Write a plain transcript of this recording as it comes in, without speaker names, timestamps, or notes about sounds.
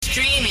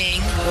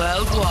Streaming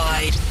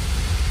worldwide.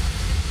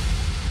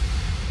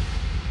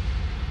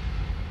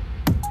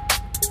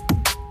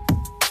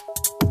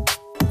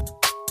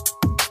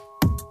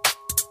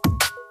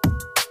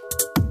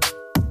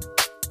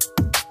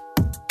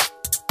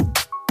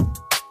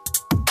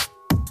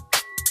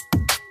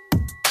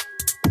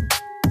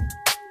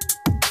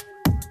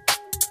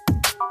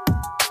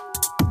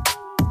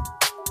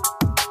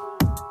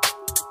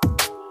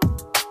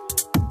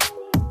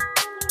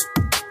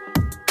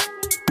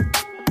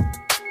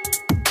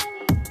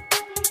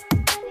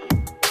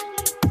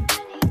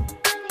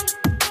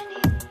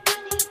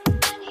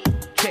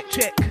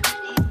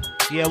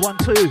 Yeah, 1,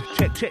 2,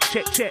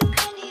 check.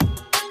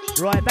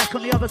 Right, back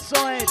on the other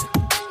side.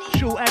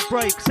 Short ad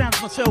break,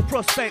 sounds myself,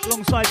 Prospect,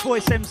 alongside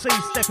Voice MC,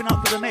 stepping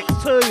up for the next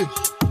two.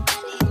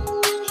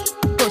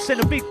 Got to send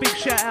a big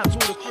shout out to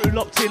all the crew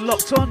locked in,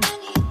 locked on.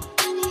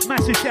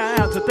 Massive shout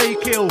out to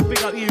D-Kill,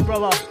 big up you,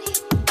 brother.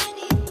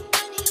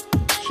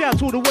 Shout out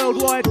to all the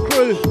worldwide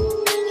crew.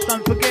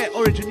 Don't forget,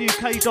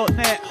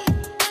 originuk.net.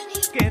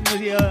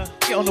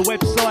 Get on the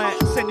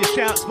website, send your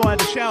shouts via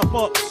the shout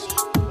box.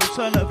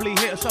 Alternatively,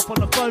 hit us up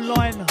on the phone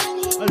line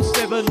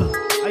 07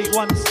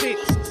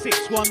 816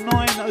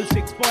 619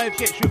 065,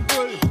 gets you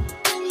through.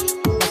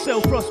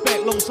 Myself,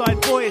 Prospect,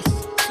 alongside Voice,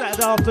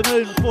 Saturday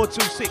afternoon, 4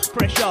 till 6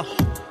 pressure.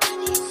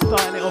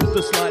 Starting it off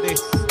just like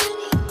this.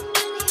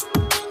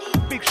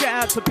 Big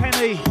shout out to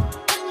Penny.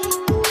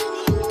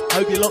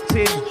 Hope you're locked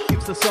in, give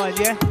us a sign,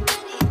 yeah?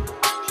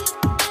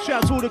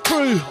 Shout out to all the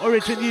crew,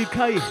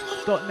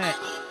 originuk.net.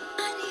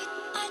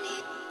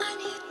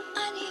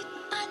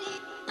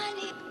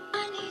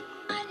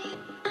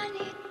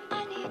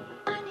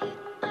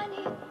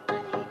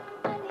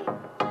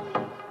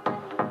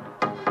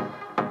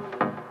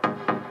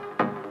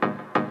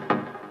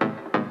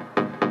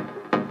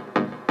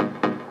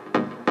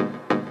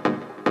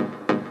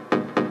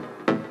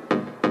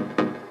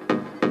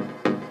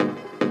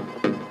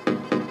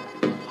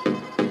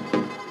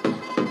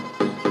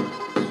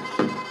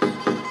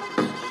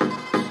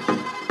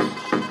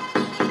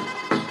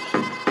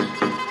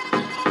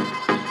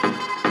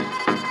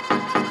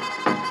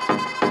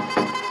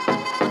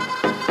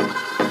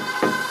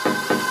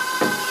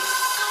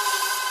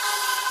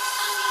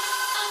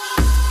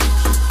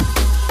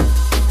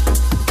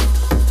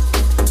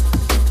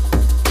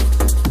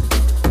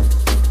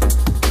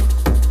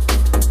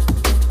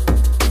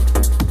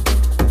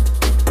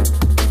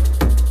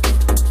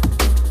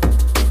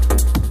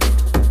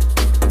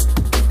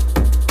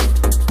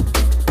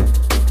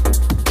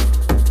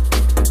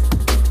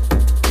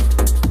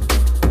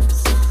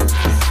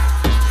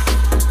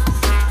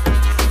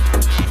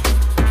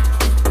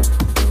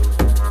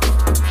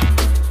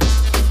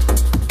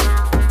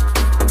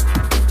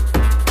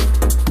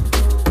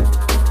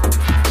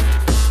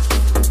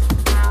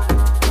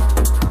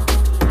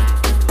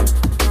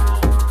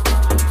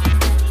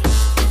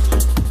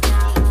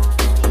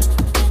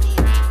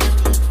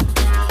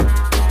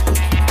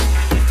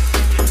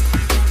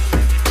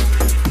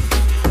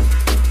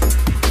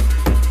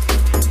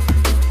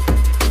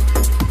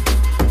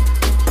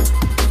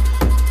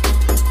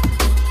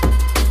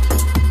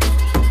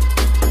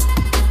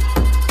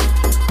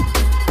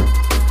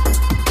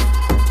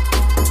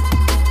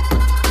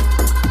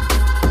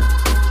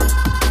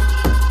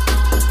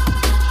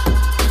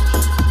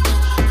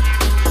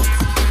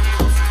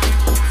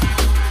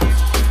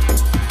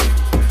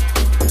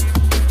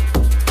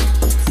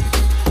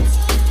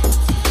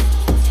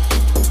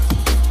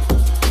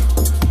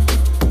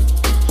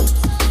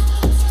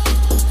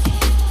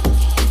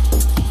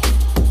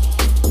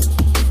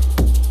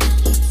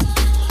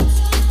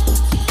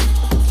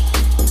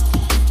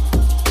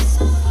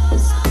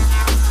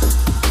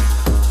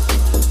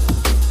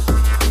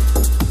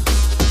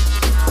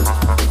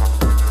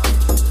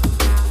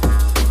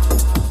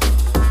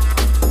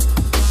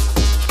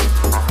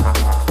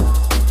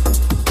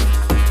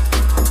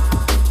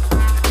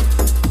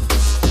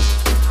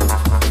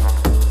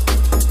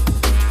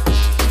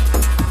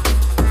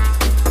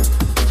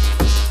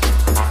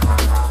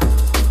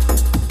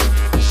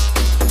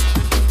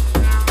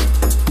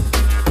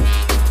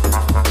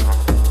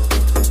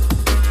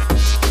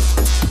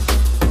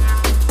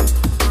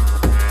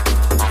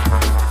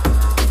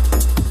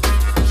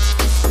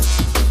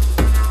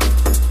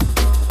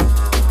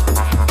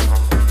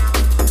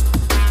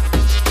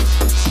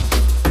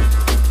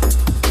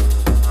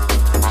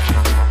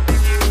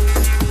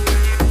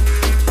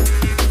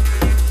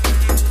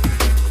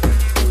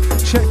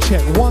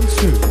 check. 1, 2,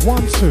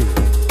 1, 2.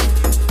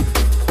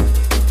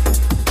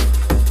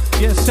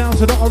 Yeah,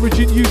 sounds of the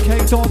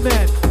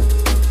originuk.net.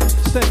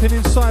 Stepping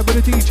inside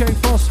with the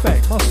DJ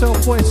Prospect, myself,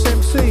 Voice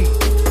MC.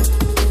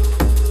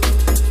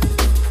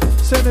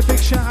 Send a big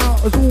shout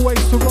out as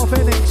always to Rob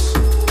Enix.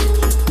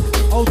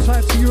 Hold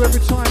tight to you every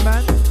time,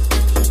 man.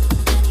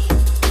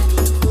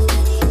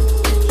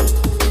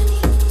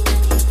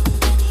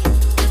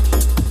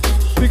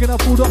 Bigging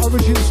up all the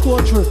Origin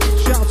Squadron.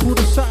 Shout out to all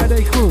the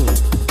Saturday crew.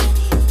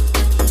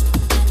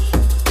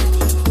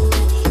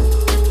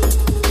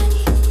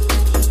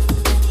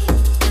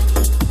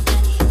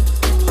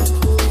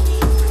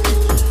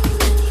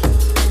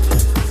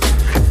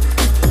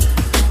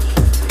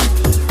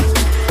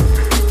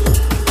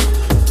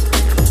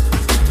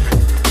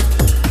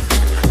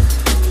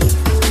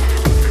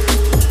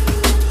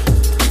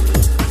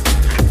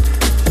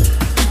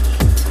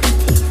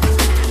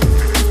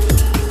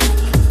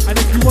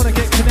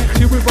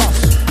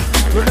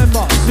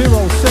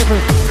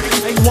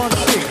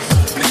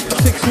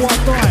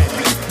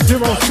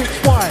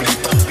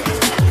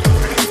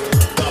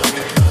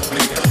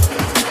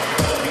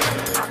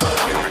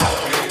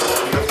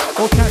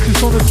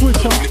 us on the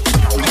Twitter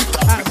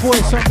at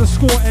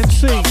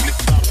voice_MC,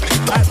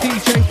 at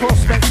DJ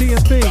Prospect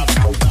DMB,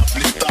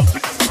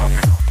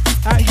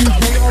 at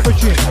UK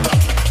Origin.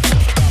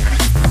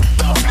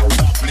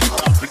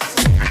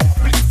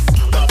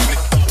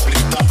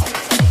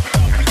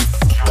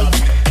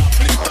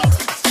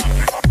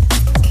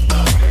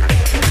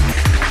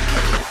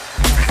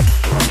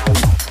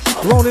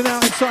 Rolling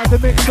out inside the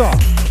mixer.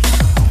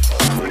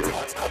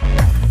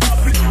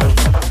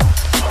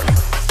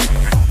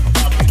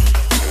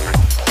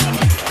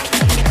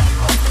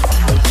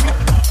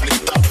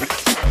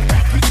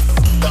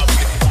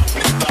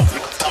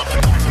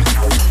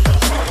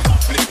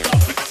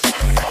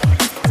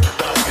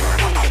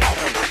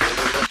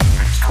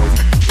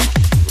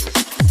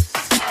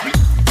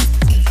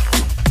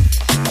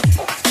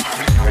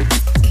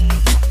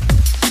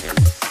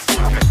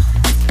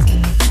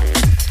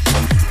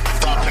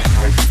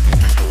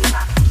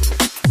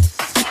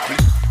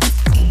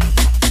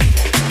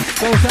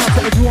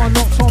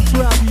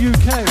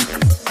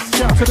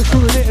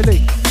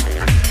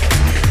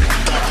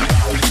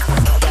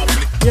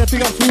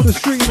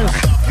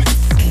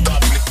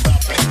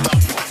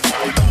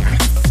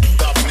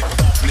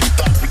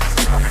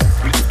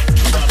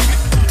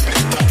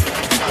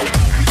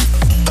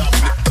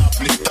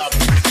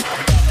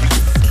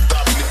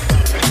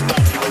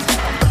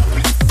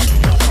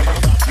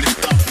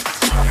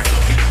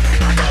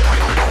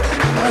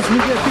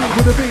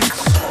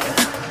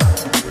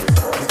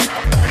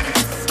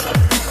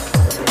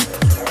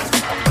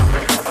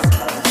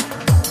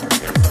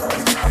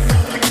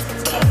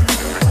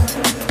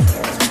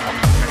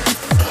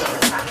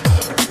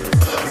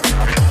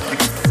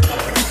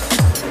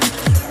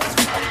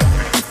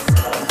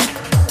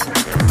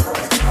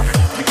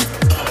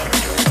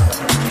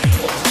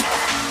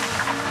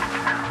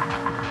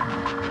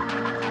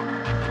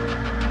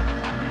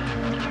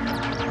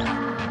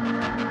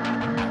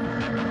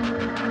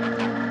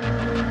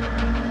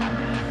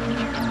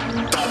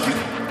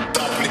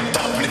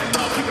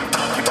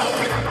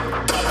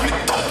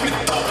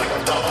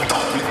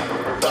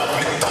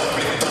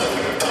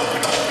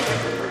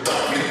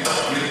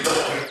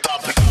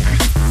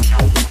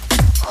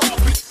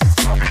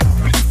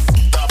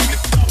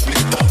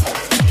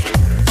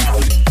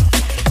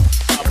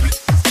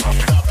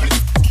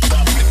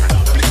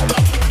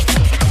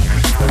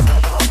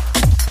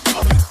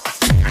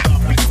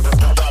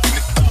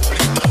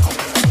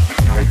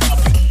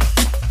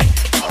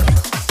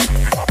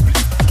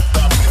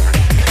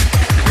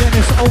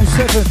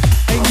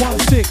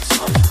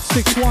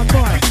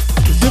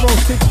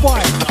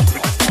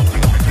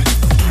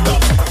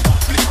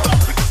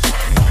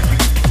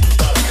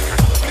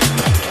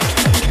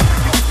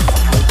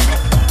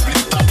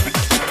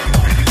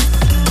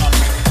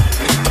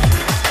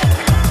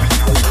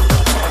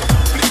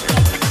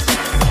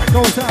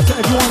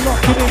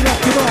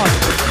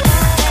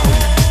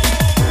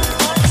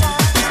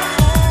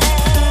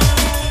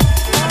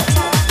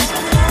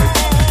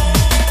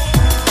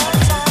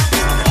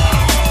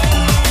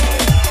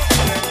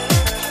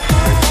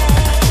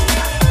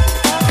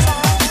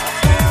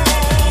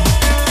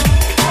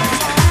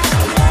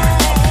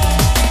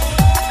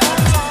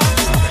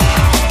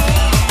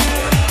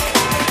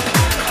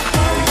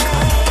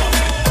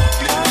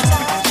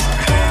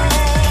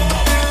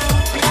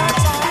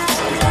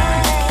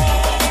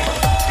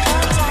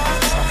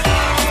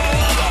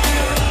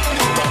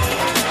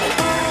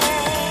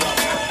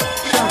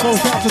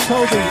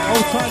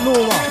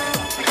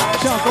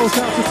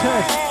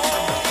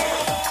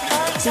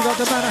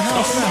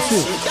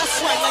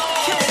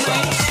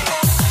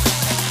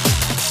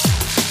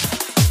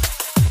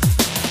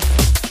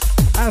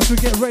 As we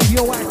get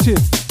radioactive.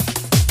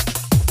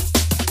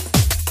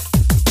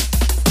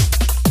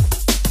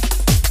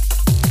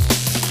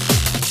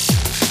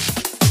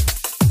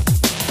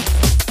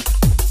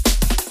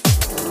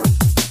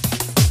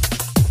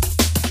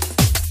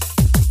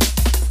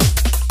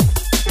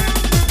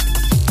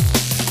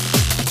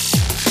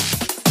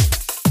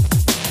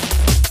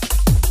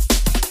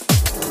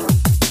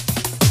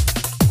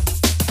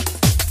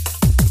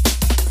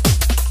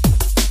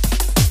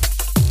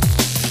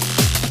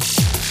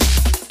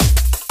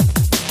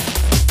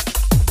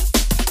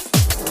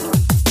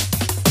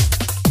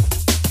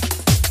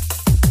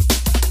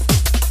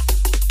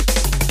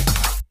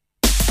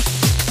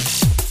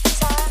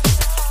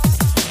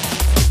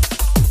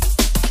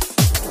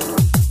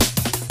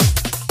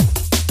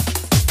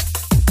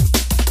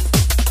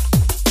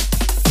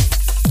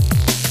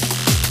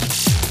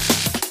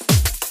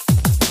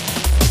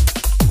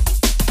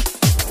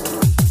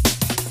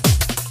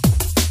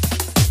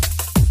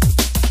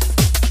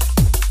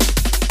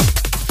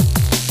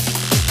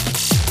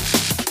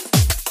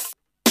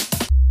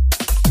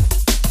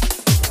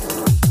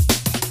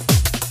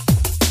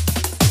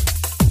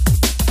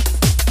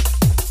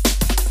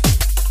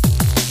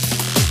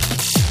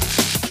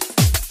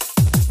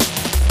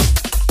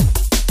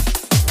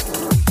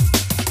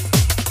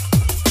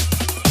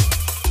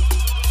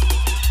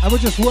 And we're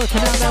just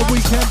working out that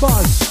weekend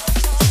buzz.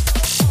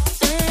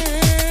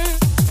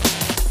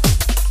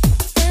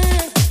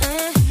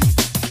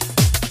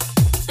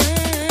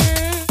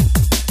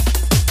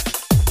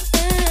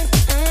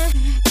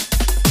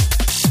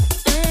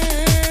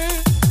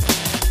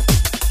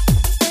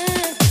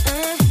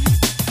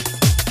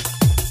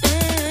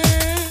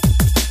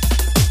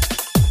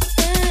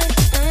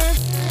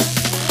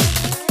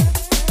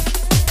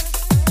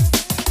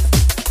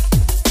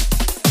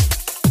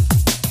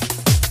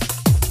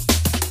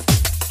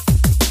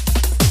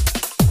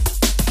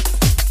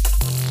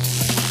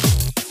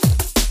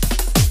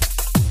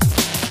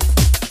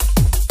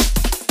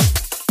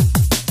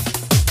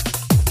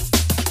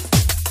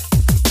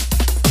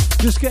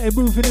 Just getting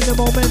moving in the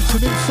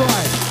momentum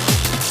inside.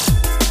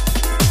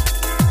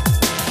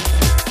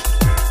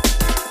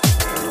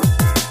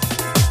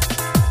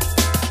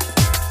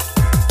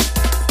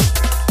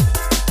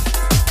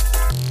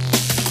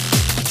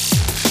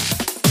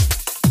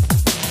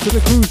 To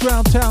the crews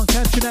round town,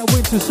 catching that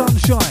winter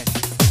sunshine.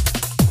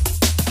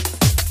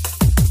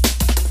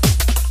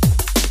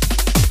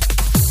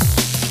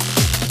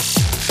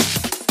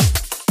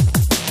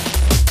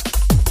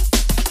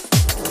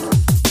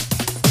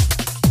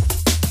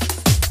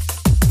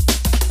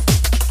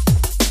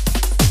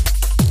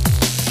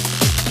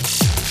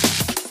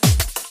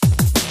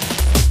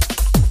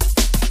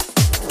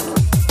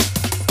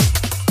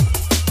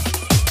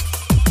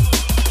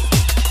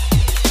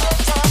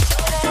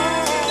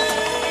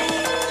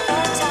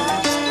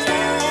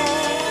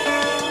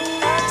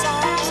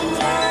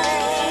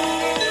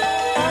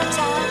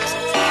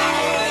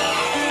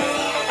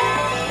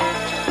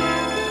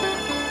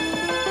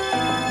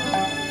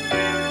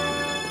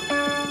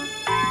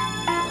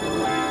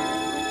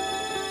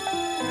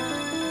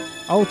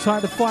 Hold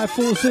tight to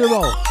 540.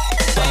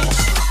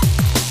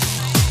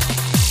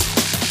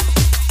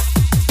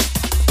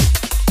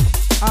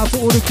 Out to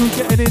all the crew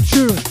getting in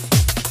tune.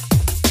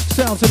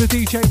 Sound to the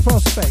DJ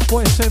Prospect,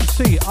 Voice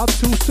MC, up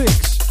till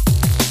 6.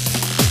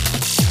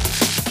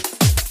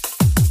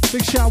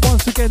 Big shout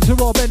once again to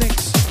Rob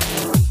Enix.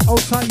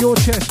 Hold tight your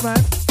chest,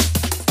 man.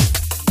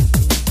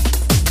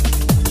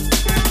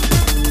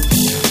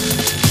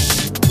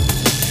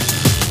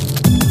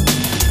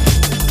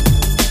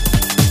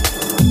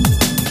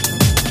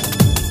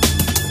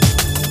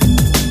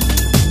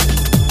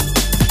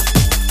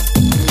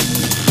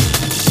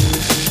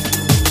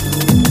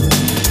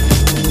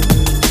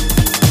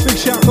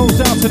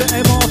 Goes out to the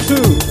MR2,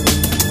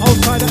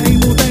 outside the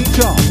Able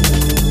Danger.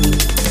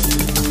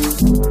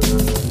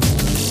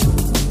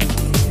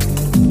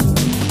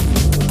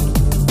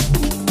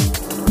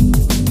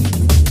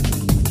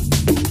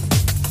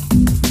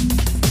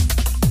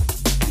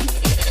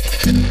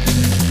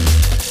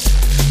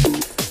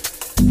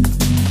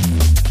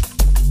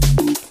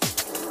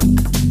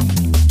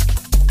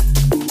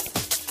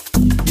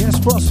 Yes,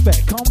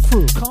 Prospect, come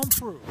through, come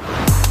through.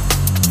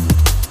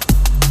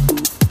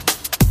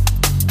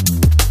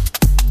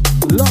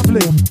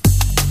 Lovely.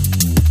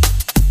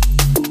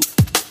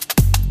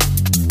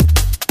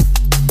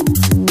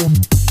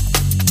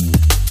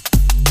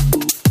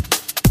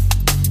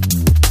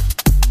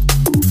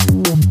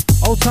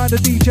 Hold tight the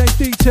DJ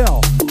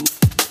Detail.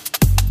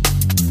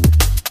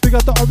 We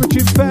got the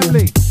Origin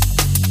family.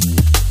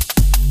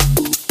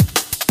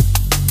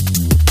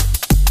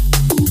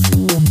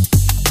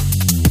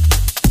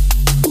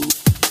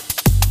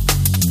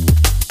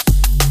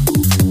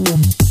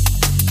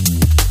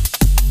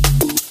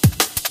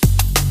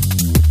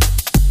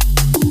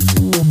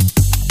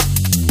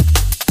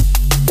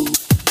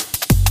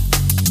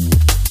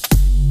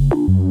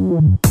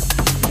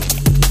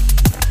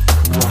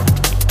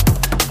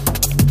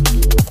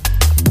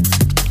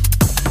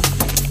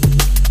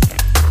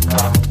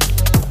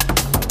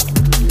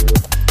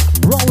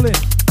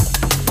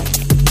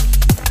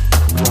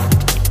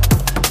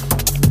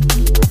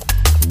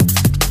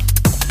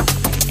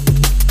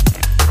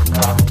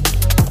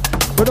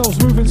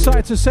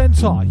 Side to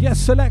center, yes,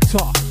 selector.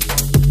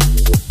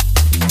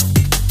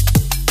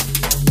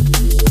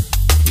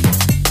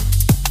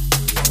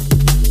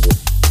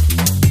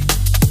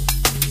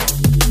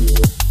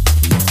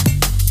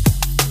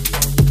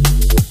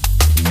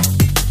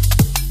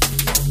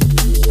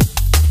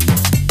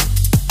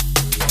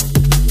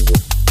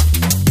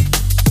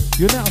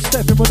 You're now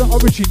stepping with the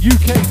Origin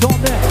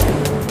UK.net.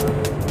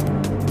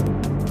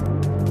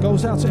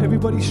 Goes out to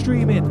everybody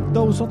streaming,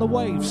 those on the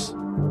waves.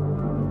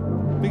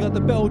 We got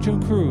the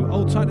Belgian crew,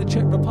 hold tight the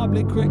Czech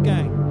Republic Crit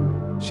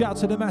Gang. Shout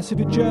to the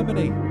massive in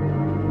Germany.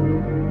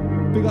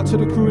 Big up to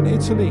the crew in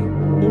Italy,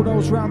 all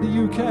those around the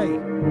UK.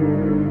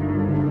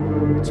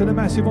 To the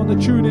massive on the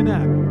tuning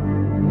app.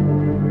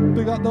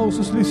 Big up those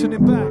that's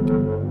listening back.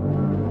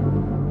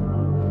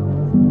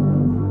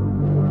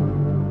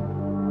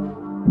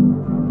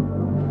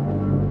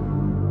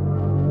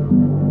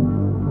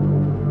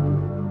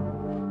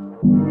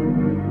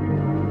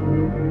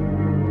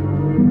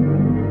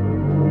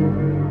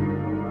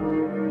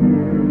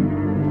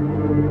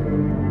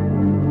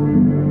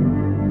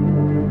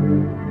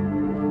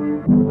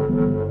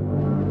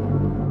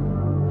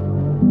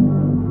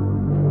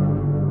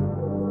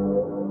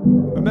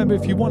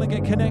 If you want to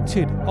get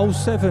connected,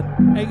 07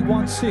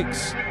 816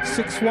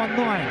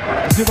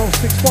 619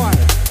 065.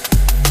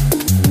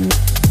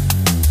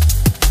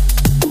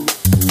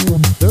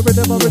 The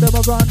rhythm of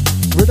run,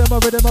 rhythm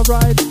of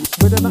ride,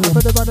 rhythm of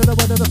the run and the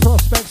one of the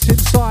prospects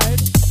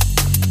inside.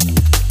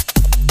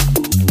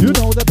 You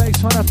know the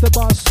bass on after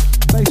bus,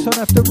 bass on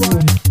after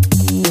ride.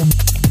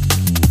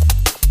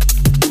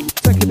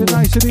 Taking it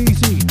nice and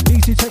easy,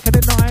 easy taking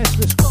it nice,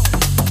 let's go.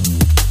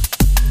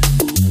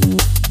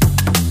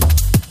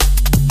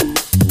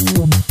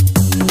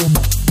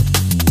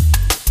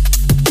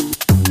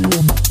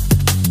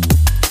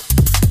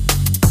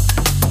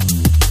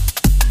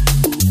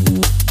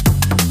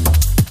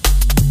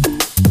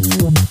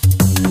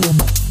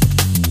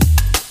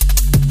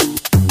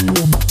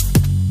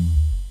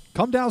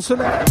 Come down,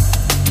 select.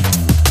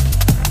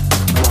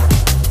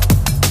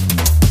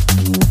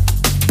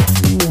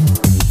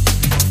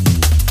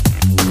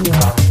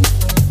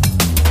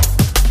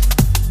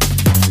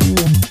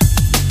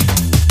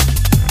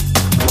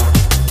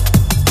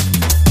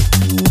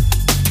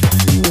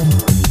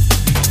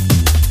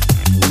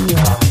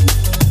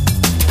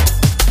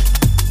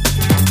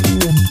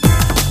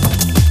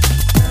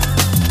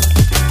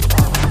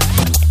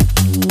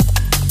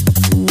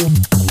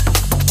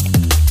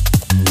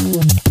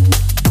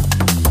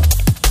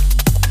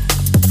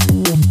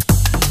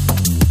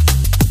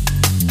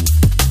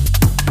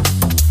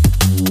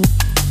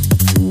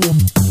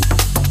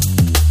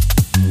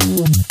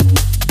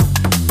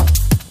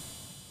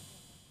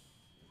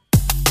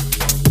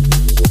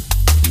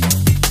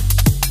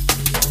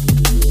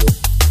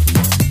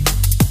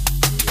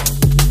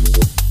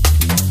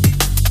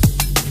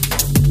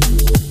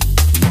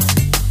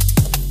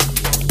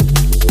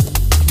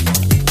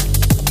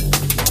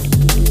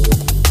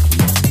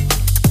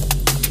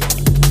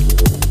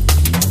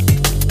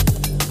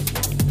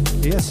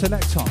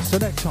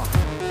 Selector.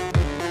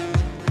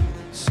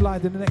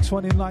 Sliding the next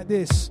one in like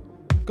this.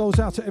 Goes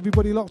out to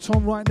everybody locked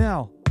on right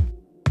now.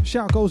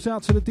 Shout goes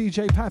out to the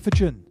DJ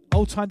Pathogen.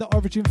 Old time the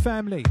Origin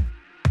family.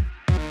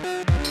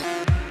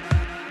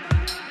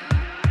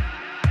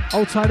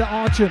 Old time the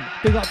Argent.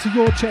 Big up to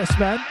your chest,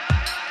 man.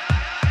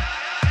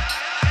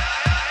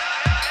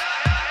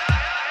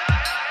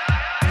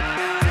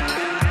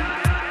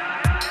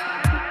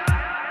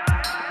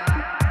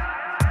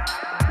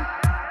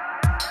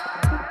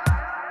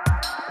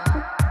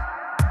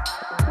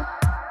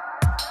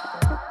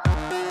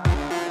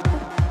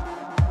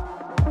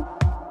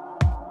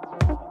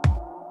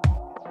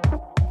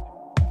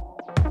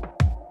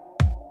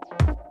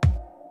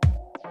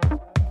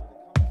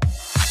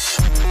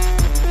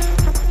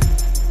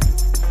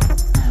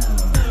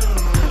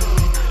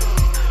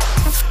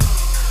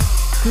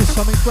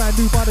 Brand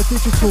new by the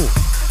digital.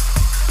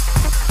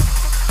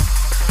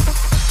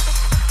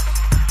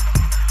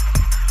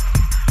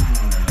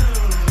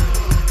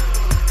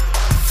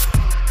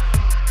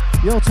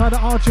 Yo, Tyler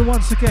Archer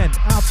once again.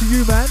 Out to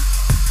you, man.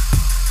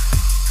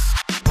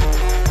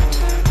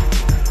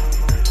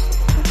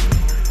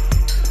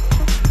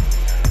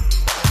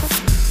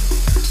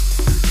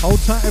 Hold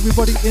tight,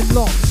 everybody in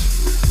locked.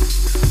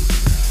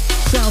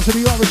 Sounds of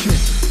the Origin.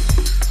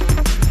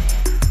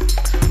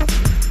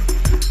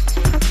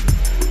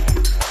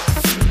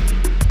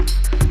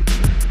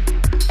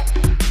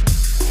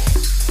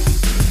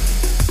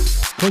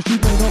 Cause you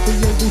may not be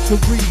able to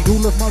read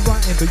all of my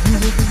writing, but you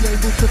will be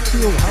able to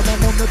feel how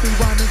I'm on the be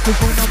rhyming. Cause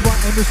when I'm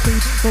writing the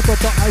speed, not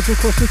got the eyes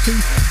across the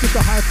teeth. Give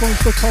the high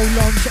phones, the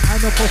colons,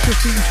 and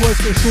apostrophes.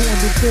 Words get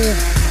shortened and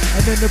formed,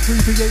 and then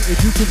abbreviated.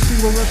 You can see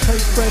where I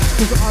take threads,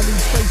 cause I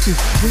leave spaces,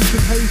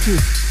 reading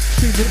pages.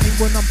 Streaming ink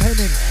when I'm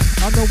penning,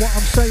 I know what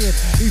I'm saying.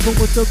 Even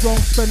with the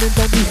wrong spelling,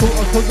 don't use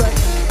autocorrect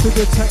to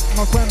detect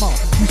my grammar.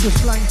 Use the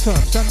slang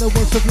terms and the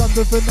words of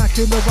London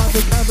vernacular and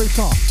the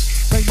character.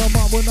 Make my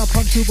mark when I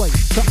punctuate.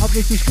 To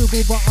others to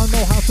scribble, but I know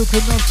how to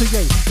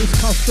pronunciate. It's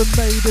custom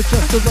made,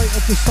 adjust the rate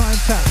of the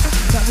syntax.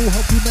 That will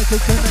help you make a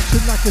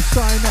connection like a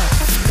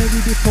synapse.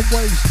 Many different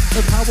ways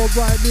of how I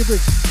write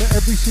lyrics, but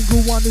every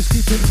single one is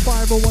keeping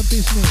 501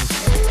 business.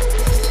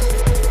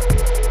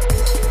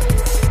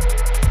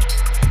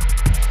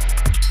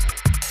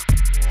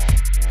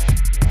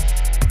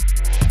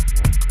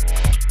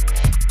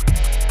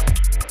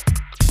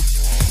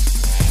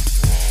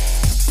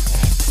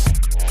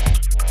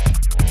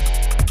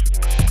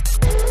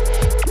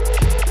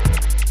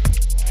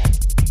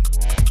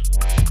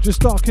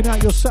 Just darking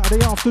out your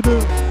Saturday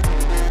afternoon.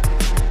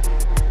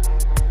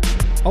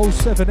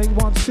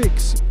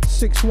 07816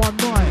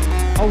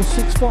 619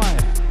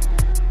 065.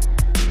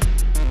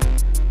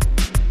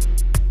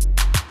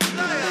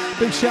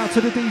 Big shout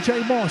to the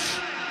DJ Mosh.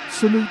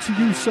 Salute to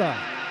you, sir.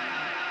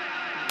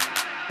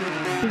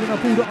 Bringing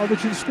up all the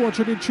Origin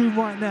Squadron in tune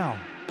right now.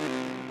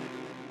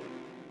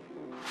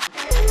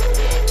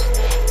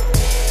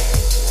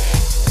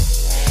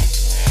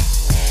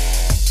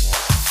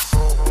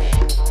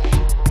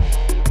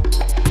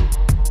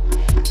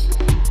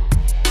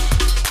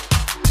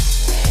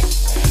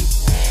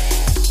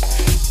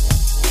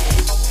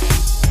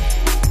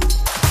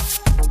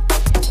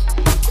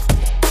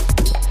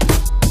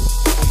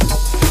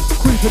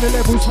 The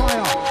levels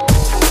higher.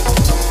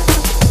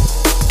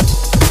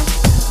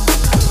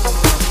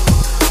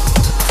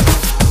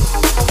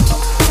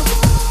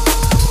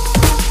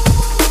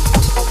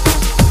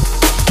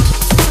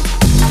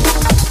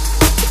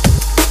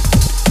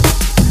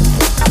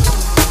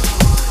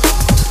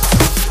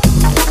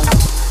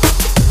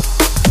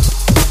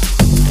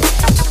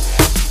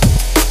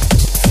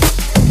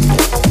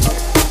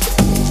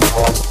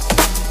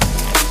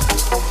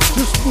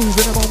 Just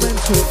moving a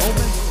momentum.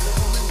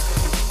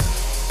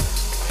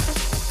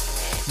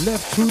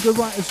 Left to the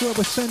right is where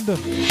we send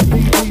them. Lead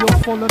me or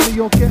follow me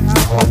or get out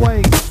of the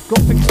way.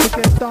 Got things to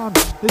get done,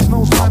 there's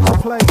no time to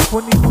play.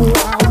 24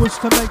 hours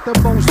to make the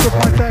most of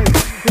my day.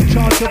 In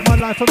charge of my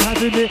life, I'm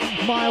having it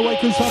my way.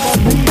 Cause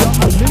I'm a leader,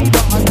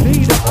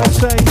 I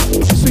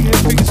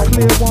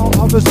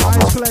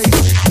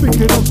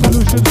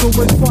solutions,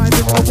 always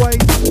finding a way.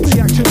 The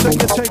actions that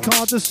you take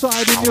are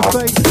deciding your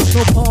fate.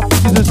 No path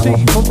is a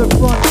seat from the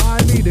front.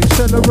 I lead,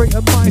 accelerate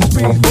at my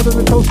speed. Follow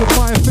the toes of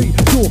my feet.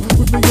 You're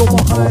with me, you're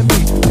behind me.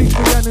 Teach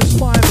me and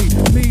inspire me.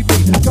 Lead me,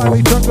 guide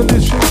me, jungle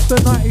is since the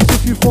 90s.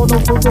 If you follow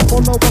for the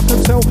follow, I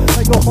can tell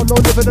that you're hollow,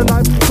 living a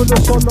life full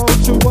of sorrow.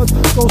 To us,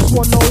 go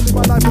swallow, live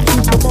my life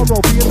until tomorrow.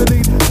 Be in the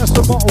lead, that's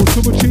the motto. To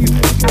achieve,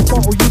 get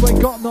bottle, you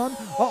ain't got none.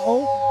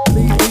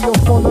 Lead me or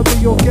follow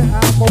me or get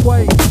out my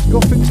way.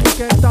 Got things to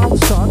get done,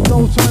 son,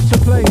 no time to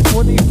play.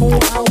 24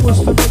 hours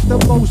to make the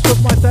most of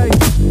my day.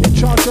 In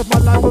charge of my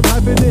life, I'm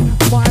having it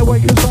my way.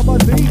 Cause I'm a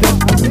leader,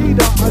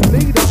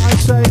 I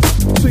say.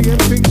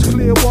 Seeing things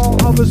clear while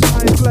others'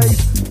 eyes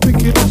glaze.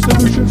 Thinking of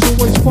solutions,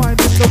 always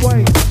finding the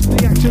way. The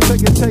actions that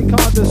you take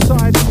are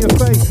deciding your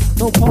fate.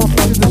 No path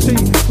in the sea,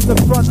 from the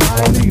front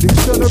I lead.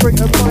 Accelerate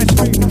at my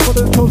speed, for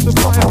the toes of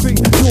my feet.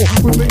 You're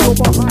with me, you're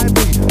behind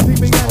me. Lead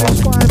me and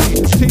inspire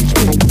me, teach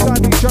me.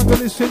 Guide me,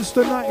 jungle is since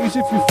the 90s.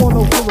 If you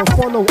follow for a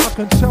follow, I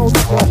can tell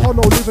that you're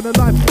hollow. Living a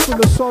life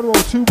full of sorrow.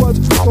 2 words,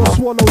 go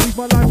swallow. Leave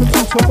my life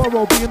until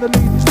tomorrow. Be in the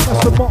lead,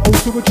 that's the motto.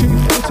 To achieve,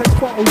 it takes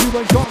bottle. You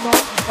ain't got none.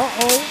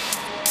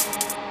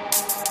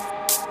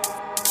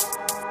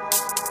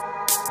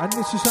 And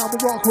this is how the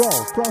rock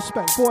roll.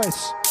 Prospect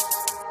voice.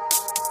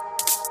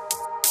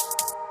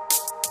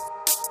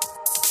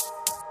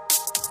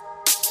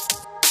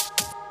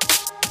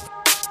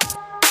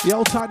 The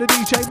old time, the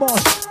DJ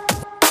Moss.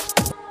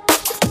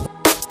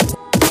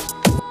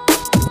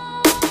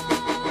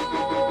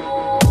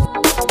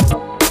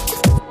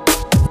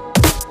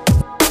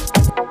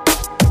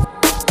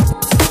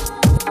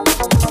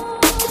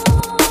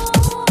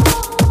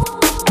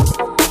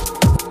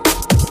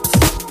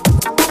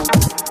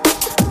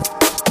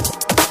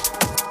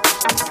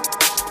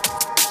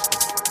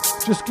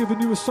 Just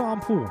giving you a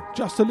sample,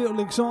 just a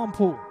little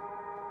example.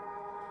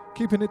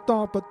 Keeping it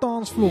dark but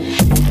dance floor.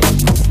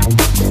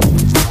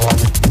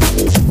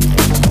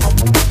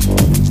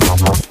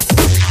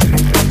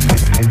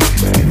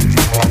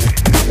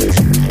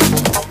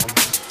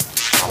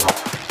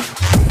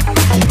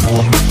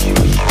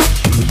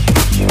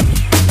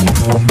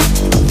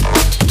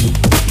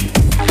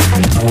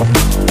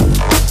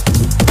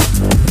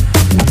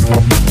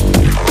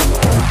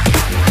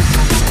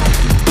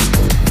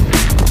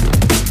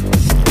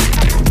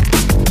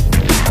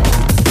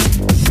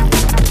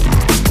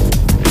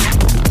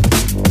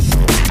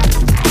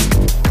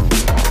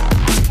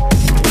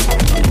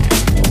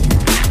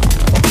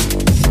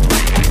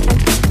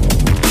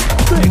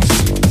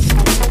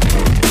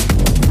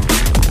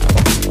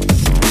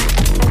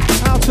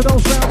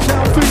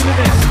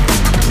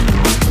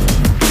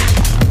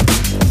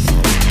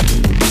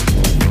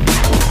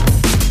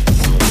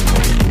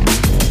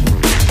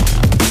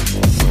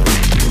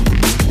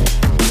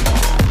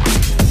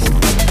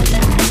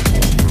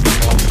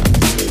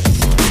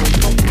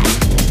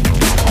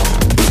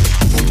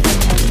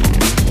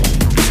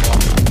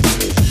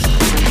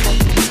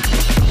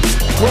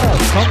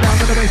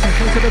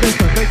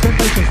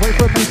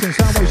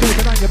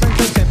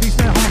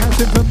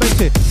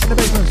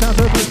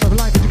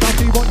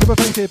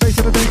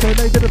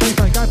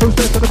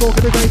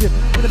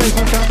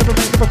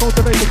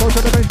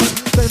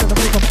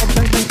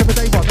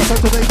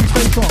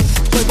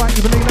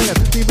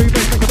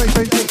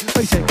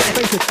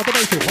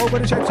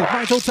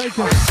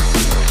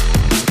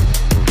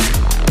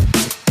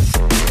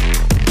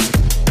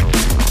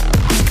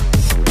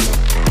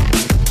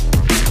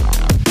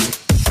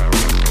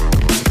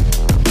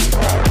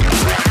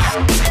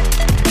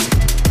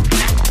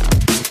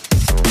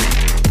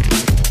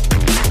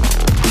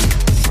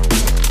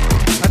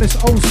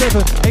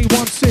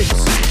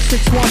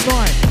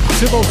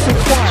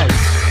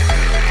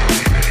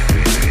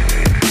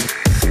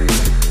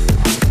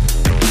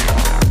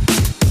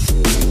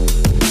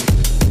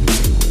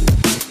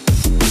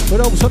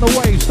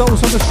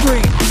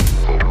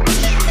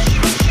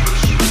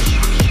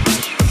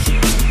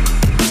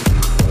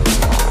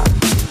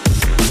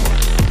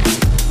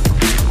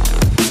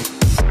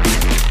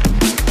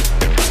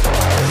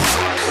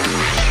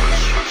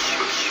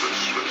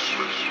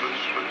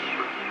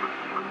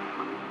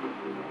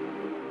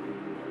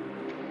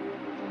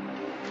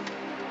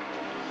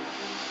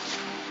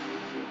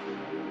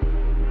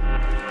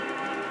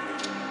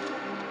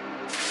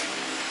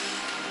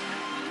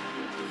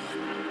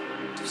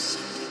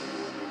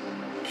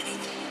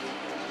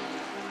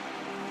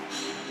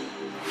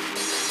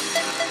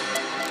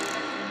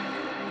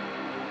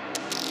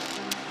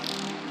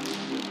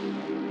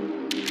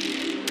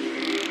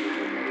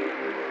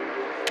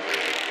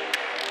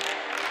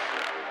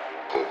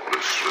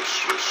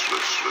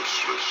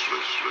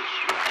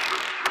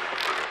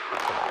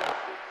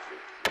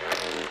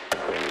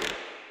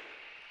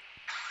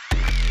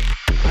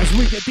 As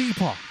we get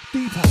deeper,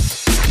 deeper.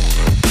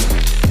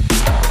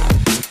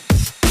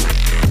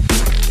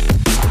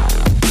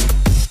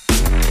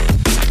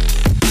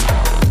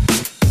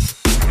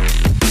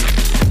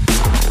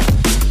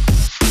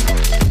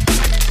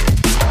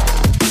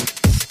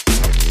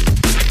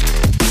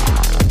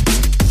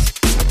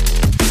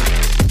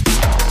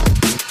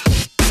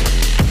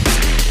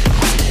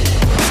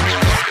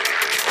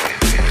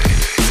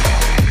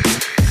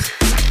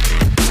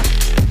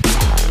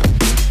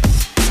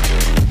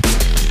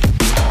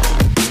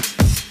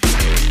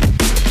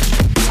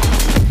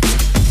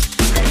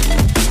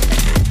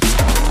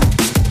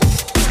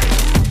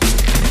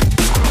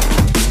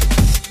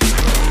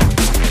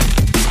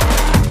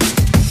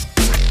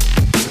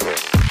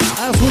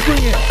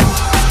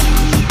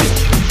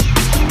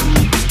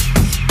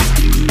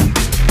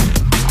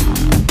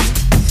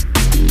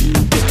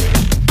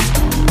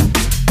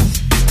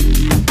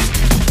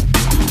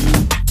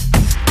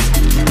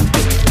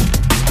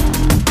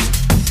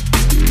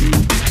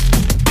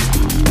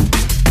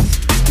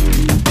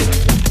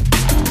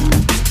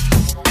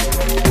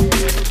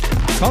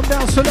 Come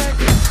down, select.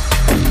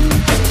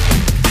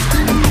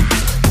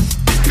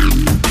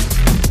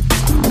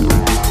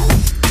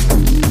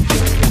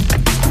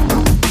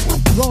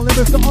 Rolling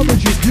with the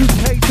origin,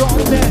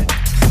 UK.net.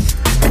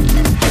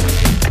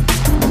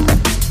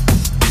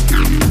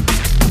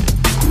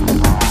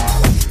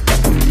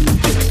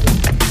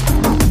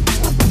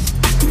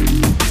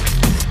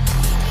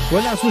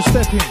 Well, as we're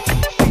stepping,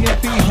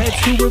 B&B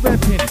heads who we're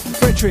repping.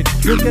 Veteran,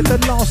 you'll get the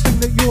last thing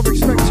that you're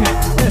expecting.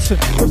 Lesson,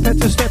 prepare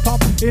to step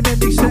up in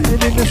any setting.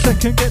 In a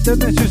second, get the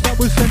message that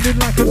we're sending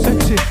like a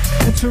texting.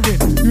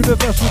 Entering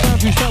universal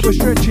boundaries that we're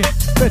stretching.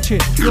 Fetching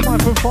your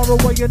mind from far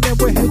away, and then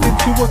we're heading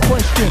to a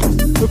question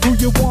of who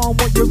you are and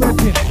what you're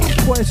repping.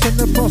 Voice and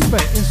the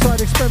prospect,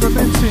 inside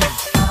experimenting.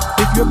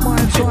 If your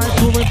mind's right,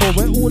 remember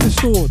where all is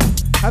stored.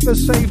 Have a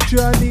safe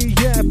journey,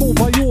 yeah, born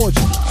by yours.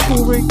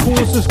 Scoring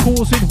causes,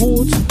 causing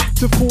hordes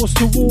to force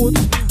towards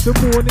the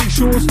morning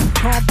shores.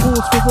 Can't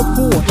pause for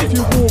report. If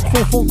you walk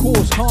forth on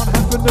course, can't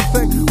have an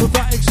effect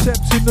without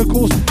accepting the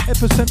course.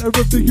 Epicenter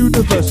of the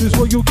universe is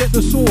where you'll get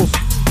the source.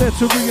 There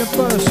to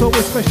reimburse, so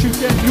especially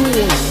get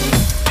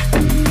yours.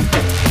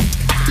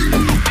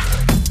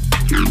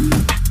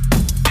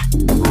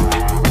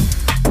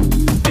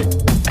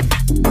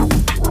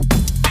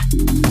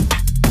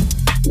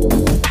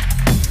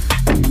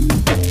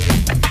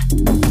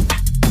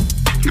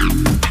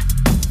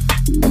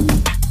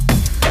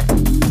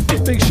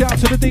 Shout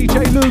to the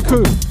DJ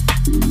Luku.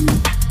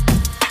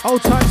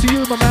 Old time to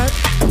you, my man.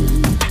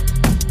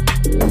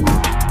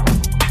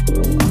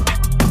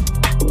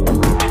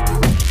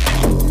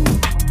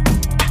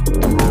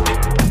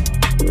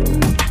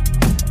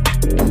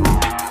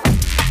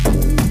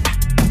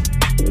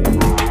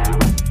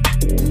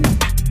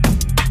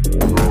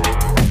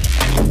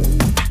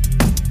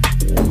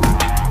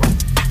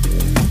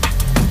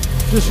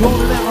 Just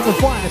rolling out on the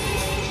vibe.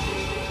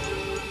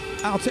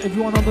 Out to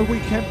everyone on the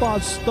weekend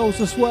buzz, those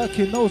that's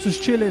working, those that's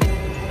chilling.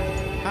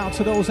 Out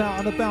to those out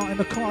and about in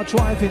the car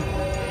driving.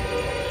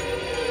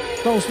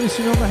 Those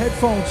listening on the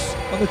headphones,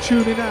 on the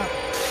tuning app.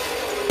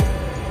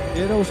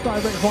 Yeah, those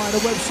direct via the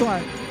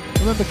website.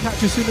 Remember,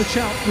 catch us in the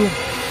chat room,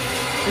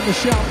 in the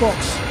shout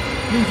box.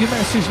 Leave your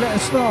message, let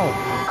us know.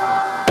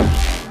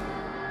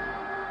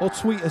 Or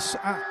tweet us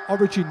at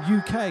Origin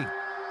UK,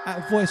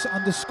 at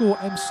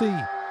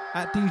voice_MC,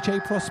 at DJ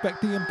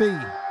Prospect DMB.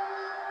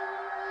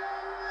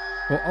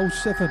 Or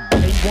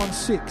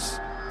 07816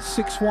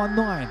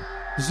 619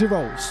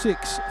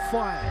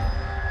 065.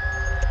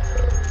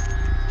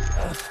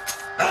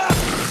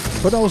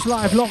 For those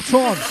live locked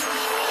on.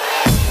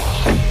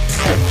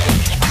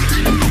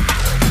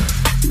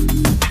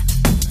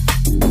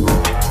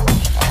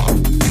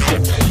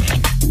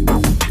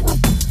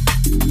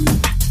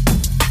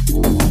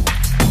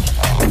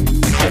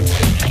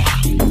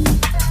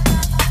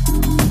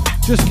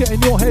 Just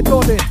getting your head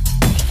nodding.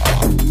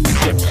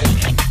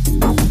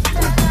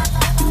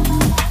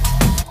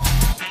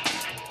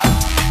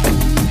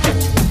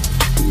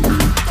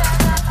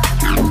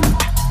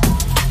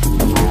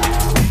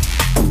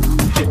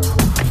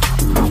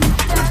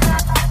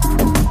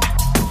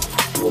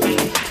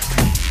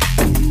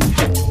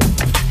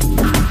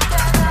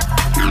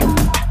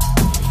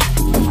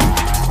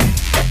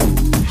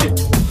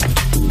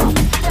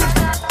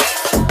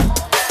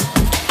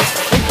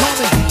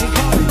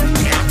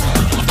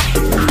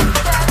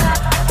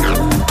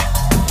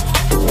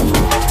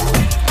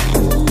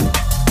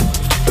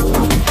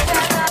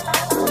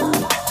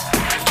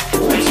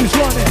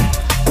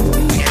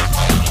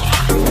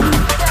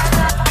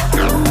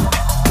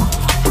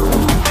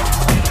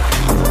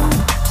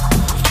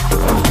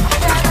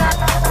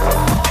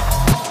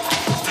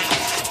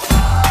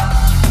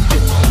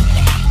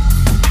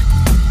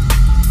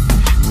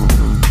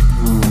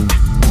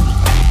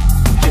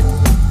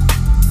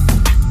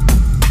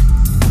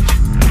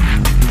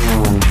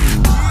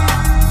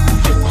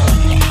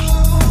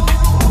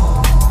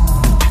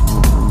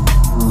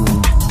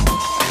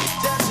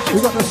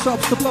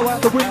 Subs to blow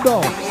out the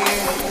window.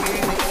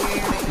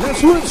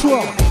 Let's rinse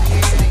roll.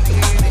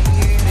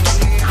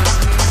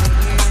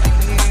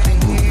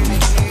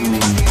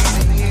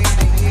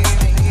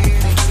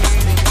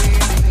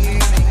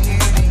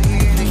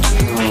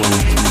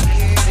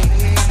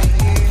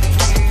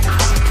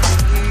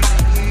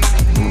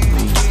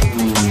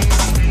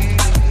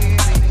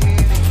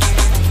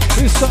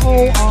 It's the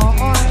ORIGIN.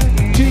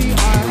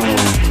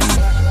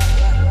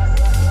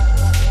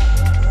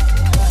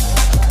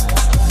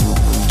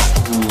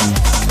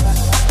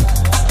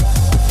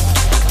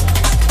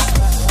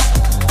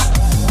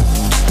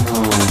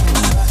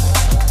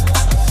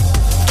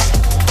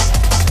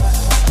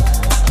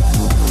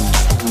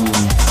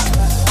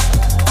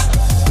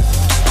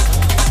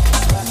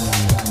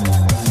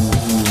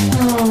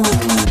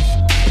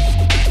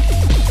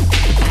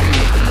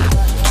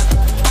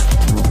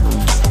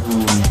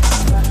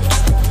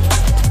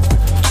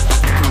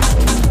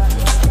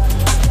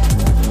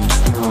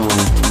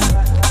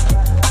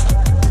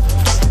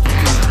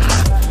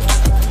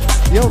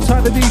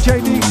 The DJ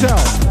Detail.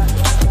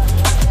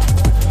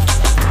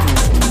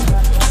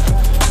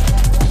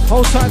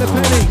 Hold tight the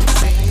penny.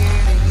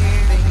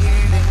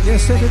 Yeah,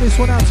 sending this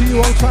one out to you,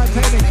 old time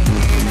Penny.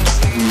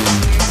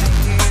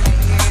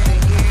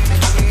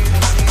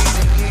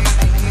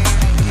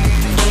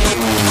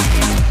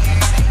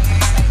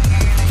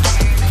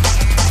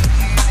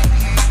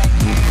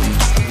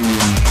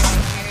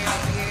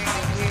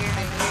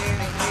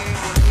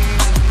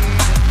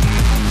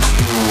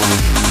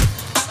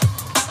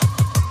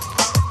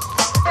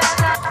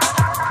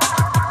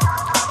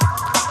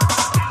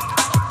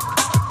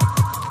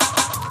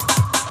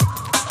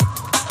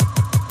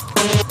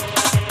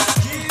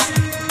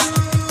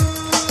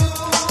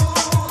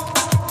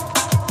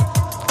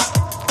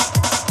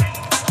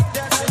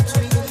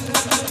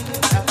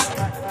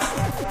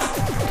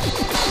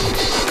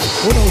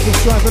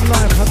 Driving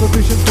life, have a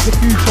vision for the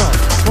future.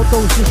 For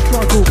those who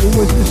struggle,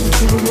 always listen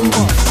to the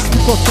rumour.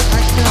 You've got to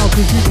act now,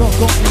 cause you've not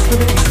got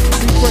infinity.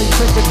 Be brave,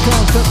 take a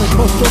chance at the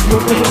cost of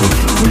your liberty.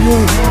 We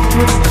all have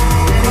dreams,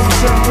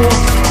 things and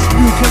wants.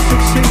 You can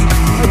succeed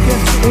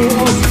against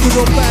all odds,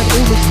 good or bad.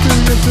 All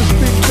experience has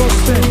been God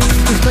sent.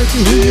 Just make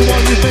you who you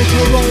are, you make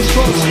your own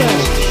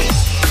prospect.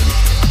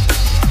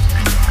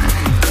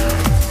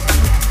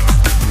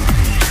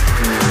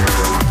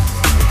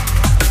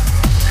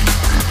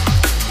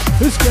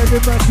 It's getting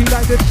murky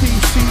like the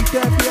DC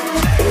debut.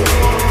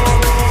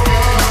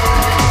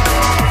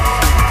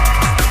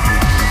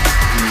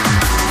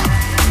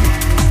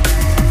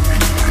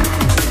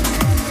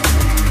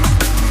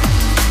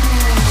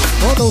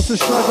 For those who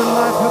strive in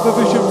life, have a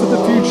vision for the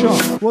future.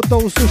 For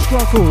those who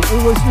struggle,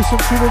 always listen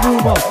to the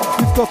rumour.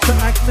 You've got to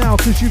act now,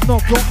 cause you've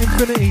not got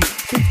infinity.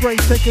 Be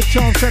brave, take a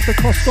chance at the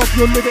cost of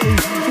your liberty.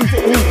 We've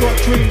all got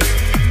dreams,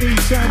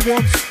 needs and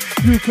wants.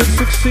 You can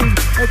succeed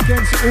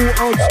against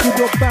all odds, good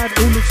or bad.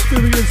 All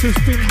experience has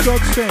been God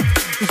sent.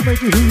 It's made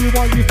you who you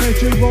are, you've made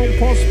your own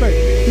prospect.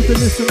 Did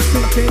you listen,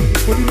 thinking,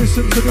 when you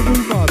listen to the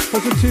rumour?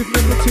 Positive,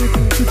 negative,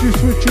 did you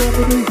switch your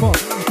manoeuvre?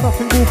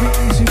 Nothing will be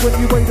easy when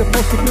you weigh the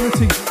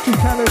possibility. True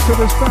character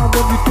is found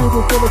when you deal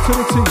with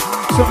volatility.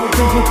 Certain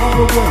things will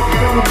come away,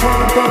 then you try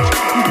and dodge.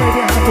 You made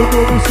it happen,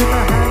 all is in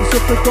the hands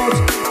of the gods.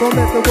 Don't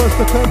let the worst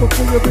occur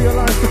before you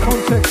realise the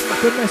context.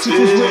 The message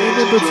is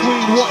written in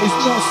between what is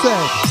not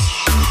said.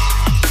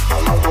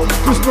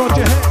 Just nod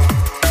your head.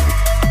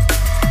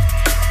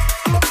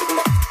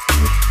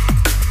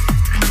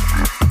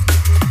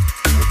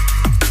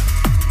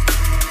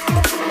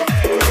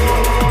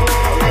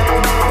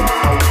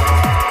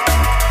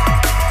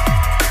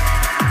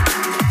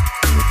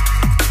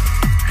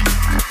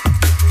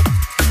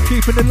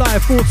 Keeping it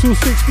live, 4 till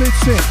 6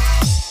 blitzing.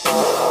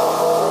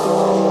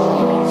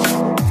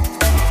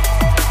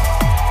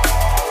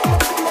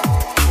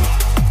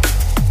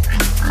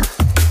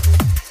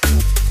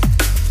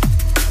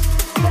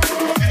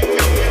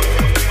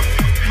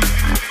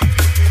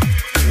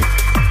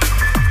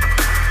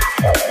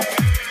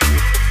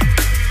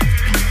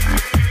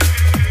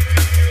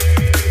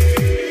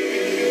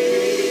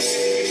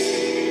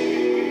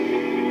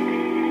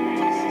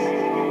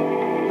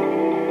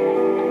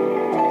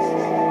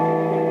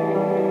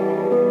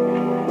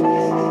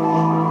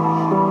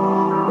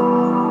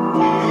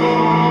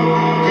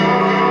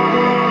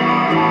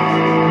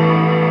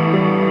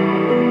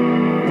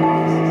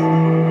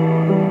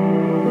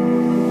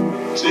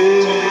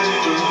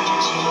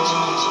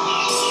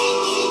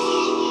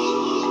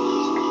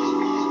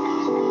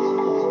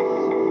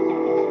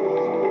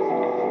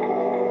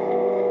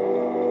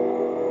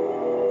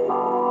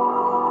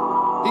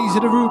 Easy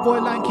the rude boy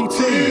Lanky T.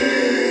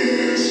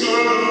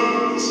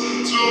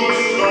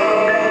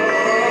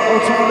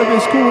 Old time to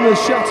miss callers,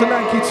 shout to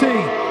Lanky T.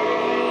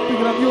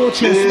 Picking up your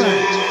chest,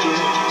 man.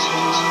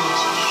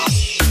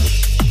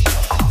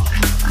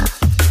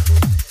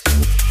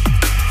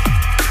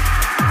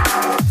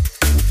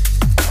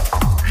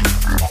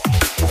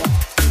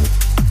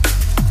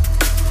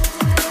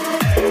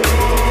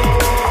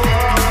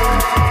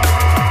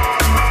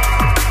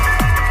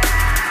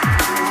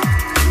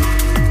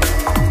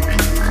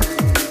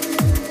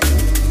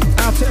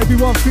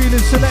 Everyone feeling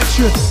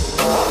selection.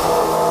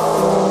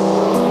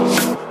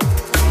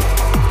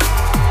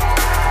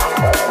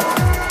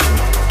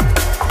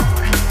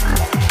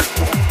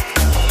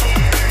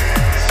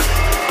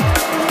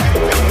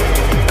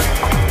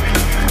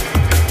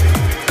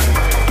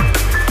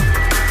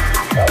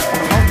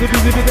 I'm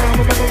gonna be down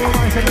with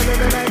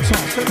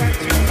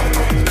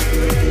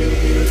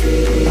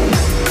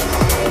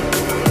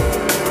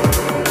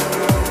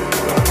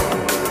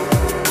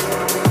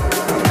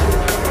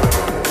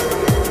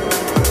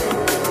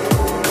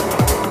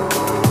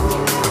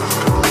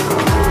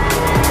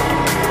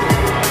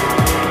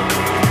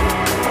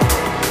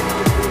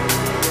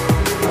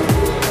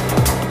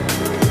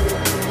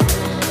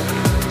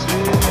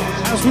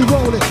we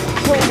roll it.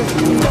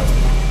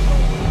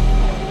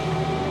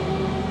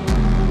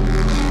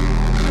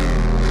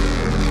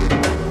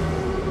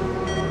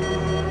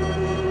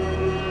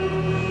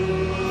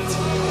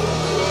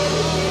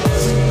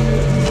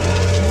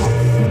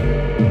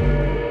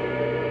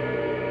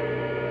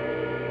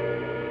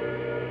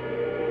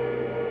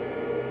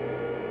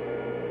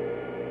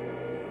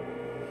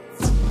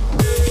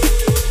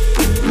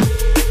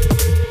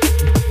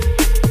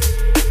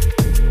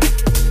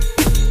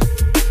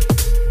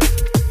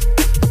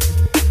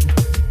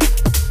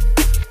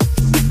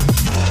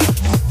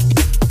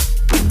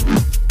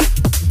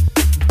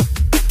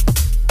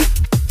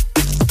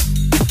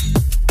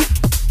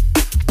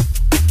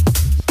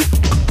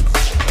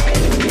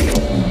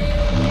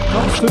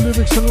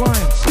 lyrics and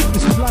lines.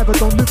 This is live, I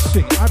don't lip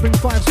sync. I bring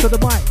vibes to the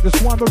mic,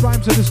 that's why my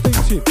rhymes are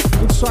distinctive.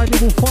 Inside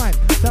you will find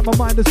that my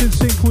mind is in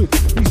sync with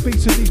these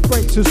beats and these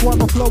breaks, that's why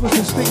my flow is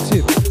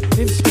instinctive.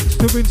 Instincts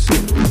to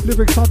rinsing,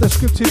 lyrics are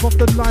descriptive of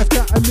the life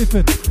that I live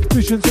in.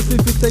 Visions are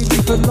vivid, they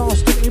leave a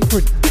lasting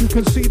imprint. You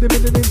can see them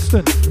in an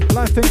instant.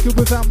 Life ain't good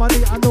without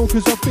money, I know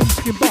cause I've been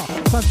skin, but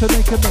time to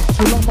make a mix.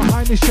 Too long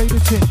behind this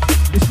shaded tin.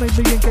 It's made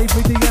me and gave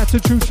me the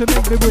attitude to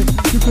make me win.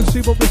 You can see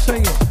what we're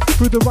saying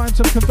through the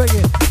rhymes I'm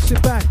conveying. Sit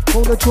back,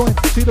 hold a joint,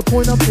 see the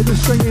point I'm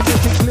illustrating.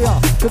 Make it clear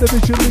to the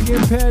visually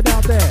impaired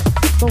out there.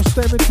 Don't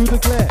stare into the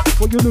glare,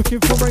 what you're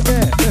looking for right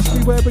there. Let's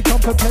beware, become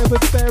prepared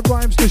with fair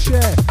rhymes to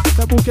share.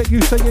 That will get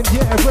you saying,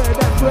 yeah, rare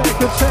that rare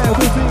could tear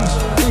with ease.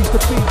 Freeze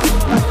the beat,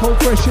 and cold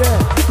fresh air.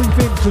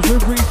 Breathe in, cause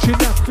we're reaching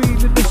that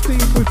feeling, the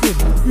steam within.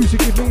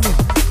 Music give meaning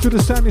to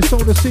the sound your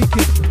soul is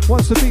seeking.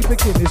 Once the beat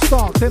begins, it's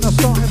dark, then I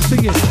start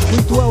MCing.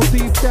 We dwell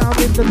deep down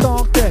in the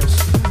dark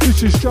depths. This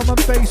is drum and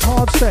bass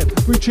hard step,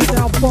 reaching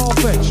out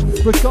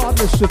far-fetched.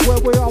 Regardless of where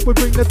we are, we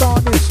bring the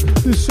darkness.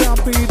 This sound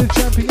be the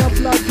champion,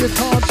 blood you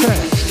can't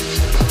test.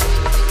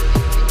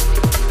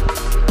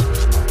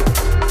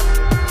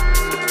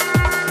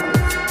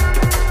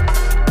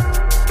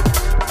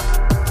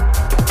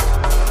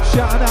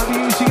 Shouting out the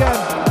Easy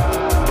End,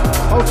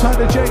 old time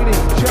to JD,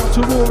 shout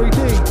to Rory D.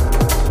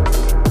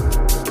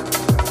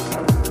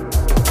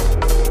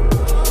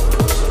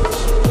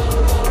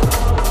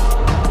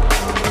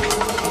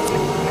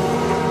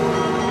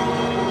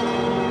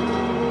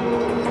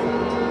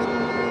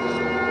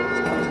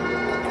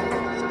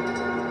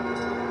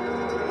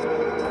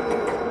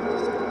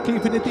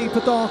 Keeping it deeper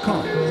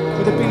darker,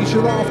 with the beats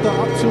you're after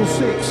up till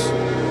 6.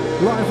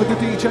 Live with the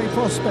DJ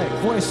Prospect,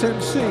 voice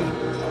MC.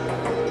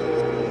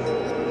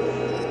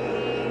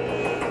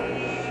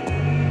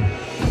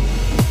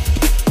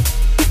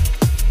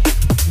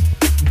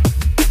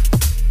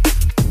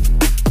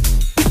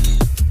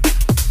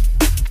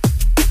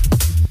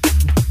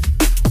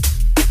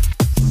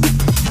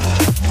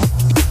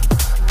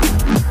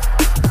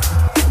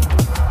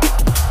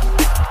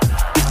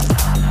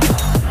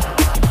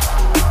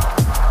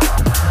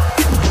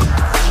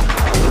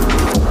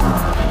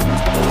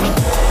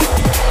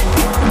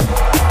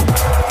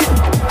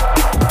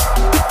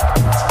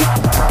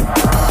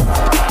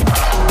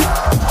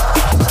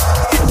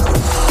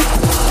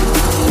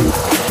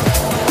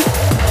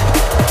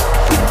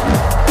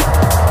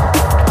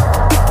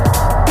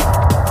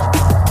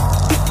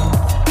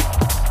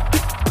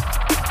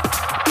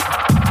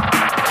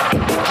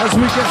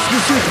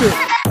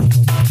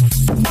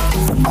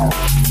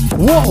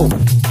 Whoa!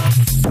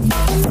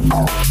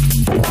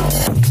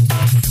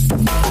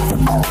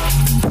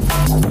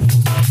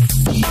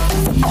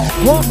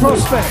 What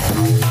Prospect?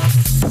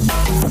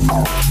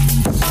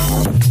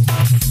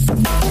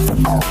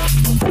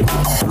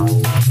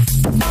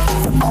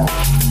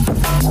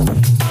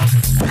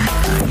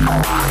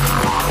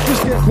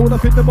 Just get caught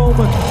up in the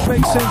moment,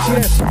 makes sense,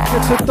 yes.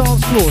 Get to the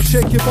dance floor,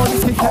 shake your body,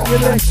 kick out your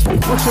legs.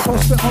 Watch your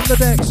prospect on the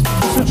decks,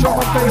 it's a drum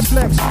and bass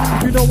flex.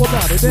 If you know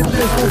about it, then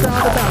there's no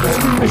doubt about it.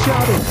 Scream and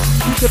shout it,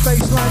 keep the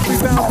bass line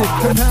rebounded,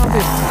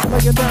 compounded.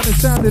 Laying down and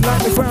sounding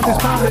like the ground is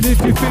pounding. If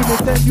you feel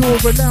it, then you're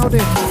allowed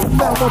it.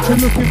 Found what you're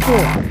looking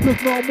for, look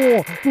no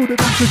more. Through the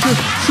beat to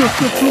just shook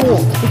the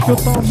floor. If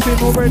you're dancing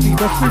already,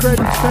 let's be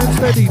ready, stand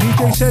steady.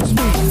 DJ says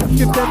speed,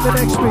 give them the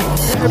next beat.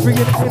 Every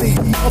and any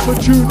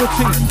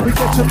opportunity, we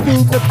get to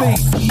boom the beat.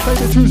 Play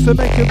the truth to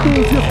make it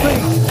move your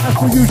feet. As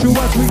per usual,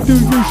 as we do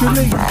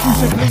usually.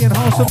 Musically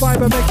enhance the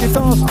vibe and make it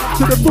dance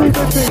to the booming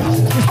beat.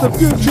 It's the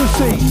future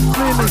see,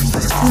 clearly.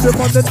 Through the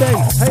modern day,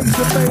 haze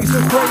and bass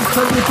and praise,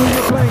 play it through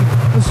your claim.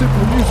 And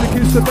simple music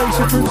is the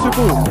basic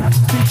principle.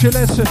 Teach a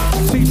lesson,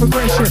 see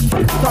progression,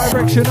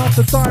 direction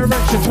after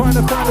direction, trying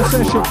to find a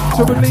session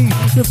to relieve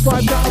the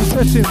vibe that I'm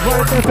stressing.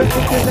 Right, never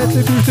ending, let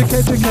the music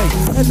educate,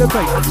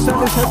 elevate.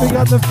 Sound is heavy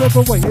on the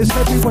featherweight, it's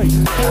heavyweight.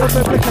 Can't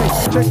replicate,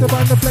 check the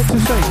mind, the flex to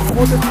say.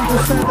 All the people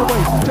stand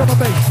away, drum and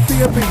bass,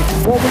 B&B.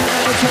 While we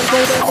annotate,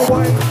 roll them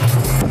away.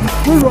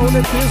 We're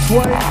rolling this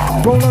way,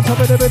 roll on top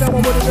of the bit, I'm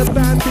with the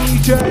band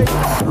DJ.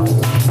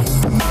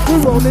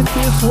 We're rolling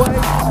this way,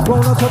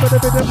 roll on top of the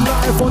bit,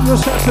 live on your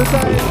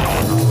Saturday.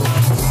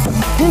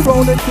 We're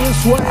rolling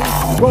this way,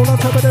 roll on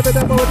top of the bit,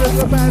 I'm with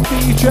the band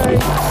DJ.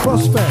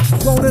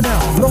 Prospect, rolling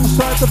out,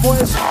 alongside the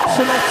boys,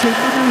 selecting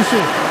the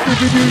music,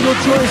 giving you your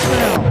choice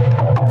now.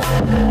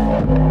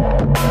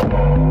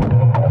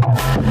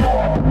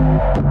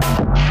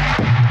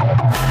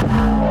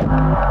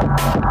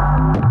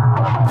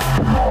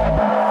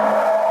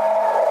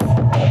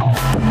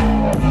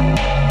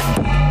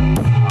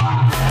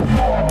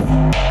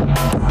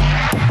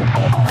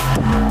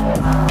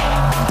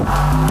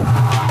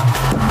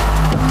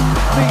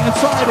 Neat and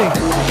tidy.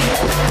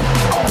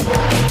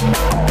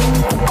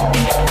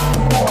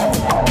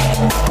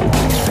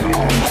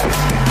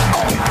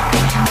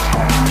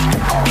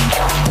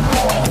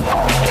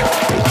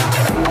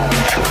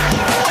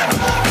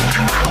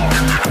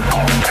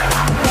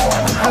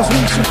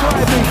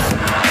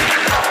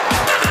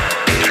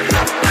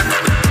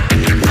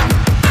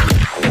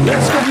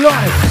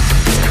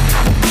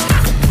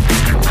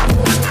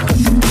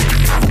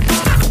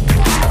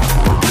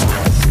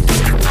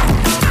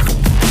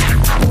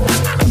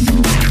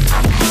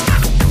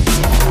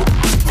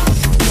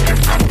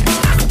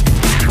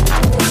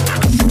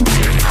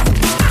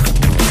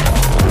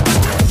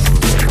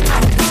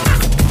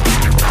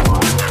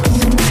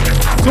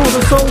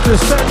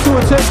 soldiers, stand to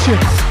attention.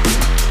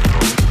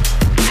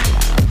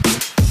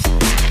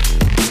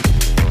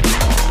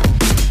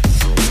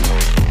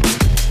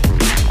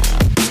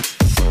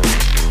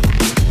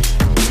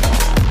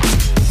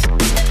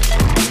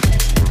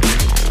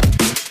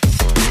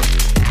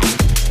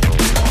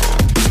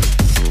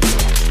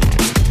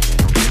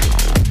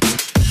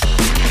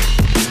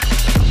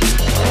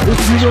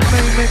 You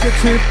remain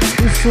negative,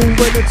 it's all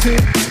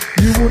relative.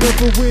 You will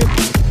never win,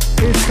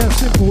 it's that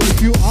simple. If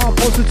you are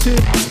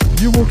positive,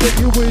 you will get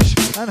your wish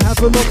and have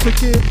a lot to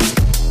give.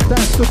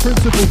 That's the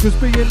principle, cause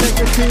being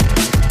negative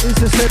is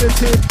a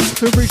sedative.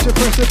 To reach a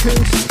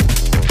precipice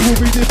will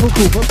be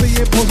difficult, but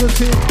being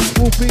positive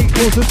will be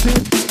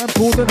positive and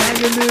broaden how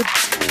you live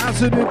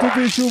as an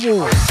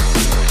individual.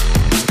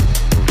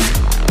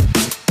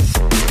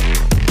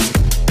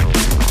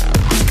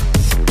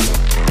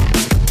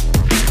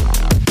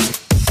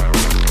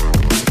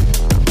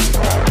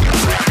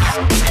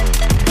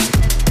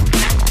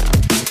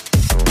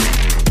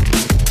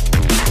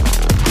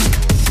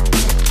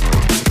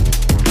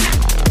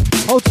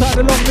 Hold tight,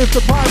 along live the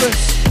pirates.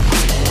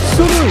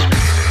 Salute!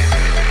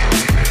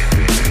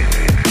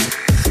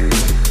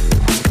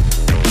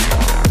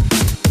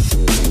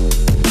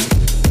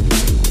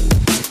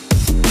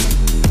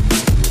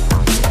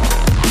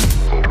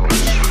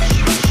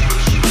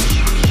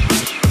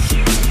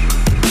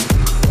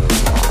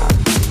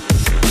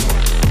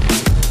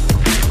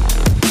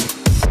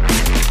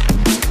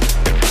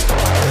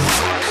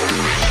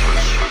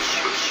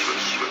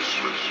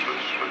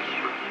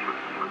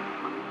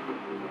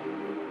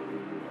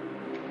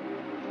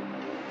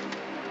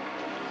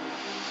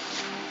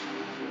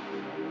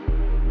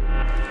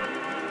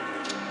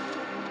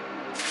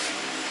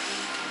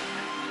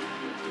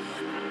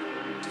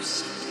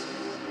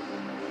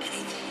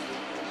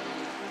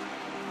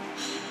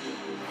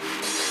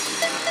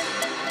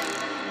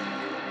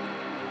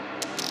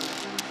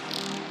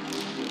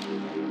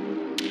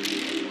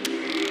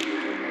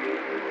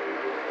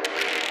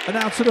 And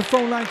out to the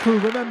phone line crew,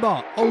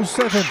 remember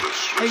 07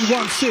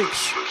 816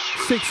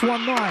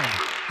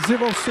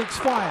 619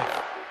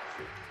 065.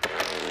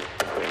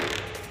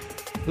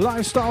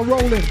 Lifestyle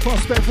rolling,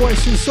 prospect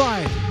voice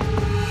inside.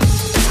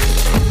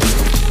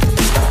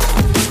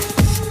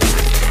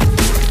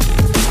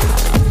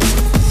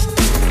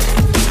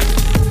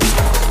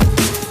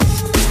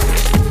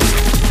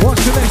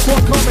 What's the next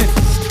one coming?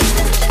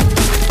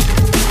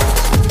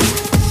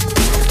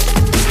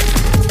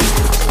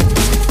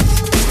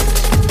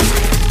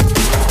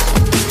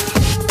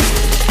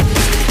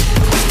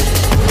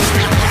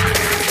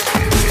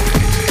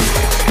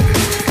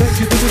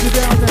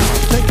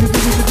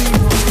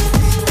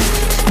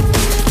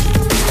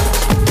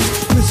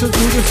 Listen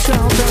to the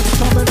sound that's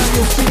coming out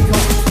your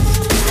speaker.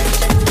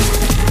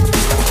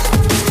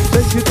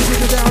 Take you to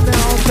the down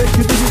now, take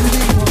you to the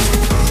deeper.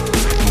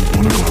 I don't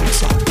wanna go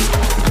outside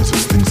because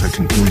there's things that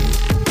can kill you.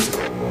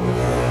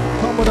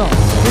 Come on up,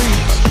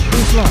 breathe,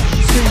 Islam,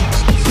 see,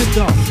 sit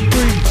down,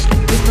 breathe,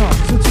 enough,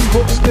 to keep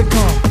it in the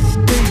car.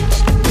 Breathe,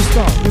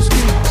 Mr.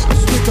 Whiskey,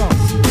 swig up,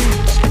 breathe,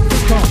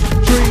 pick up,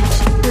 dream,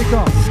 big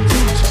up,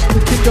 teach, the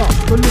kingdom,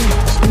 believe,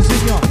 is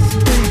in ya,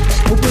 be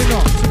a winner,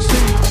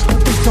 succeed,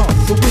 and beat up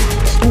the weak.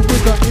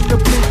 With her in the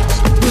blink,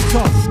 with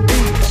her,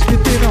 eat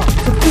your dinner,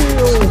 to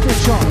feel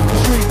richer,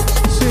 street,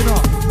 sinner,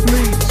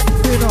 bleed,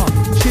 thinner,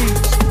 cheat,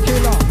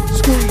 killer,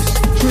 squeeze,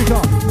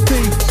 trigger,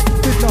 thief,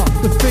 fiddler,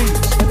 defeat,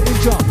 and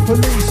injure,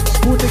 police,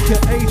 will nick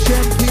your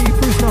HMP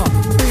prisoner,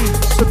 beat,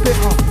 so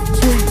bitter,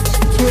 tweet,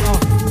 Twitter,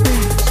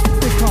 beat,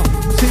 thicker,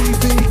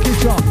 TV,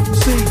 kitcher,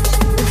 see,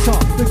 enter,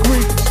 the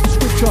Greek,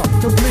 scripture,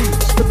 complete,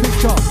 the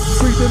picture,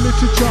 read the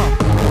literature,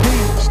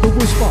 heed, the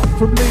whisper,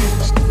 from lead,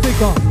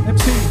 figure,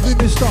 MC,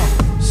 minister,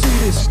 see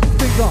this,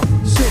 finger,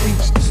 city,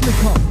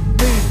 slicker,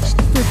 mean,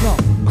 fiddler,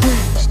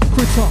 creep,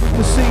 critter,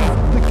 deceive,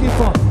 the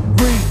giver,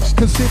 read,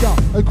 consider,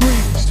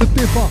 agree, to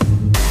differ,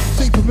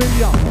 seem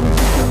familiar,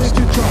 with the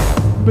literature,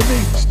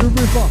 beneath the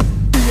river,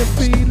 B&B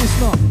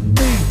listener,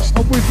 me,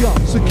 I'm with ya,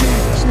 so keep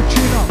your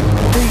chin up,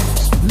 eat,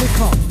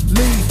 liquor,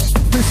 leave,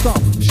 fist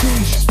up,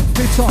 sheesh,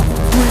 bitter,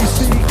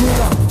 greasy,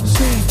 griller,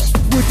 see,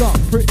 with her,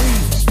 pretty,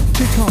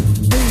 chicker,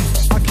 me,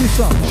 I kiss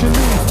her, she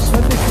leave, a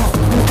liquor,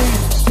 with me,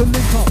 to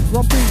link up,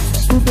 run beat,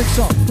 who mix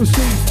up,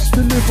 proceed,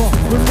 deliver,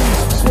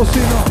 release, what's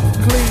in her,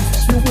 clean,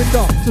 your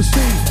window, to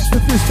see, the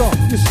vista,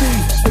 you see,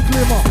 the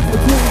glimmer, the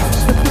green,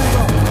 the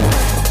glitter.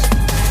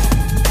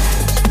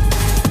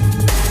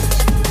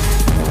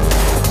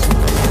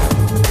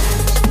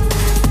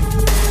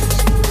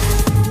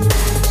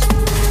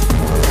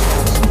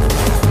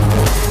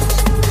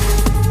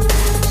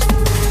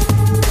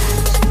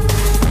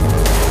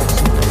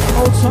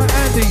 Old tight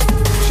Andy,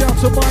 shout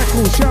to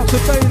Michael, shout to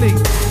Bailey.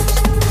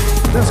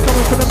 That's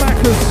coming from the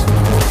Maccas.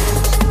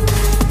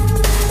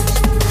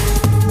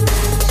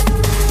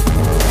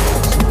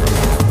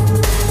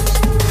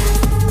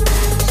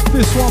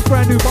 This one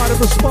brand new by the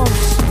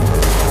Response.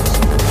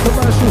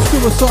 Commercial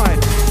Suicide.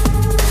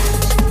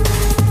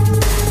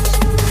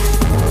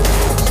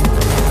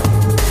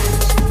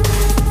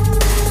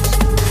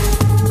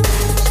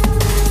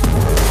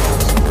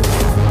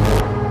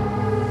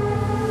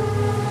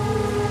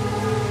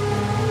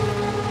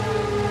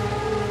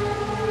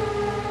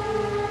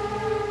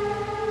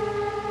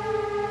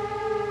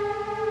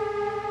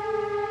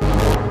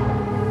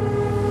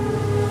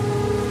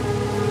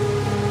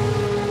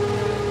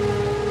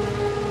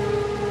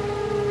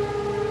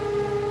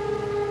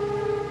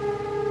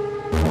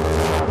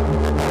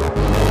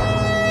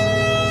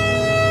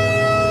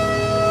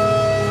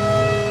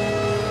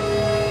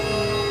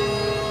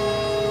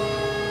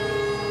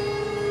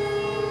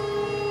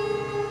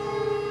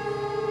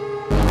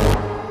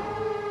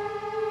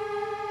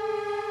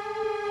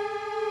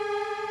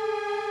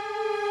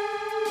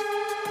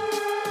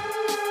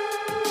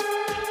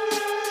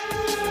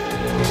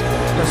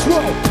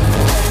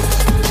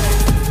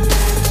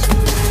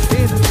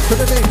 to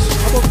the mix.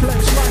 I'm on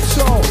flex like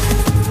so.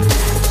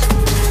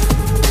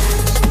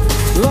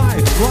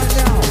 Live right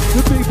now,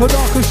 the Deeper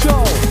Darker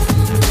Show.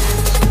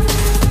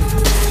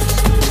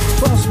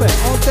 Prospect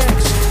on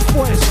decks,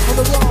 voice on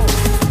the roll.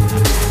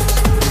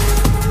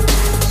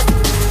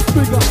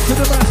 Big up to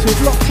the massive,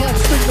 locked on,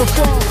 sting the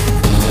front.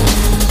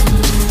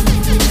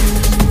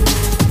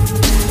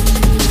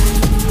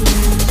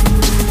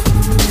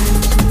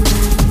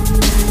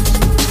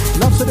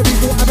 Loves to the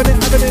people having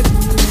it.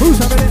 Who's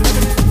having it?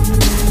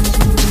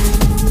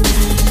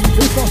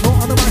 Who's possible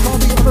on the mic, on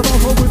the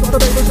dance floor, we've got the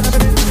babies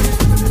having it.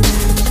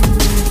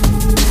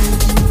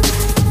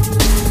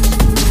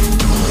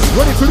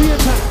 Ready for the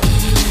impact.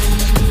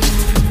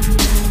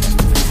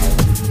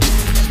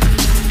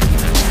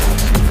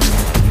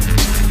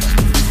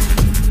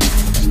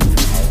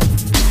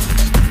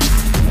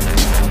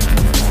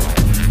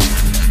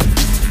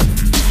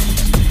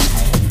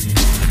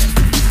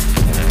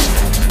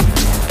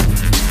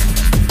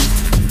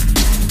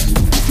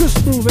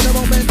 Just moving the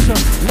momentum,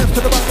 left to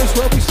the right, that's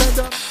where we send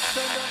up.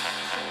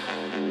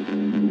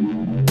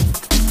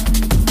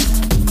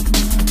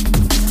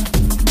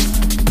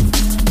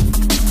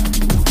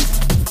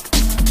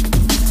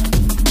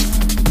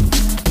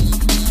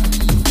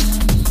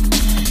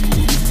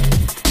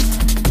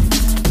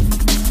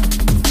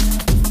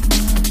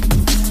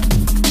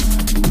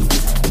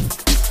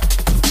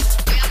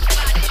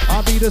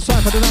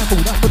 Decipher the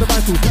rifle, that's for the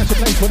vital. Catch a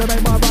place when I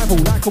make my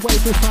rival. Like a wave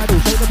this title.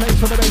 Show the place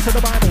from the base of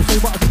the Bible. Say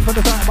what I think from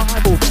the side of my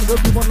eyeball. Get a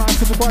good people online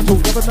to the vital.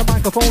 Giving the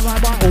microphone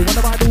like vital. When the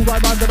Bible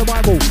right under the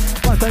Bible.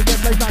 Once they get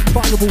played like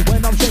viable.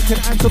 When I'm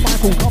shaking answer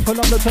Michael. Couple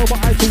on the toe but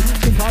I too.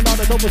 Think I know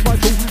that was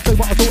vital. Say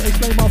what I thought,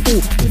 explain my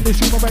fool. In this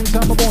human range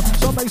I'm born.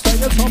 Some may say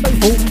and some may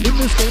fall. In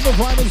this game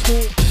of rhyming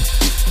school.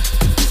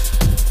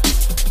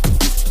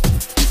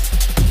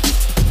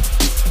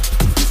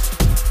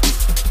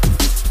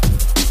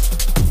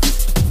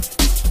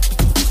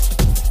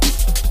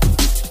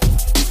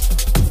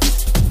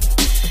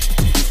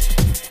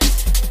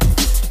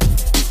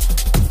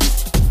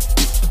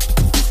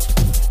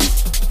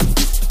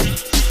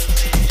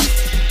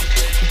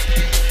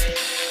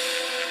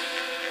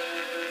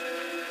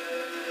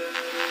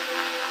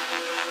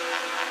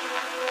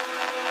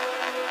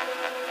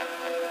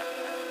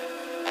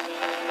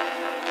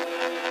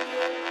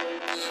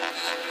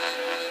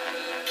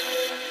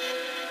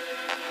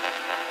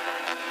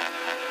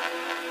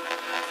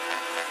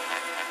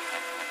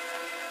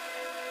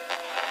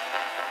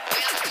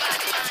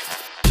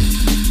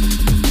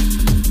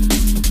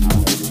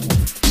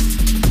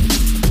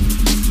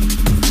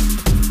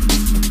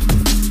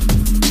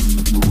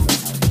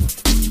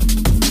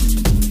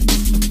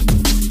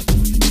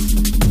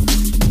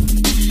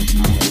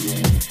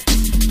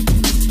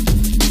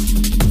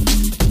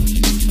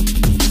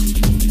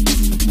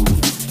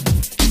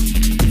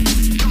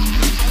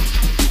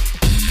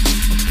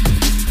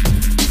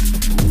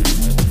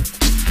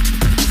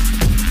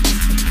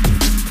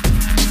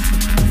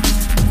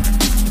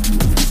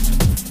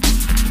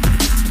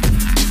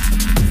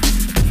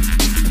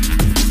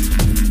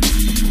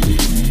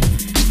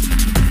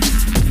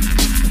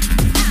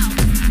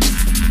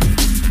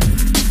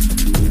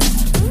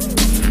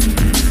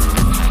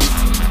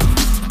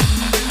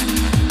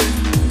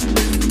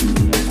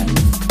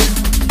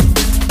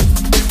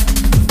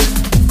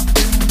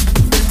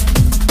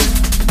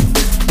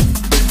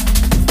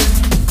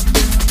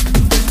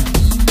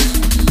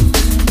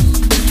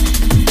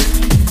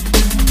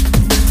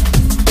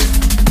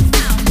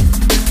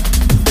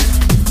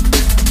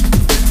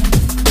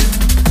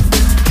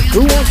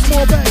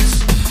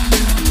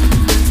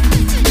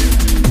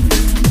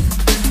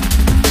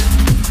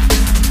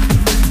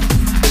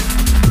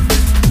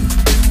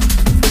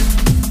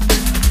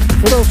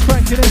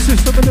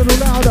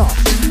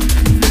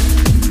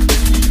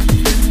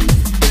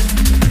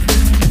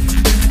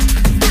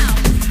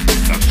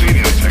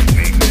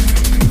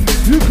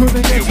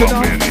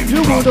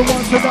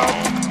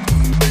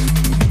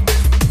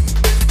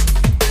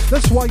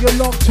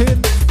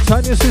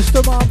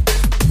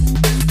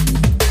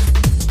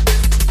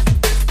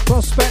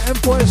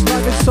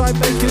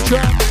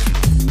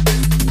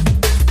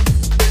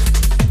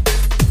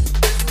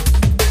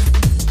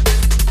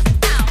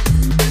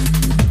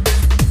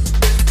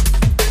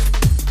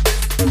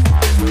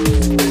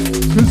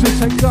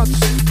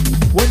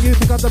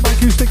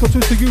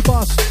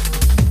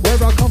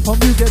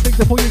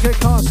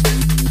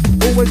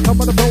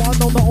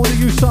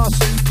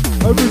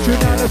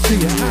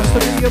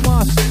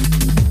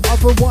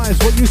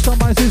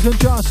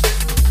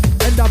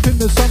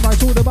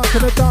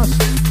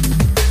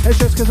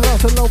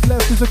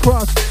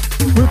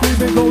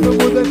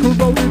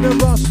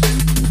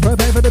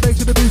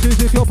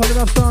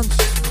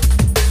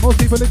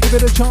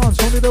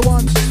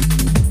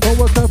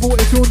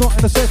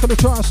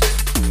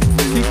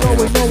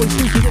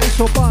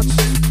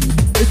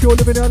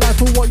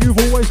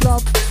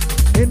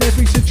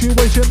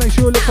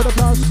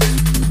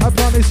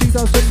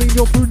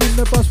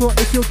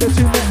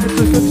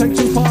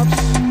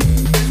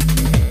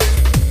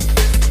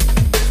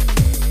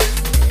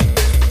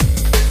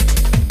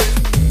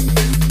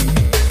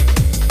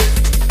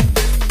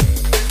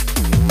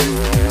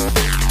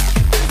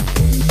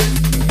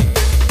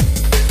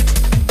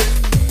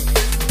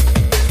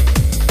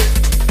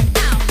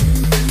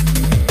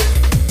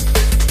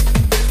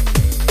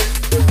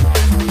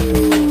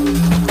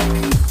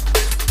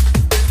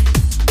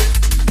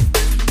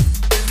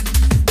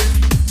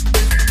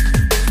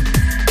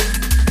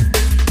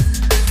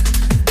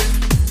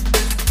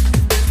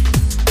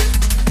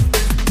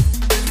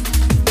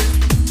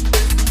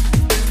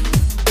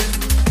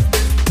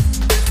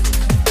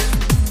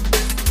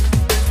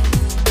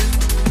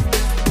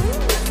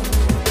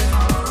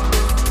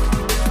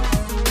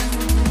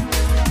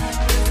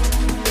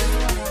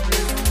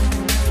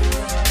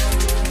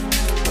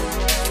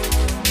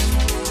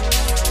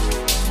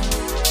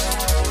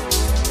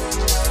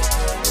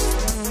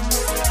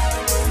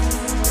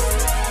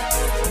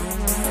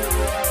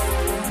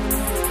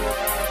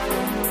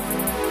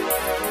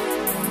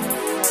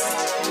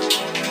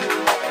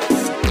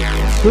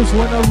 Cause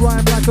when I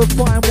rhyme like a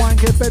fine wine,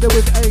 get better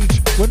with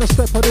age. When I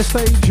step on the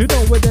stage, you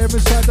know we're there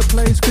inside the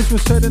place. Cause we're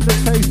setting the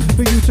pace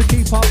for you to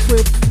keep up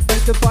with.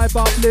 Make the vibe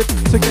uplift,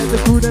 to get the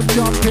crew them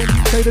jumping.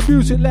 Play the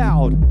music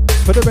loud,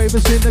 for the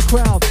ravers in the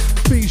crowd.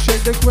 Feet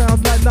shake the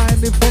ground like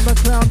lightning from a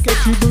cloud. Get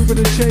you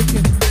moving and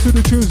shaking to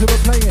the tunes that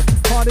we're playing.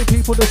 Party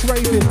people that's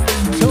raving,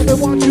 tell me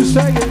what you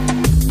saying.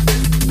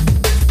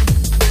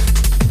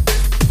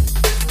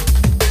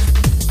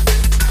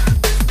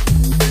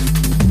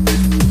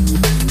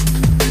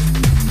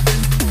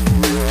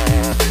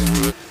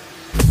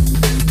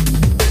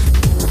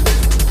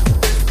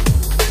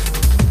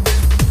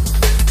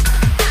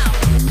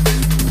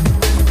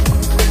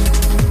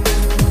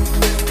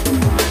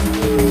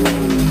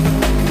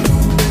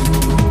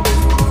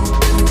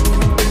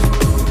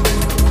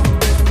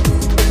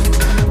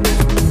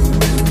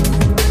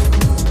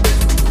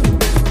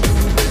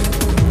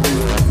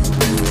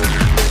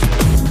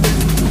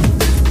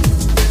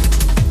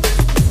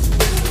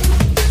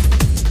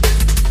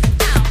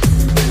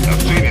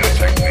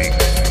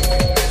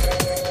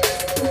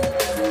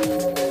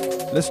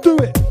 Let's do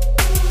it.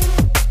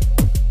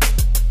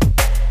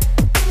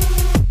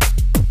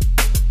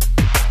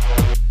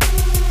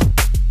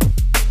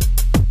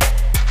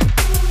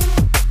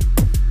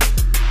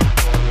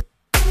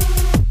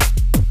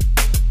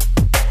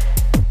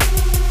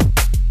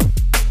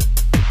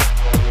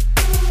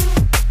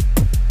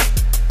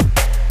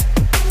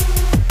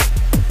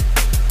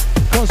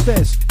 Cause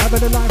there's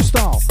having a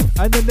lifestyle,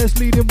 and then there's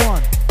leading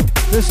one.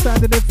 There's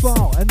standing in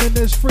file, and then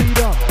there's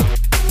freedom.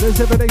 There's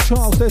everyday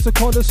trials, there's a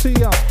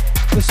Colosseum.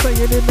 There's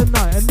staying in the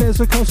night, and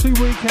there's a costly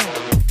weekend.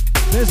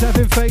 There's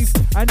having faith,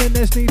 and then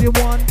there's needing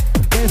one.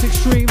 There's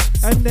extremes,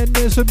 and then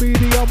there's a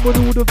medium with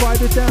all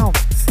divided down.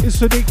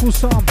 It's an equal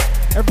sum.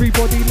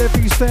 Everybody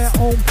levies their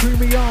own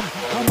premium.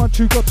 How much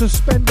you got to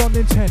spend on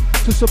intent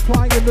to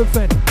supply an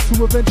event,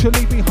 to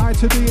eventually be high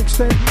to the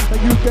extent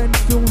that you then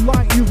feel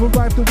like you've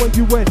arrived the way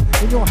you went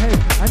in your head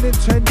and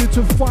intended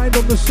to find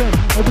on the scent.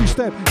 Every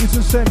step is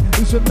a scent,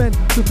 is meant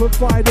to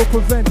provide or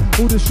prevent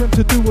all the strength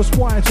to do what's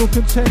wise or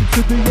content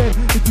to the end.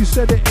 If you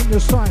said it in your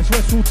signs,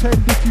 rest will tend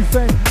if you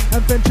fend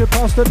and venture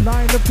past the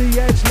line of the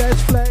edge.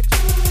 Let's flex.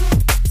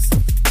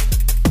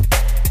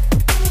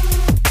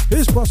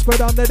 It's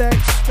Prospered on the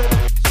decks.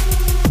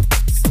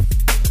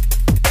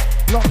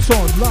 Locked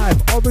on live,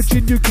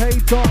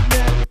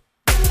 originuk.net.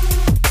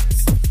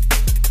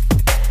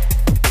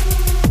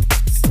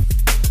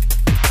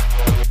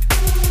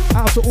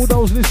 Out to all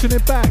those listening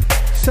back,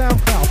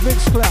 SoundCloud,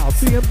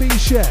 Mixcloud, B&B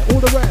Share,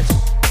 all the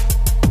rest.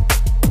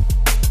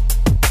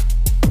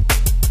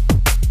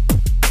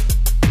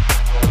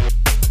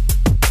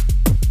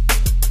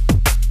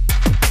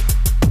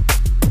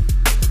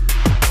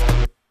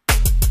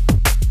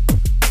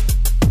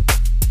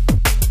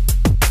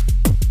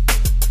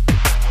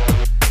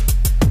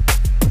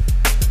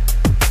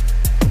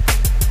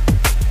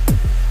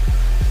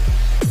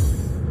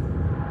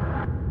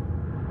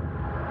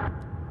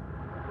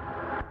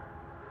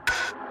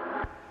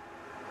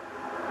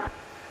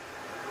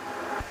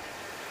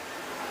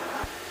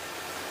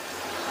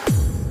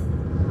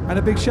 And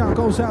a big shout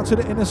goes out to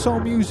the Inner Soul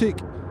Music.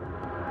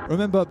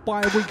 Remember,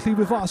 bi-weekly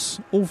with us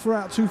all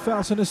throughout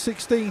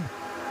 2016.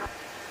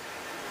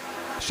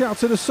 Shout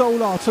to the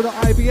Solar, to the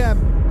IBM.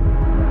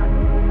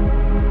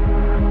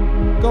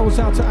 Goes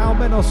out to Al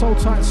Menos, Old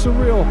Tight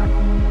Surreal.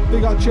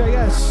 Big up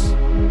JS.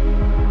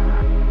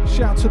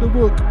 Shout to the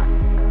Wook.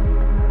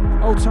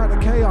 Old Tight the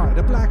KI,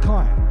 the Black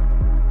Eye.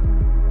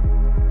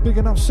 Big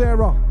enough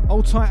Sarah,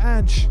 Old Tight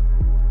Ange.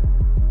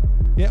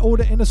 Yeah, all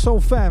the Inner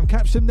Soul fam.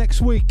 Catch them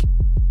next week.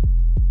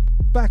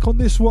 Back on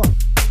this one,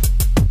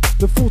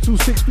 the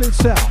 426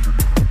 Blitz out.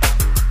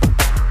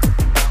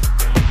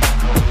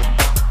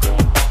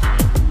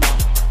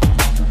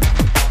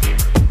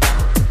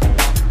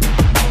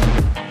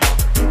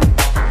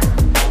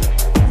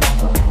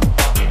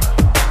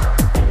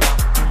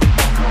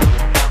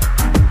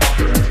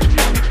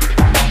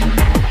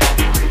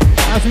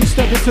 As we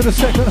step into the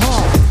second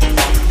half.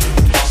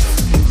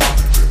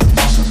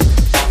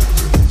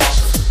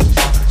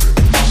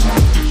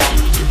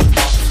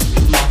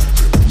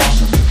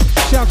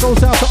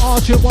 Goes out to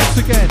Argent once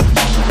again.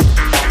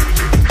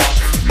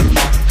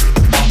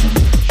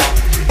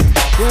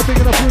 We're big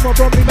enough with my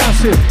Bromley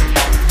Massive.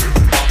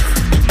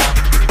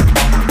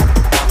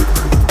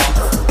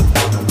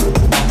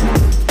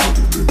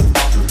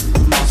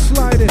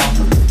 Sliding.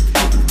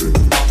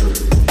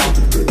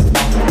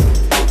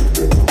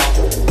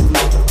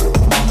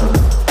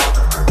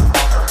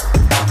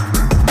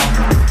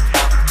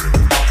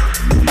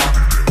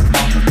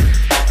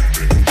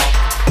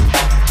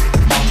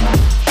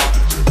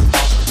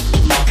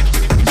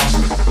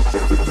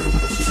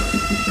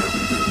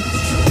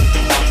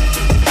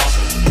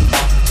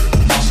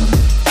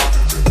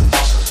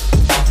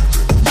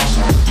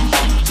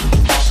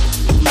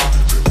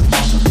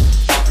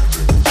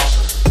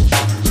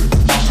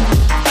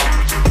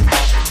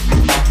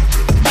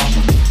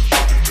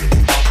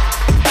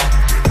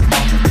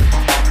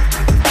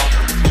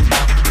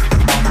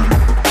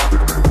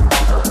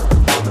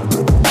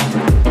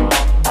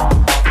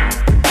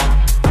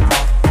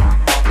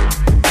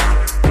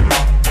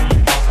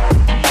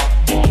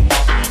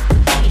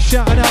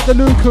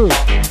 crew.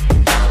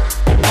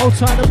 Old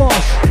time the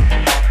Mosh.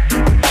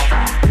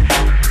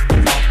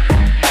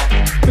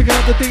 Picking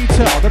up the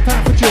detail, the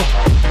pathogen.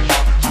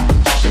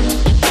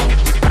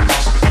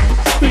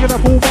 Picking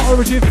up all my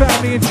Origin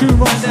family in tune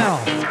right now.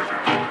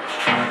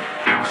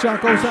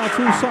 Shout goes out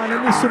to all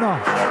silent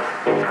listener.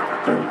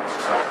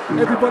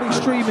 Everybody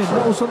streaming,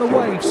 those on the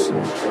waves.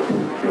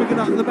 Picking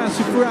up the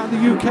massive throughout the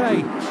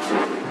UK.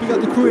 We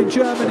got the crew in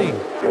Germany.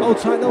 Old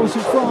tight those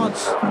in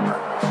France.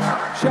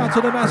 Shout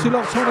to the massive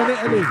locked on in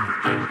Italy.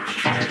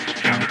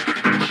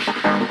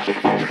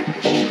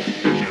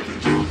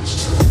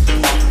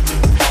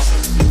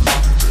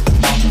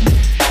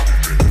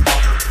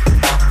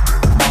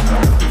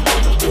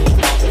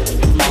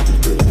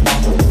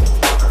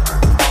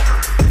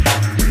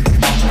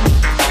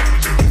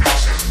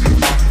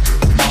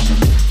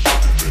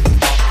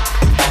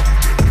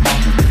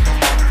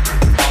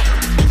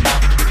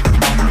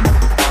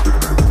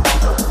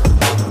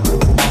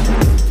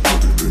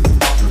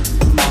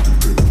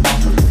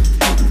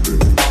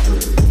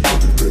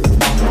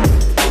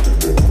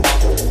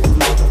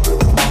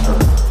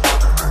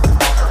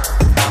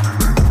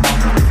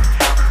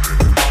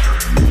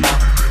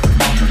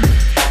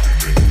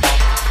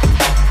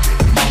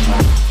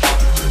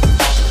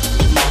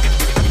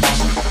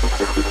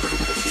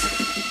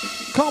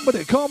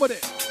 Come with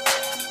it.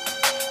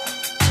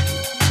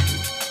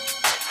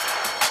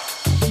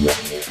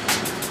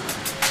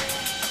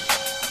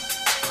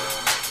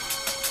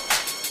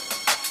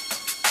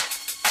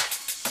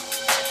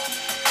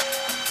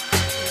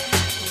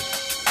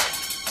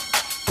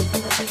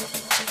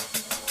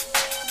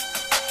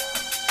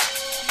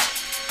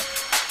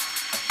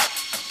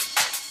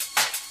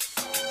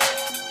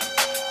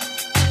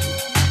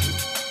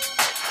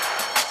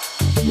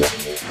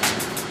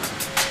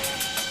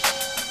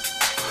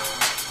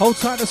 Hold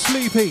tight to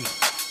Sleepy.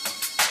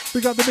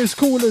 We got the Miss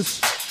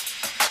Callers.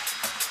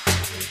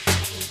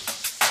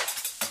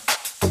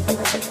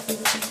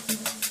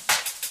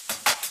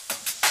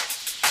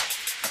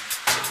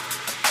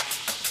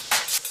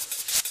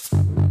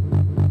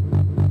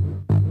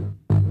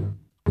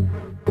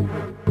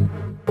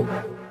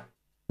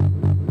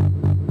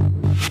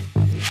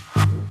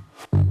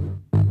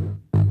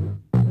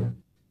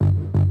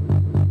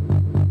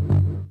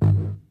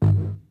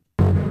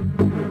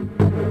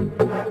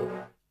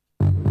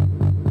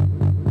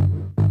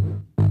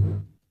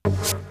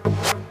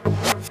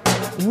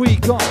 We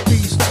got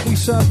beats that we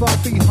serve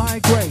up, be high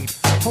grade.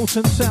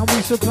 Potent sound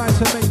we supply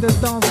to make the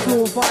dance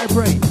floor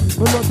vibrate.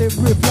 Melodic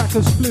riff like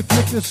a spliff,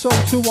 lift your soul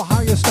to a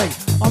higher state.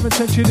 Our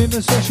intention in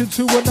the session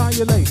to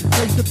annihilate.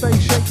 Raise the bass,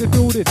 shake the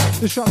building,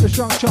 disrupt the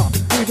structure,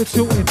 leave it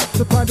tilting.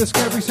 Supply the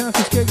scary sound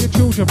to scare your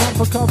children, run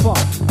for cover.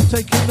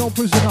 Taking no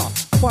prisoner,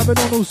 five and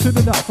on all soon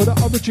enough for the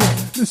Origin.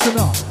 Listen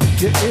up,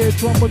 your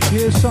eardrum will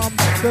hear some.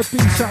 The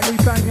beats that we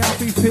bang out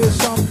be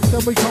fearsome.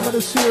 Then we come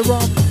with a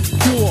serum.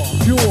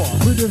 Pure,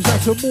 rhythms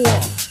out to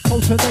more.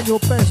 Potent than your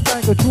best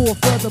banger, draw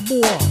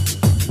furthermore.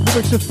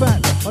 Lyrics are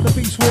fat, on the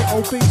beats we're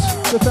obese.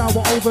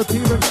 Devour over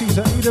appearances,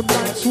 I eat them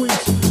like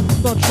sweets.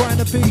 Not trying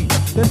to be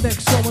the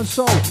next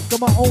so-and-so. Got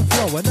my own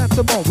flow, and at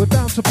the moment we're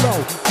bound to blow.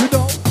 You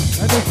know,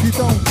 and if you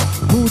don't,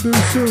 we'll do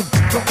soon.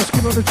 Drop the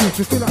skin on the juice,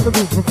 we fill out the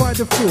room. Provide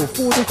the fuel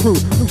for the crew.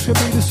 Looks can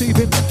be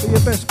deceiving, but you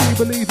best be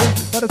believing.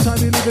 By the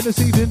time you leave in this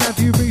evening, have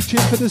you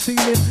reaching for the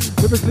ceiling?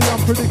 Lyrically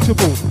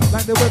unpredictable,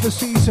 like the weather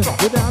season.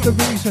 Without a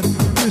reason,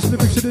 this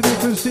lyrics in a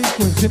different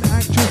sequence. In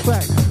actual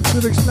fact,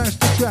 lyrics smash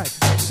the track.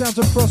 Sounds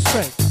a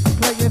prospect,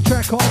 playing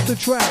track after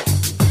track.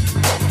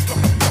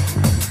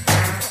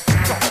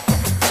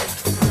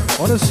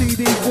 On a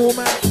CD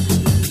format.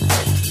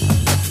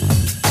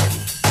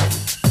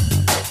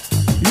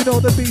 You know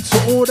the beats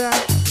are all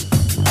that.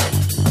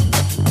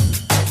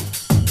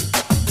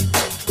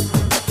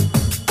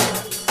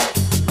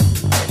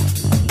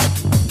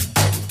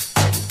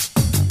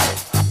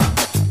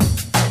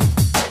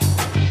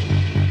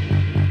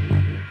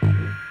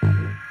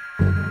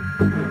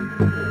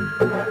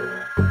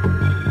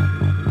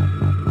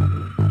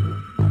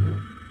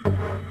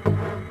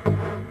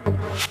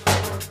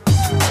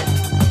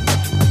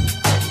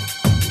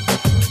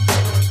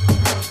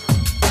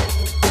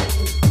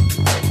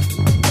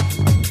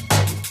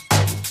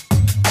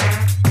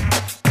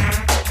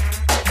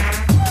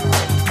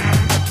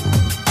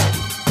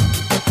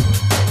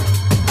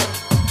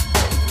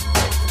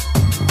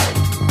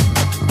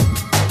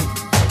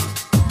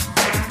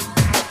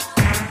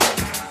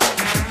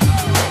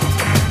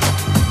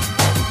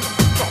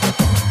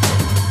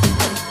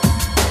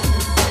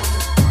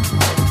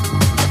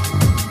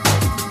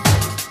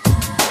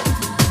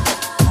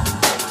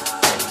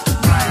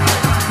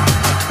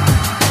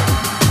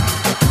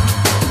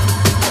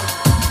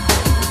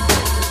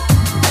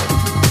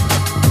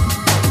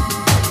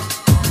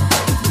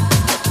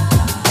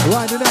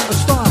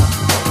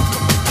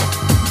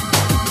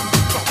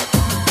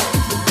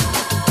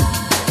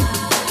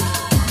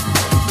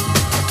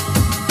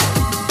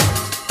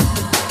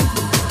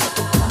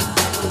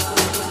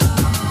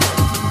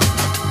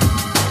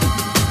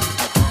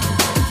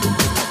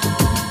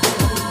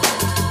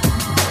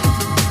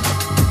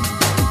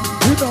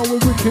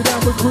 Wicked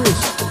and with Chris.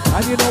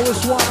 And you know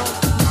it's one.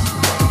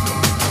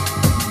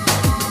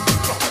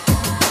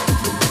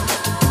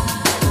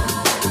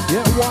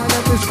 Yeah, wine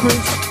and this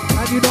Chris.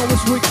 And you know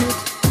it's wicked.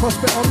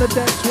 Prospect on the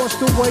decks. Watch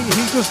the way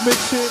he just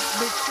mix it.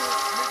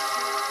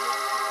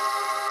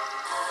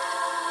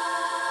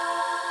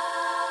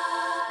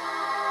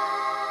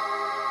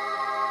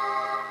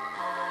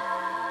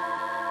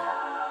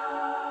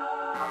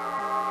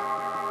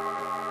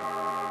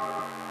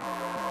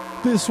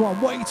 This one,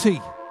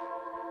 weighty.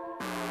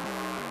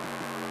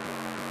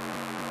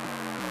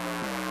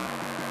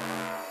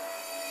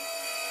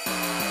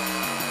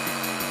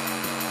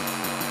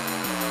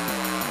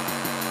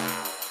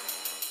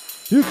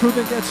 You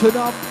couldn't get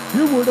enough,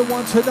 you wouldn't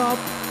want enough.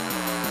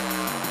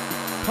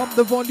 Pump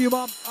the volume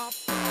up.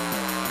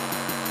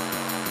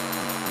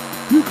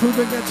 You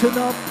couldn't get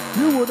enough,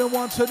 you wouldn't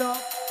want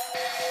enough.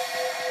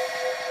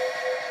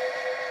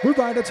 We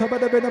ride the top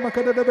of the rhythm,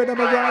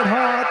 ride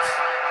hard.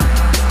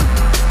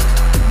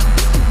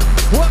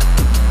 What?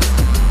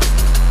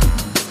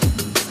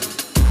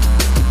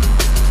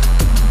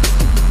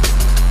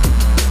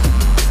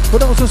 But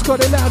those who's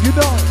got it loud, you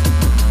know.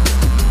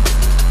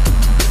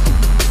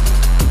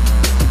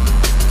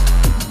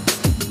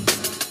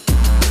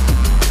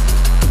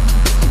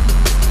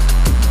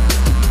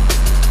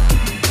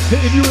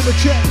 Hitting you in the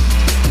chest.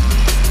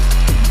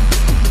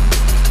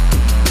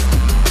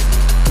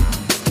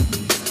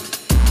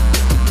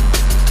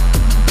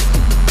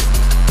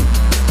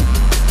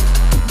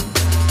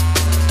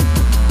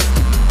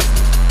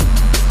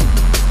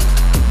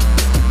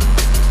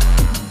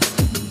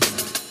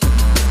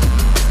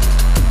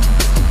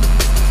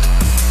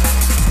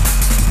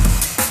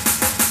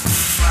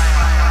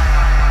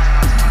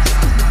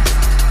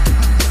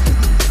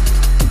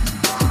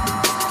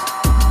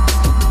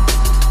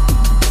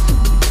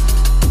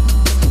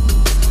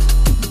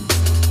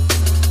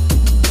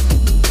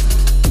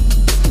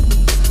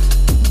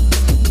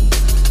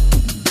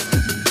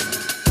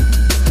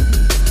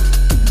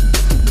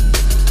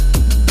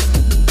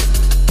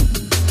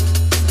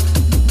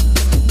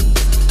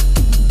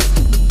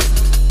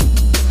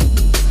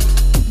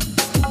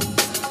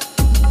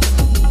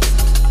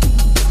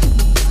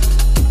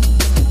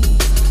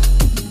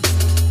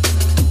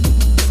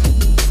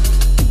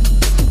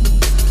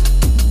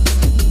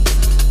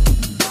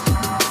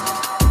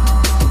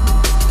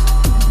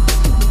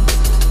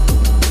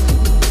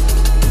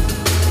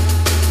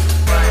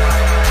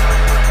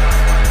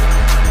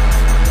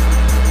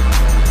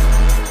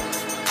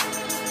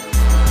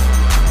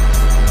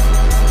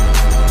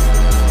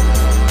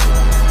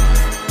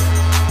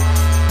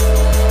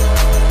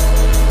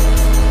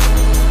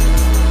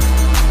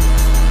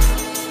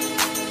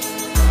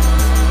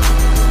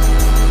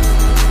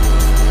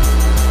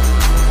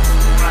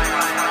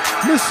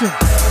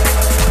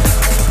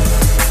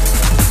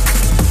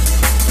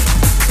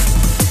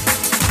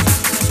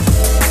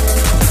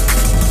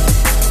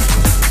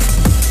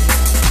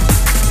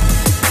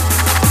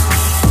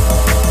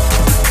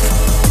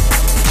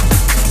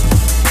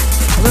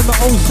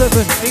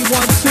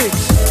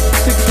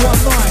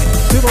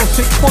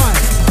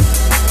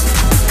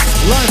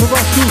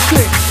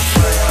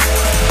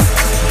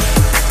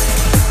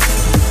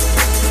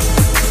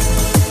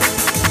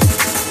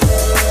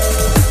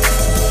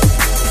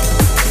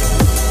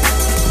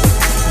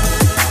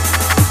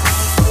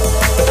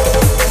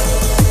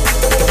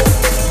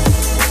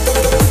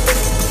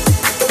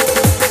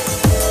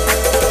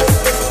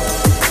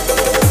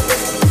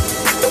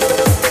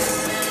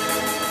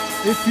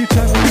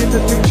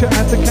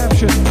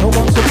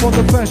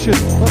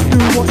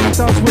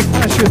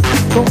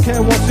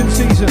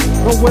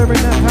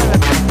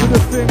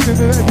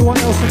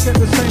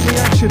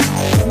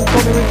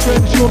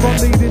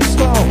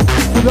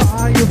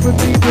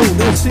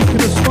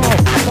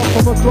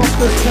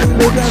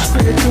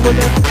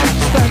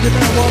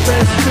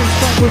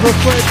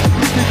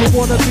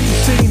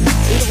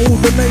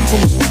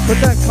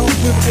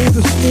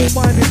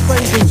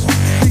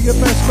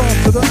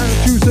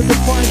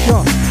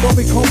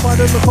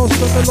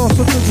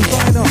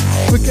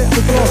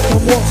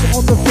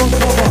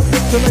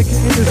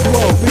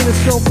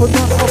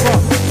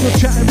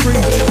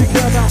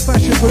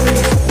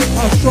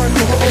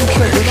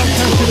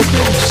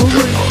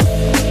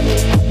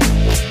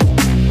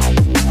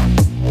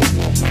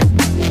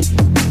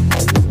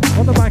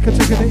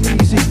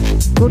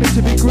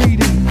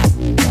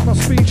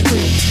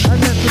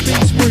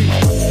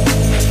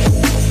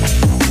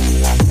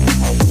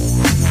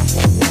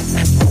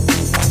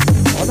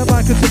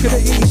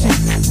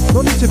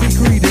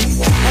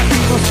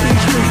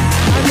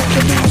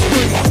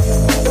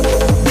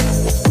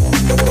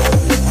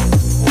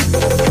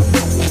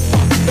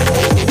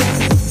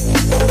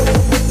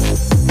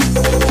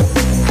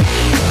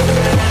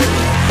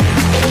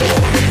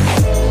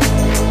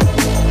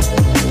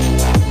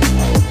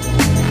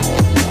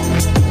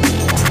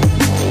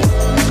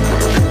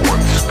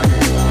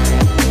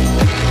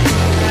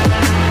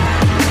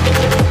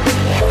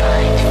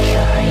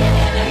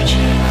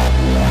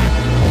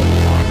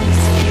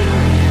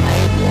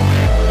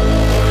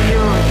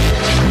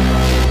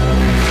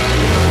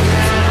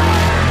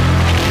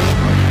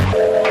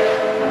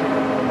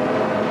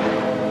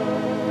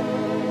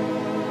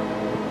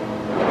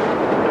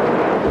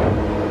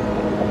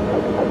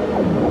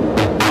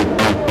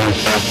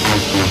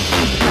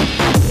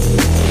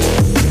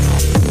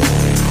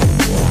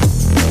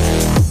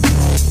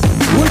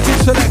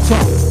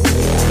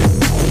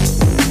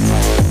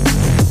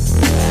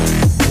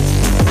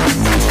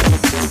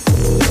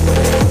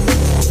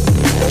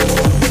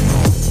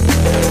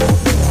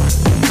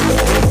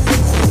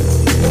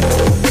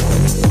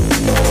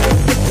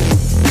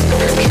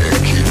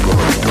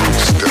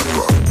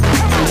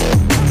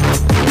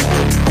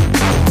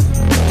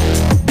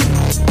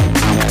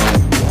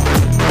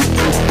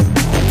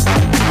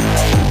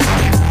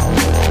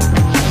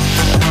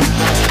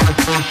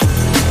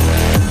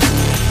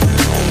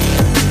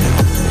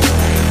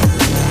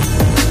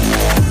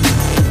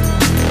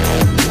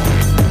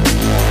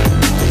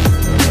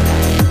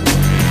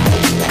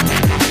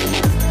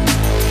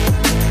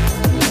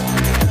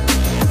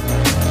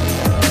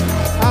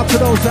 to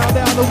those out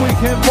there on the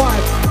weekend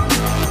vibe.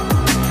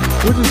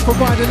 We're just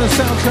providing a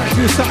soundtrack to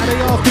your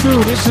Saturday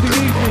afternoon into the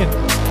evening.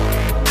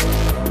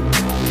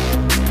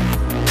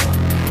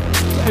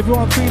 So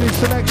everyone feeling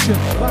selection,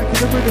 liking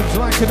the rhythms,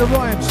 liking the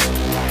rhymes.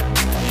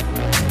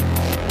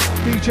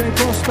 DJ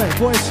Prospect,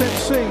 Voice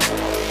MC.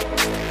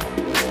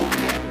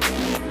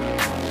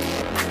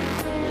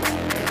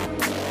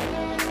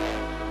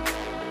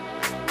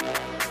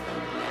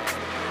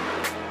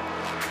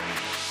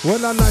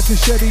 Well, I like to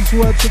share these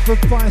words of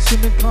advice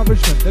and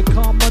encouragement that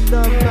calm my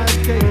nerve that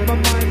gave my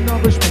mind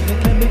nourishment. They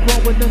kept me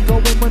growing and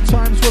going when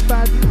times were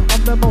bad.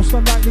 I'm the most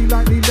unlikely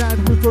lad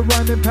with a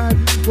rhyming pad.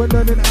 When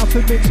learning how to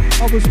mix,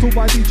 I was taught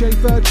by DJ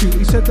Virtue.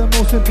 He said the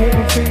most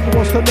important thing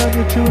was to learn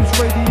your tunes.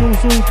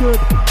 Radio's all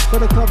good, but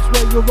the clubs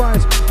where you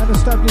rise and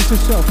establish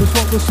yourself. Is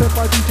what was said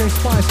by DJ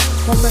Spice.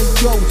 My mate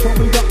Joe told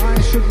me that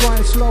I should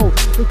write slow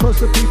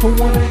because the people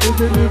want it in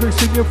the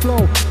lyrics in your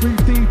flow.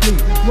 Breathe deeply,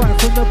 right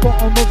from the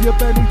bottom of your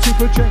belly to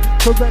project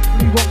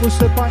correctly what was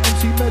said by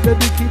MC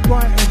Melody. Keep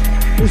writing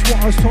is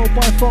what I was told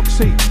by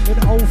Foxy in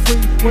 03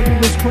 when he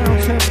was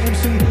crowned 10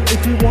 MC.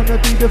 If you wanna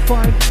be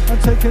defined and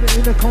taken it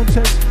in a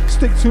context,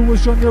 stick to a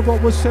genre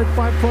what was said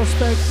by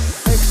Prospect.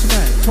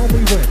 X-Man told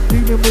me when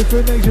dealing with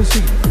an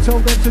agency, tell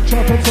them to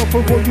chop on top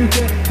of what you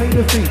get, pay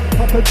the fee.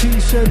 Papa T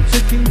said to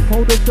keep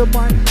hold of the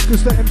mic,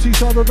 cause the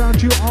MCs are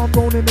around you aren't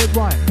rolling it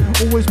right.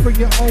 Always bring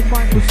your own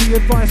mic was the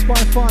advice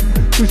by fun,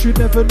 cause you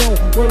never know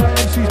where the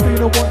MC's been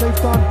or what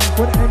they've done.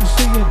 When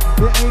MCing,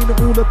 it ain't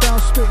all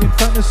about spitting.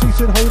 Fantasy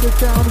said hold it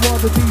down while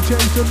the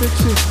DJs are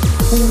mixing.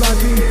 All I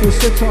need was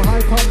said to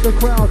hype up the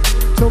crowd,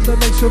 tell them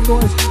make some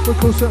noise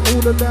because they're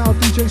all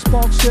allowed. DJ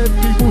Spark said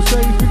people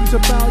say things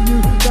about you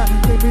that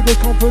gave me the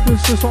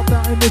confidence to stop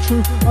doubting the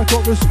truth. I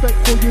got respect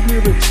for your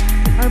lyrics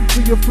and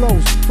for your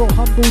flows. Felt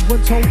humbled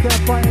when told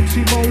that by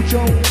MC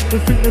Mojo.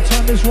 But think the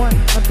time is right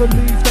and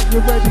believe that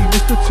you're ready.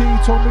 Mr. T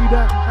told me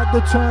that at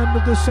the turn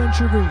of the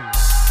century.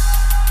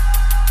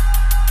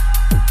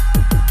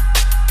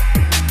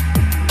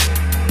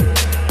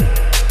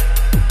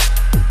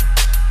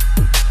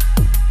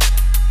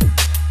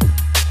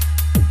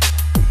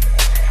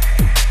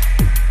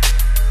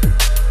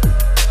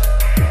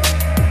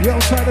 Yo,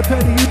 Tyler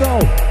Penny, you know.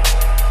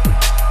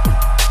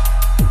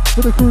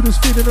 For the crew that's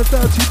feeling a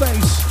dirty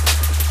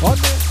bass. On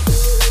it.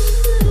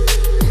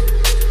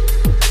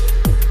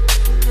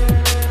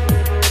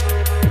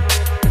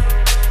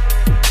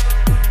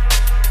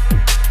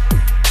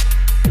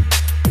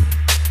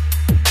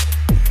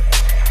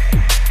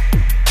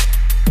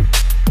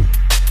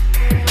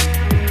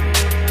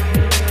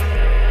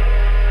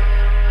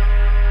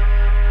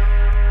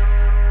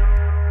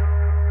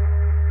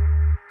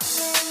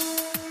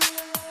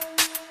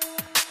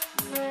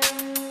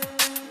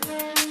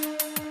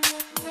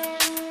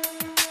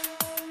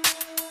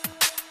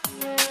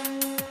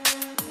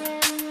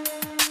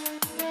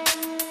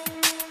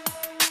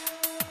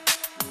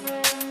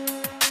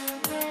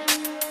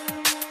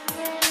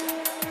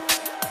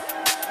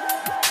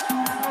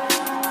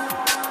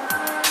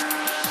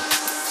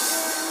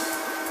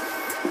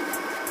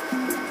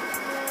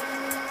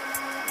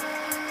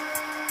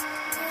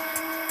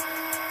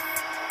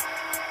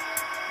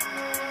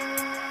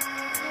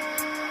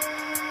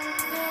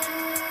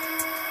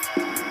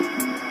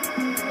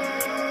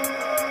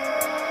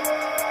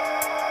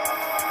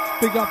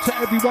 Big up to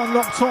everyone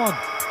locked on.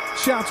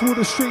 Shout to all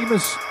the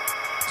streamers,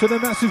 to the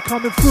massive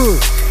coming through.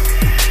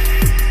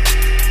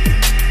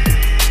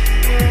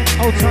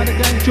 Old Tyler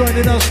Gang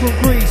joining us from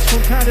Greece,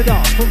 from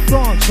Canada, from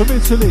France, from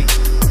Italy.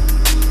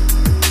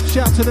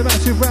 Shout to the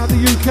massive round the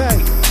UK.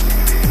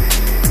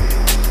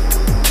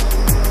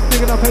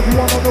 Bigging up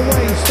everyone on the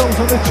way, those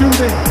on the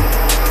tune-in.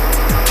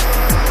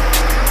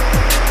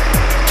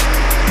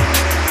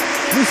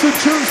 Listen,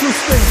 tunes will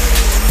spin.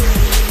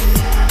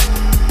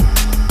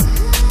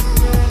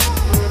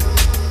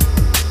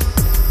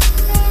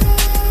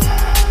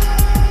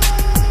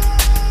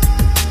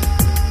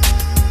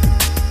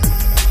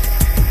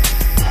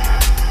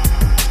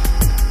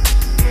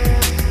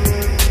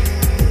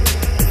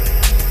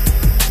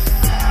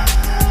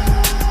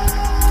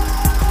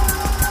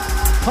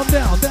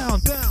 Down, down,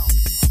 down.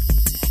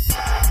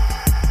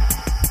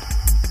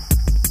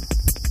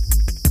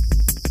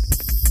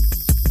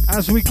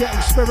 As we get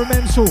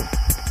experimental,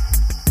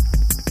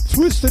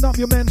 twisting up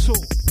your mental.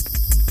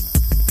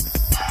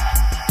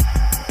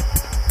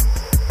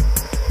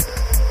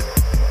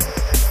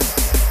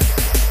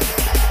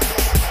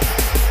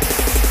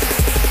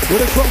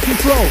 With a croaky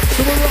flow,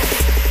 so we're up.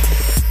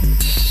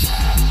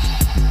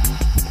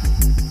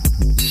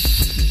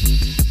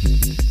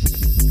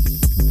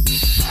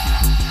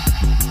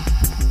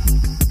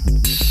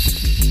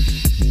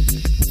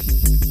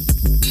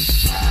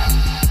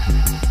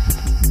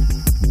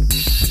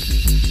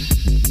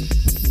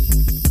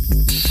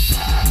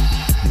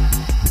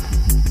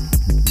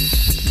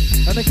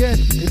 And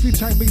again, if you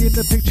tag me in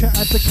the picture,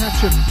 add the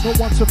caption. Not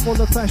one to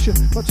follow fashion,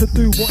 but to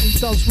do what he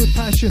does with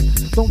passion.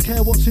 Don't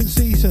care what's in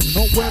season,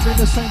 not wearing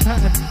the same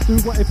pattern. Do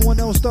what everyone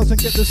else does and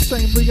get the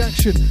same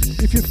reaction.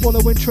 If you're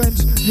following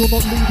trends, you're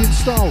not leading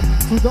style.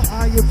 Through the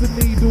eye of the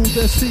needle,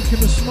 they're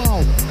seeking a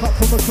smile. Cut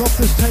from a cloth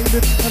that's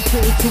tailored and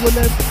fitted to a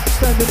length.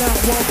 Standing out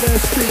while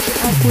they're stitched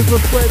up with a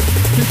thread.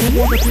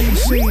 People want to be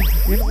seen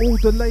in all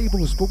the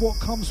labels, but what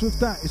comes with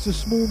that is the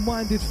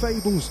small-minded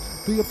fables.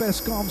 Be your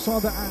best garms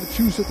are the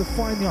attitudes that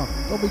define ya.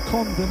 Don't be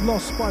conned and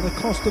lost by the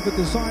cost of a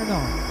designer.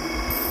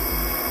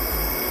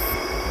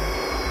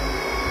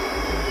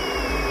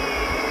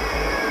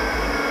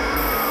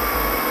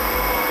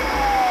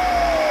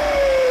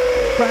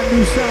 Brand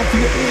new sound for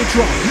your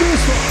eardrum.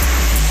 Listen.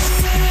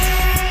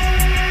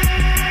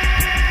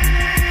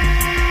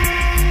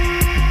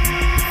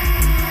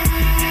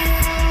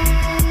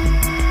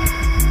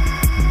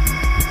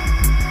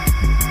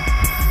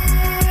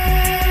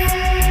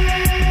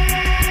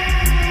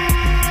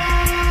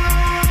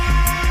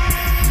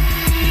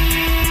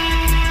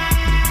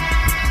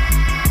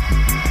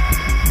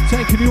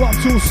 Taking you up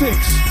till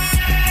 6.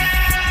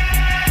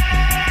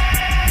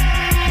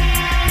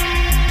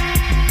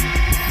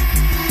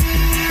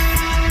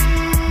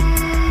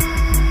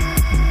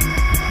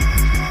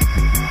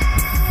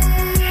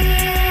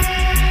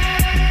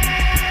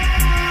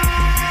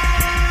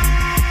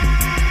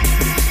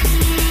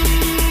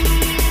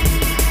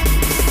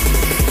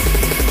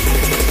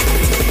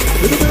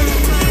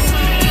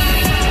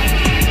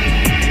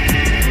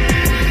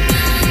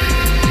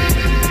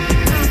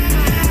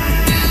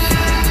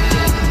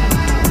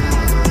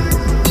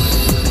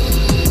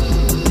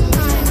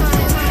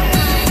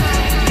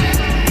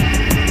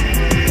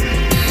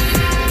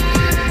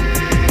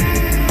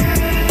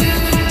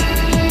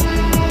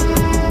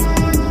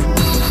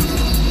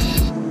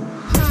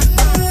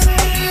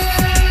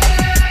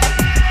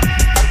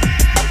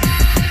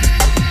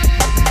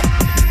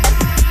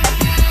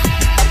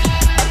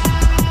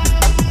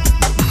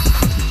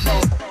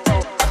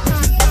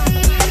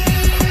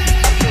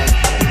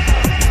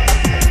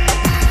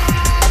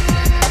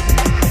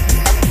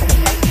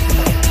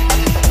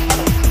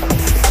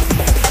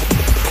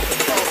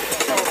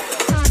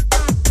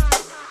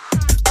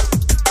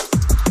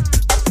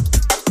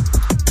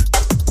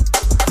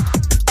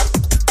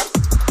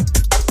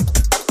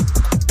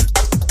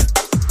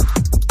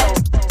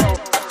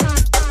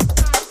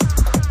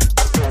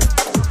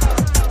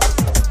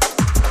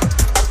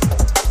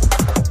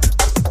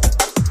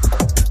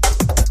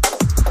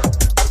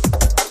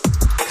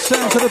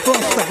 To the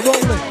prospect,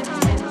 rolling.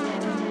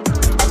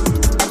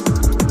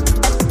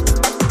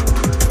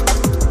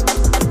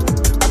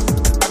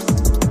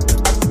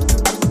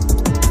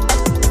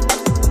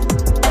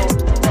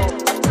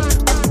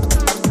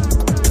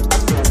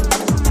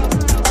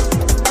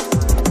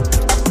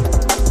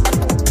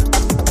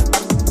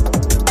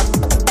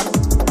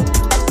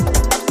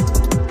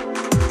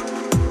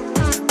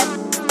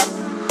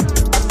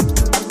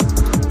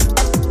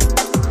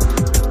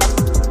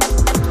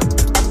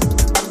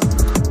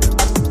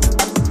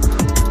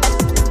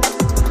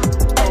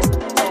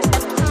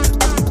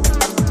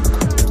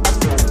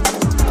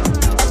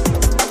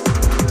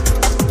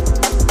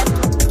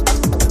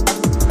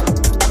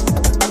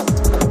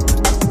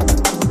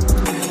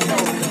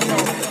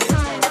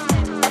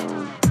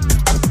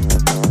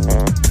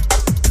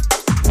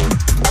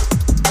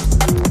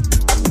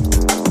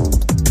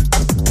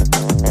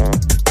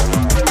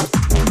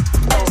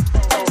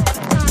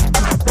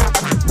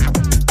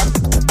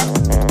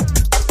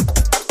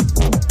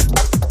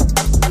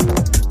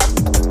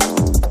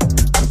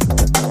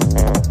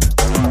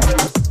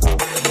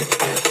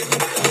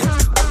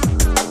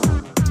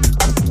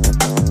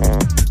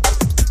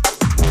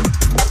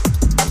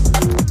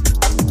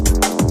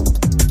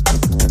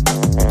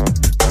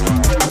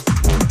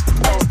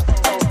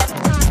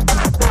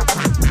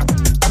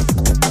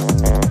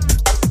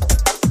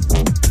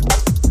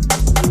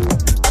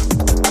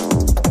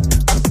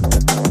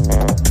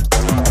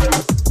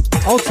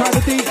 Outside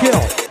the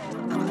D-kill.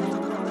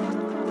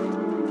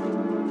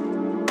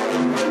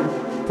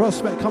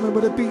 Prospect coming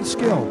with a beat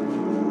skill.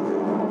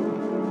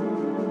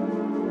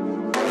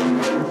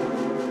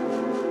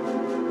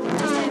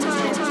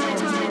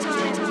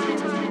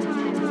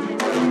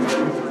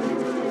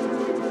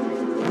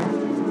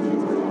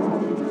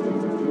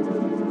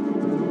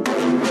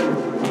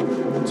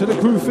 To the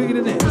crew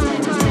feeding it.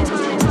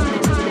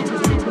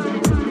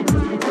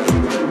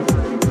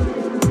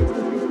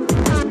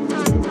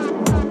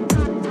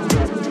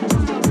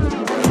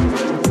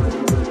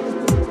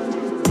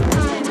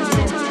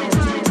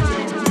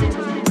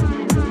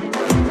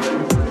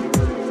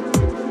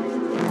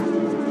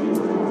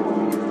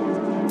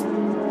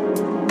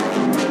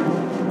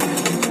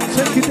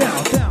 Take it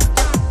down, down.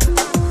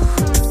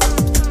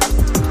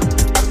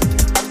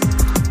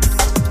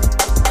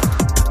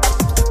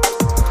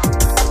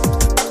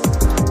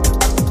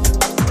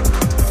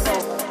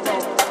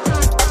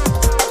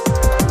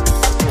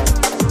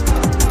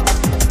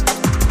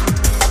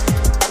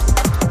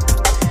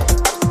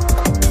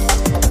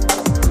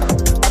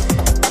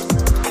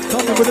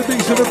 in with the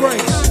beats and the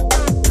breaks.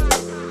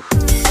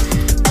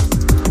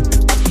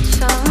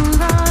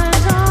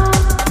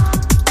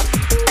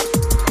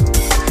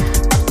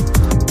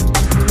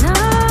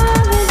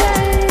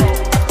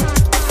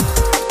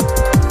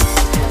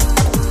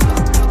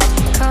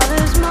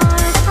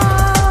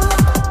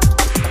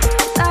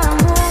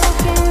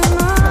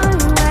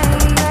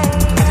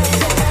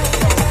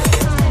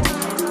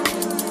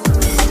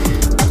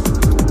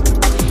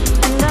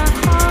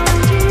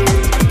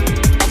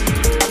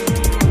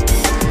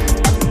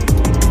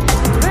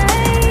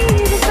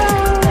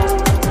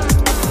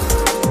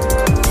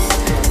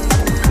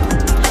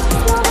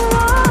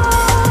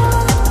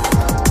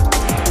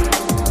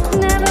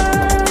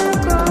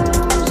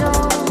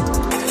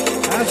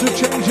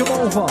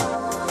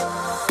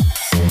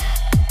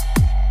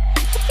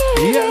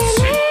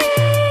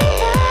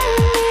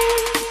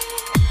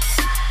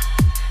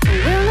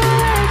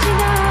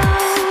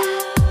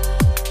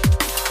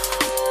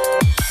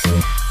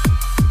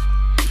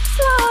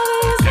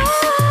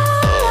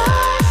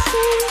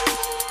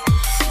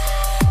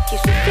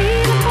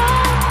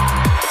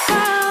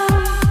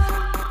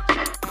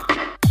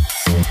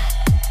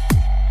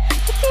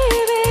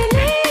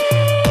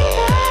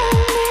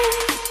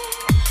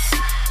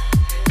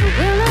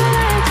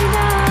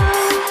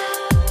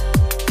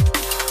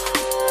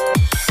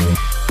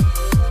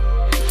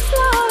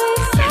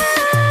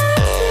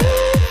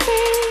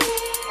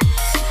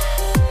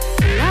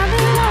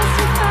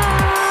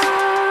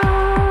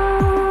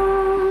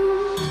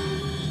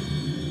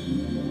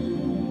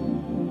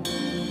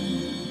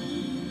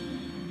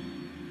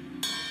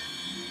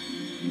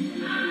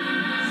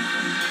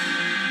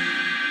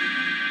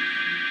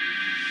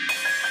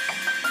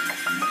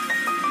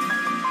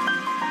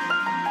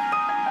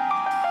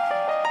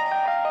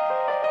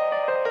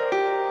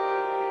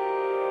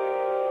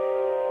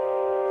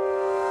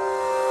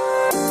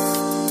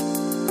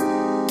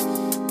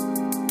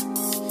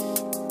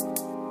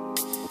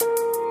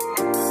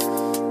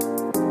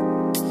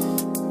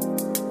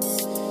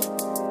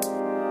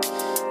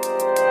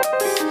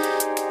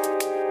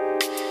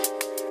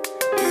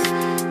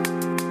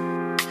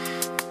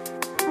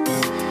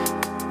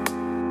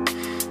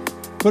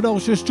 For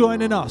those just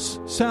joining us,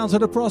 Sounds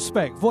of the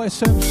Prospect,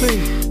 Voice MC.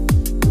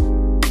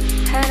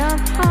 Head up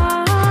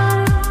high.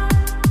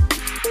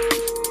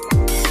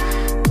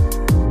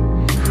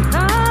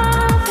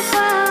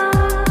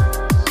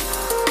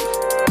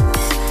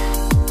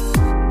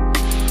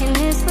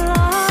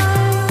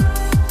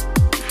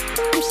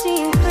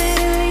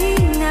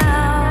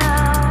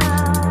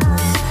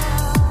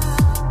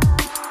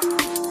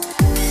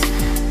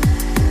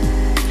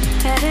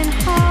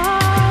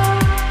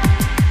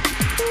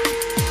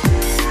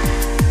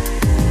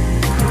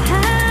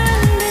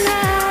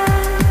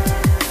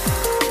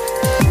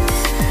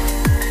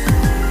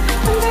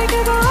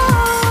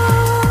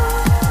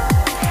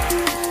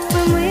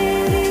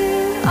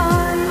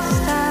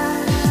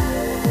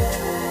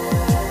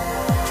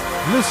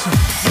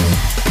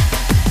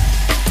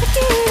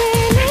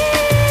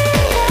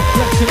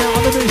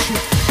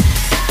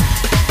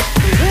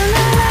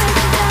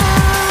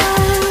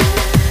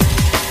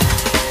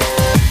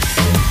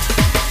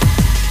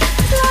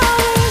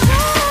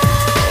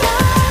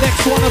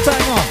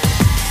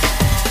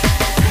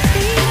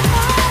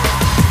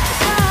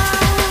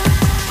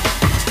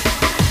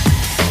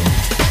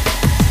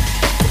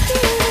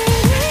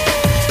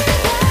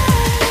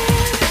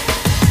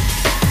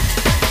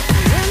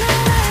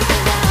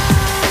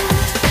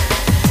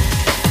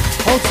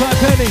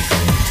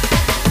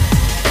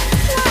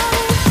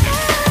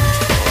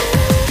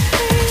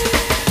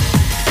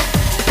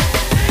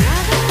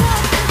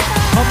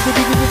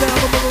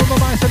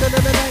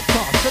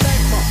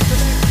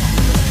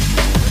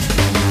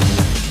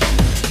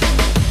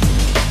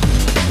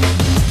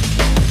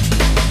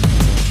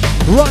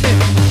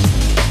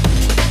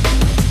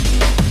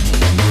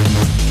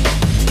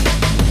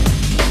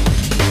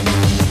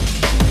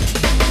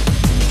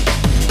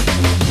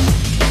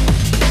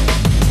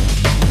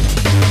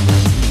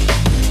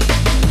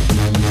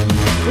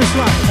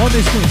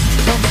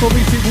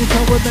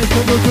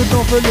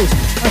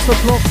 As the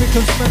clock they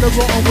can smell a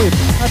rotten whip.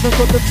 Haven't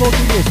got the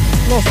fogginess,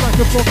 lost like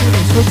a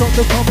fogginess. Forgot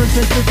the common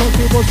sense because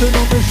it wasn't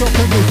on the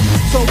shopping list.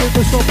 So with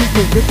the sloppy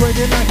grip, you're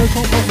breaking like a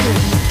compost bin.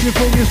 Your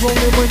phone is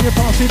rolling when you're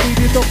passing me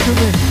the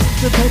document.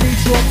 The penny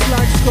drops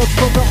like scotch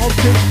from the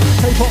object.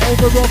 Paper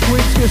over rock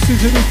wings, get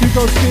scissors if you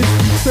go skid.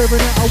 Staring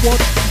at a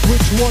watch,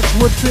 which watch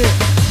would fit?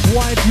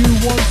 Why do you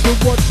want to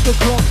watch the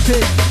clock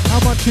tick? How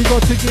much you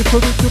got to give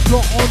for it to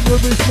plot on your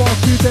wrist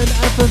whilst you then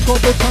haven't got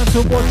the time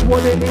to watch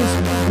what it is?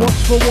 Watch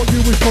for what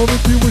you wish for,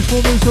 if you wish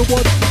for is a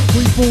watch.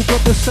 We've all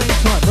got the same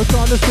time,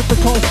 regardless of the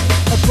cost.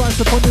 A price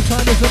upon your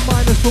time is a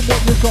minus from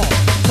what you got.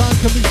 Time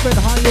can be spent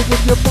higher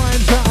when your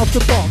mind's out of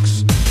the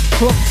box.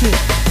 Clock tick,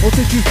 or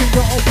did you think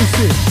the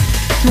opposite?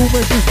 Dual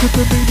measures to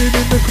the meaning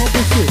in the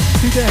composite.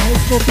 See their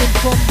heads nothing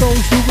from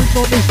those who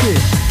acknowledge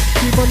it.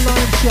 Keep a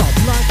line sharp,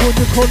 like when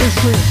you call a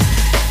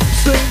string.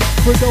 sing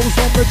for those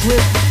on the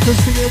drip, can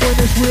see it when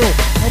it's real,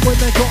 and when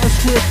they got a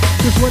script,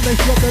 cause when they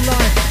flop the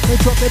line, they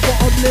drop their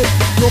bottom lip,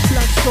 your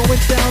blank's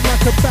going down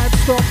like a bad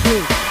stock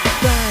hit.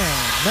 Damn,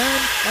 man,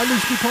 at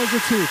least be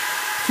positive,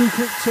 too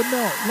quick to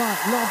melt like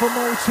lava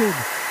molten,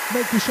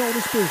 make your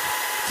shoulders big,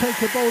 take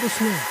a boulder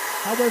swing,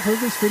 however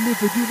it's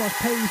delivered you must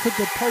pay for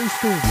the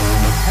posting,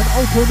 and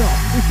open up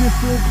if you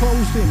feel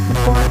closed in,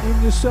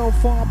 fighting yourself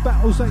for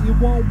battles that you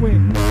won't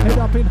win, head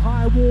up in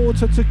high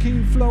water to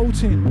keep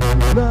floating,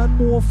 learn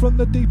more from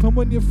the deep and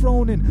when you're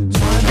thrown in,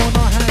 time on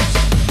our hands,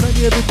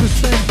 plenty of it to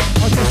spend,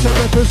 I guess that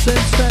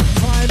represents that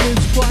time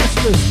is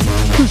priceless,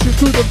 cause you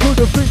couldn't put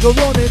a finger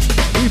on it,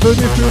 even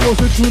if it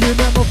wasn't truly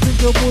that my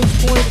finger was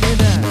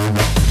pointing at.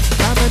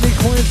 How many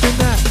coins in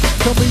that?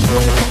 Tell me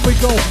where can we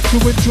go to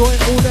enjoy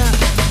all that?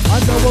 I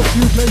know a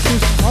few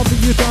places, I'll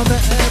meet you down the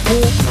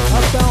airport,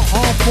 about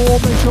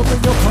 4:30, make sure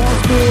bring your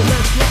passport,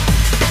 let's rock.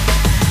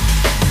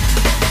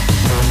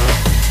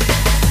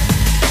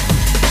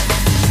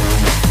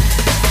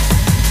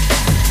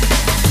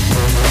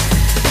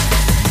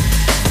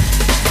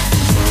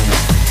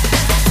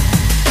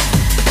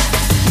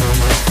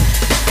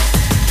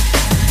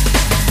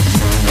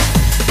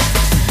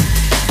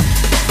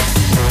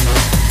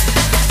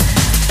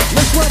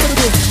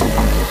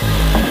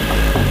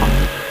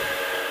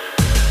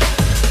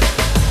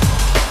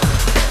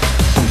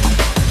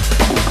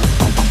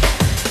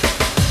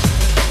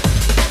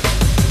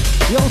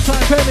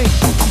 Penny.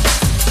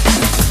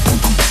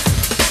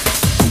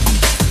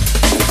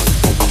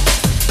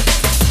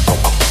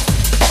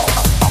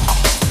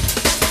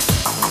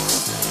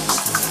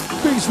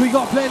 Beats, we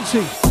got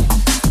plenty.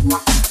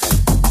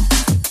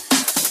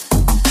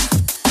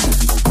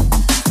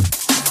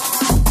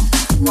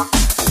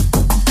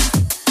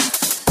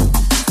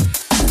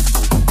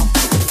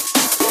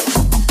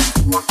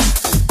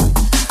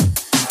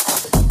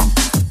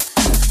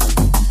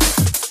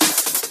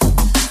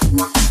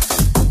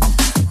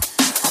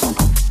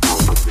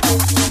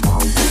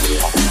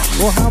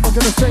 Well, how am I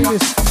gonna say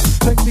this?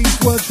 Take these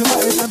words from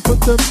it and put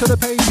them to the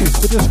pages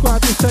to describe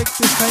the sake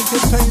this pain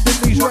contained in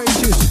these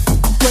rages.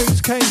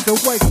 Grains came to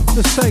wake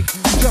the sake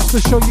just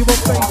to show you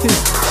what faith is.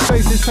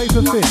 Faith is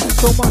paper thin,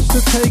 so much to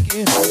take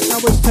in.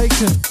 Now it's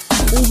taken,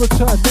 all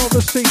return, no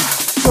receipt.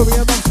 Sorry,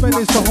 amongst men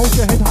is to hold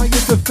your head high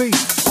in defeat.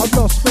 I've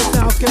lost, but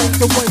now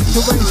gained the weight to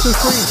reign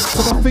supreme.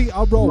 So my feet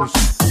I rose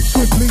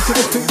swiftly to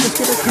the feet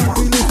that's gonna keep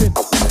me living.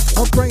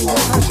 My brain, my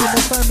passion, my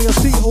family, I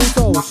see all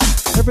those.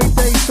 Every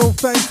day so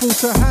thankful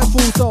to have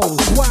all those.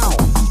 Wow,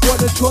 what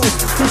a choice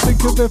to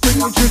think of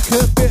every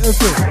intricate bit of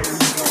it.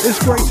 It's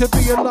great to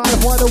be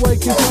alive, wide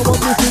awake is how I'm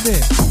living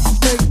it.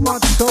 Make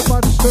much, so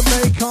much to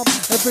make up.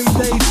 Every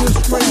day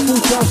just grateful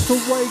just to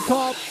wake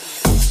up.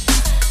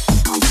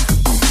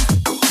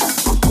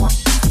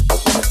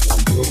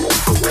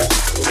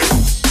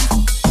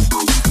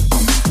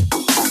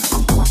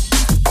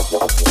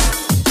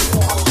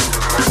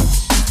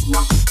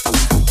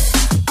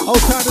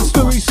 Old town of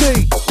Story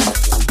C.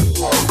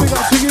 Big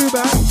up to you,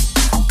 man.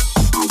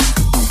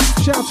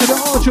 Shout to the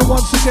Archer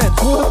once again.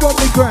 For the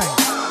Bromley Gang.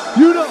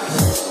 You know.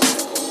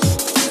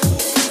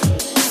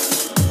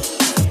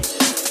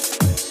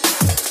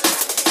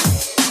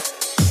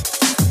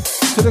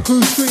 To the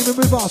crew streaming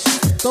with us.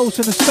 Those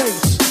in the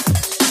States.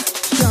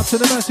 Shout to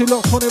the massive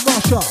locked on in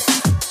Russia.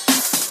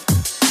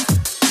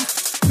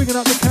 Picking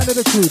up the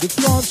Canada crew, the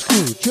France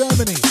crew,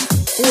 Germany,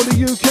 all the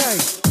UK.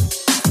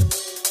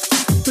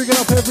 Picking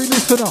up every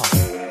listener.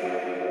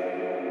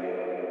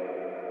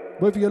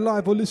 Whether you're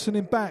live or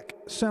listening back,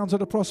 Sounds of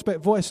the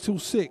Prospect, voice till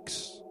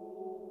 6.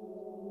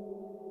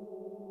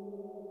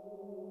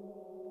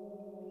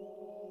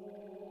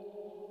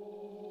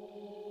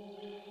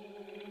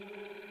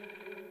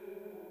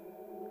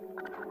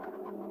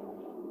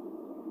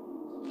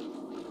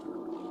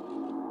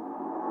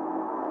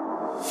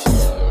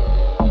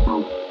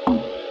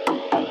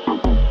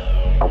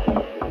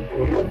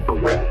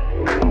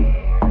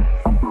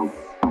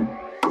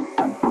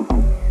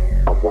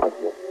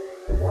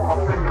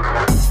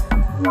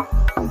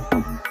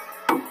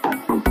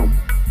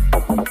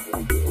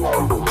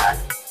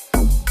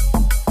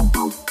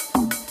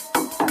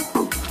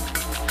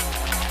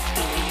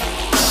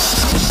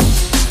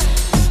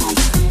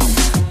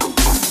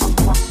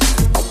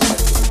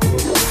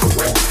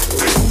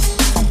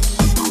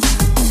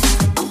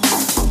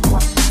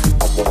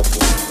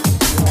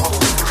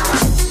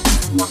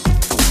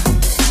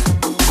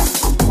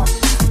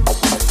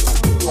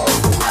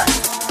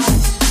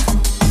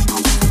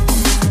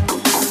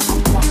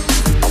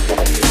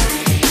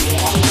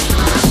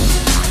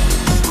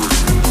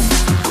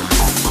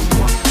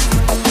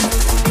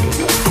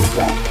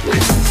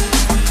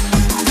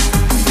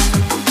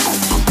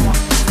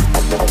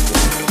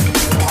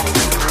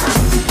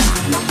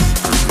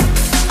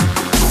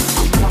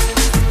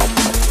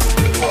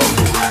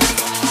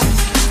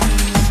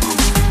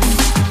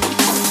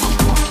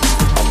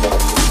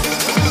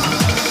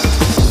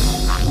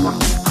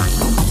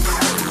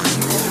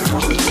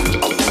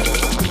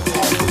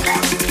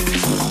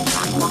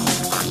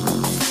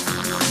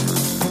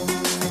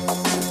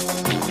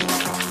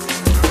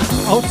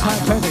 Old time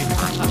Penny.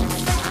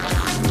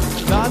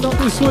 Nah, not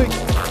this week.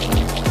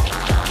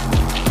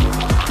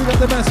 We got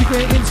the Massive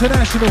Game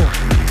International.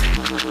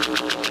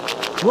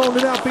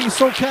 Rolling out being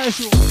so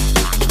casual.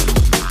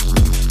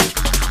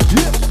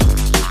 Yeah.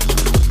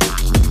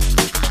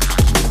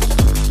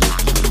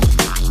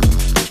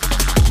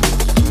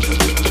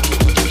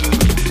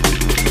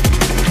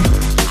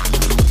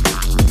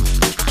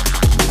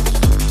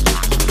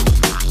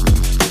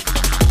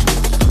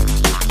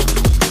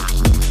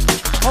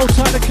 Old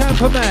time the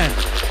camper man.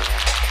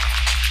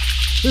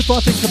 If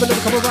I think of a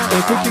little couple of rounders,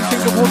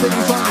 think of all things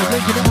running,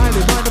 linking the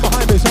island, mind of a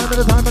high base, hand of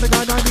the time, and the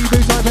guy 90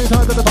 boots, I pay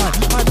time to the bite,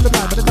 eye to the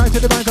blind, but the night to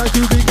the mind, I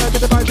too big, to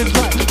the mind, it's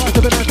right, eye to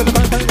the night, to the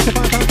mind, time to the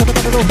mind, time to the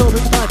mind, all over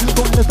the side,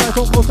 go in the side,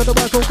 so close to the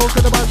right, so close to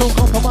the right, so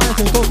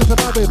compromising, so to the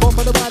right, bomb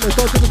for the wireless,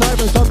 go to the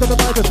tyrant, stop to the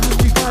virus,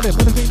 keep fighting,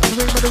 but the thing,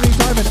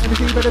 timing,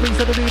 anything better be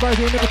said to be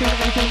rising,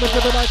 everything that's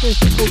ever like this,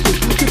 go to,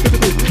 skip to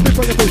the bit, bit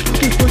for the bit,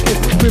 this wicked,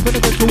 we're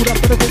gonna get screwed up,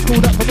 for the get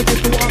screwed up, for the get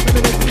screwed up, in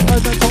the next,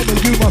 as I told me,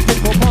 you must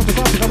think for pounds of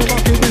coffee, I'm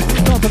rocking this,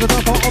 down to the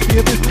top, off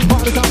the abyss,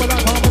 part of the time,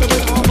 like half of the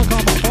way, armor,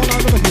 karma, all out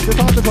of the hit, it's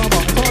hard to drama,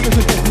 it's hard to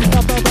suggest,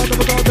 up, down, down,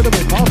 down to the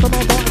bit, pass them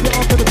out, you're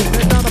after the bit,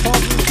 then down the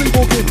path,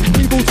 sleepwalking,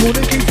 people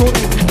tuning, keep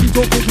talking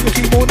till you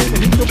see morning, the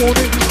heat of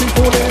morning, keep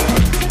falling.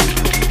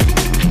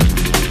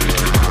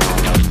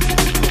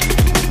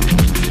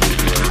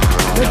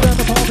 Head down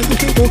the path and you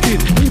keep walking,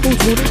 people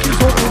tuning, keep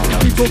talking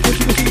till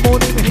you see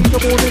morning, the heat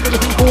of morning, and the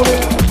keep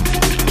falling.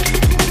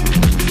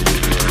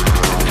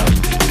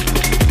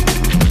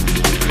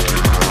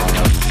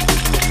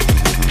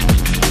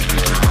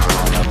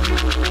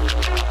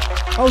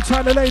 Old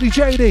time the lady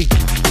JD.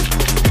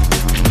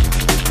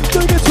 Do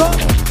the top.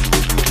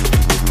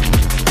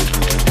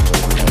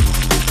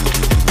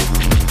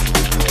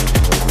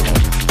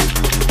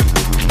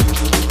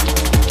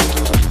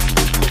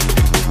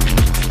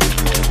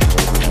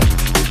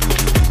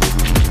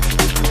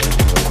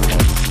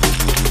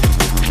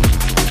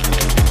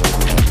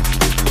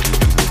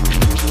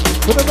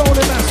 With the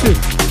rolling massive.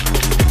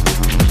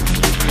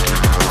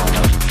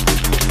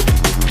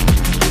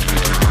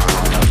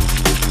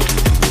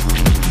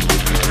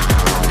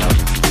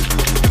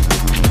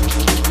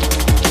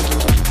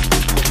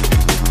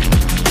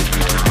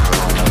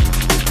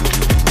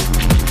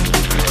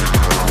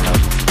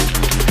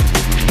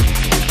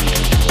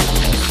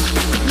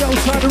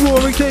 The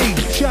Roaring Team,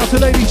 shout to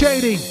Lady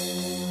JD.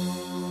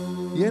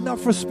 Yeah,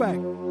 enough respect.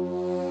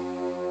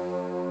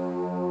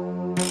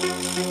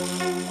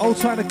 Old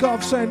time the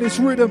Gov saying this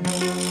rhythm.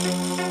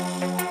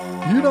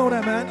 You know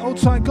that, man. Old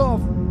time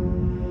Gov.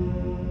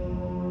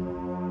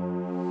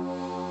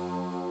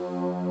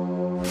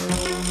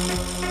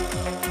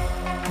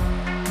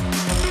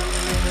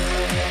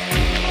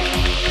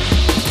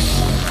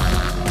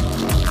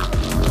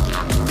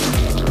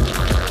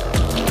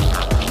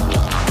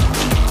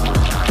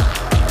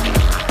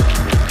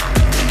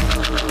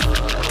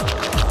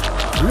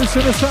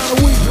 Listen to the sound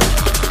of Weaver.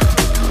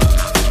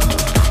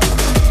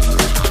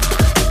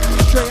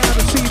 Straight out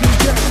of CD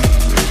Jack.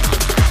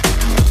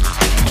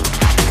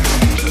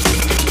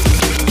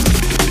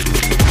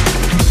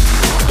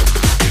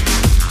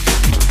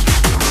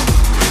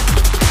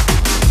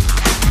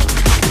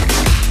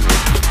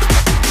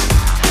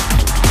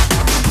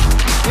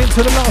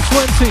 Into the last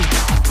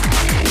 20.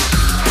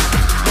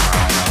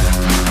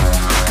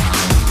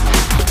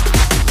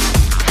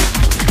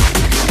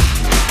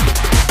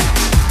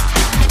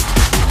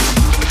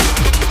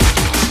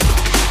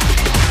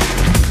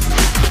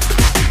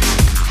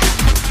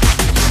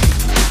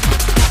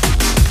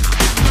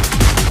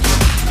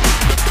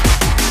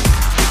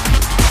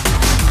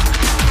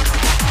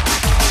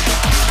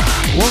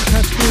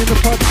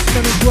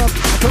 Club,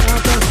 put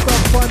out that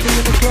stuff, find me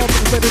in the club,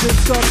 embedded in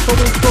sun, so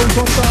it goes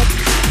on top.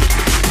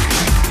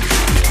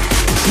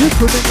 You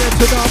couldn't get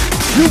enough,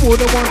 you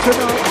wouldn't want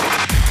enough.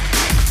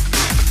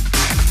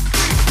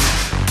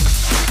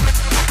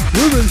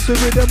 We're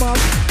rinsing them up.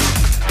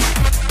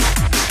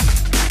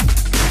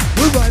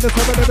 We're right up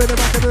a bit of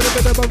back, a little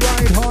bit of a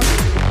ride hard.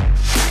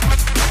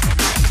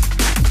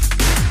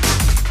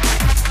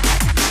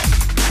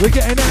 We're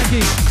getting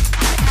aggy.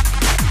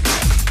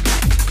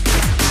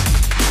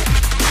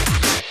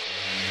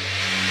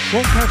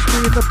 Won't catch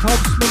me in the pub,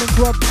 smelling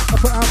grub. I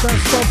put out that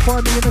stuff,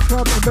 find me in the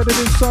club, embedded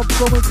in sub,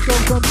 going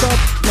from dub.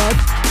 Blood,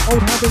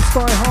 old habits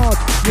die hard.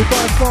 You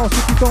die fast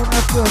if you don't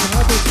have them.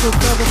 Habits will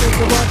never make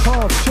the right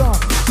path.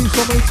 Sharp, see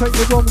somebody take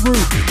the wrong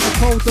route. I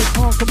told they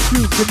can't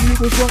compute. The mute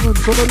was wrong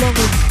uns, on the long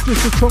uns,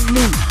 just a strong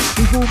loot.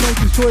 We've all made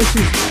these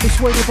choices,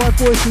 persuaded by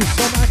voices.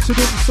 Some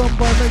accidents, some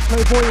by make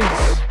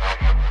clairvoyance.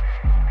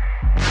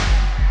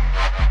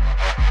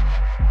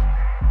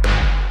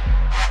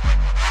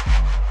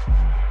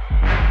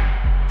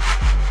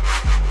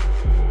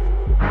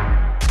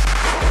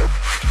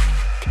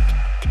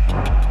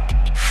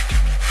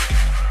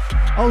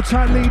 Old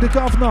time leader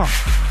governor.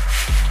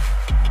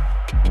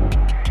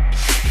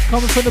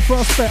 Coming from the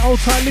prospect, old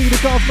time leader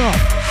governor.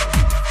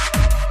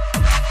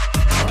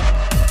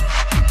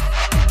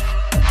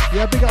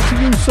 Yeah, big up to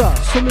you, sir.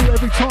 Salute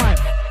every time.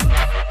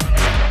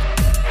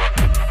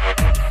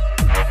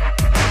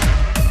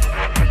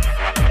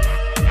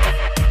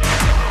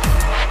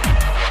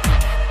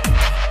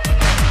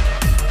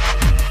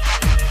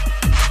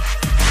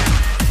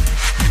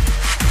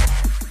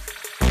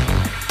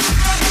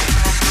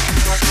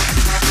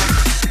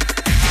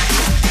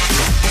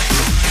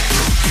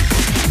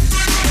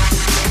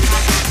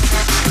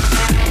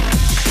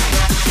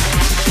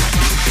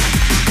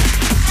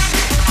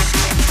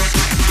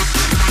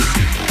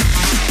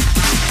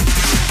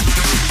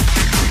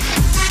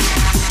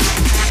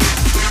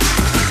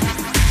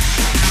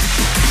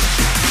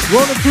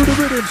 Rolling through the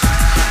rhythms.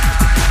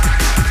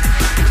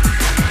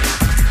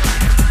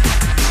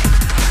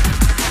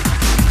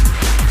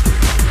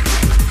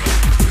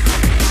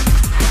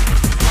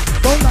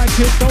 Don't like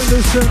it, don't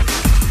listen.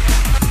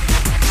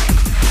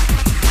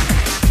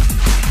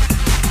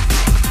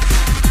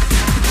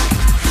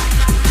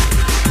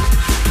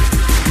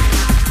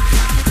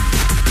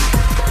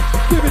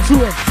 Give it to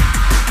him.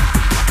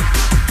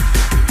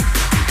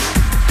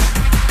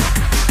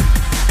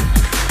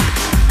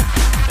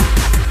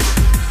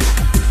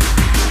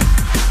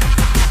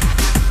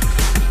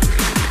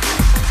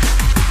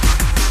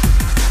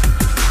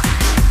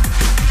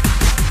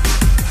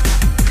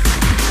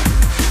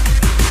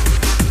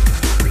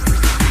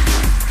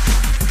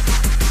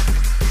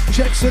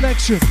 Check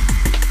selection.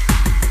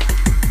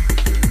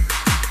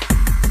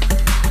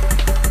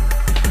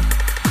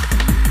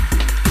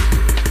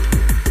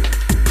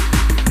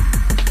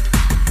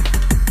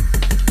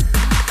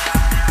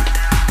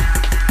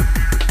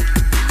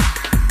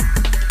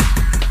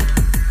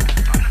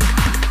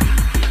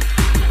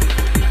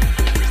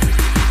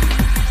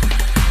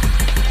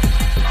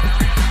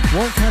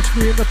 Won't catch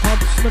me in the pub,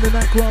 smelling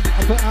that grub.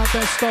 I put out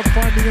that stuff,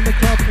 find me in the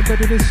club,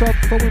 embedded in sub,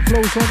 throwing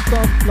flows on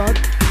dub, blood.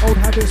 Old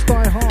habits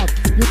die hard,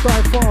 you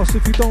die fast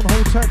if you don't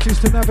hold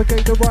tactics to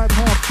navigate the right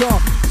path.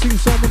 Chart, seen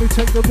so many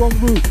take the wrong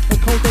route, a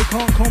code they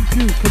can't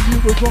compute.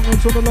 Commute with wrong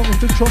ones on the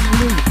longest and chong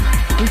route.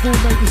 We've all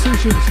made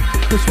decisions,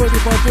 persuaded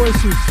by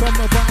voices, some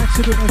by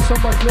accident and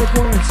some by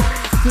clairvoyance.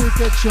 Fear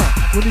gets ya,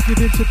 when you give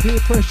in to peer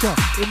pressure,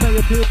 it may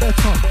appear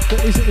better,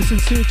 but is it a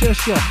sincere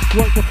gesture?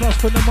 Work the plus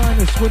from the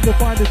minus, when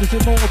divided, does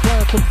it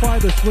multiply or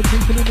confide us? When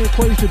people in the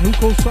equation, who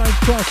calls science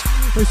trust?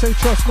 They say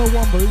trust no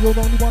one, but you're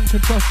the only one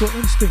can trust your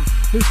instinct.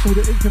 This called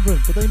it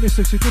ignorant, but they miss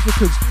the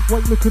significance.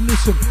 Wait, look and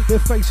listen, they're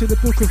facing a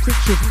book of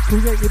fiction,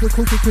 created a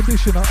crooked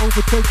condition, I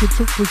overtake and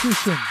took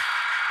position.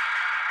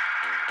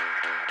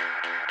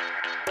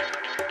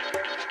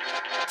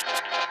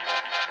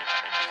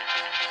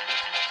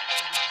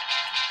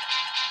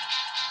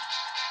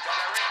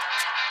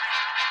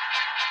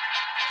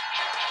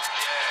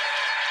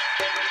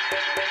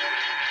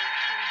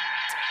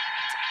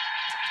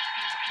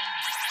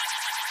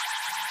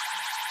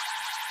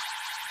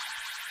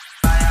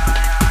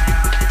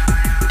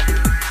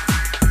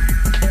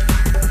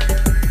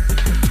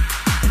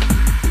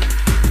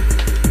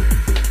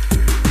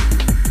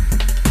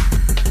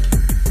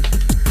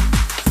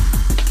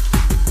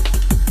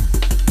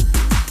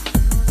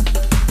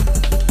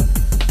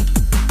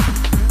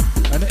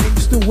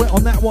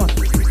 On that one.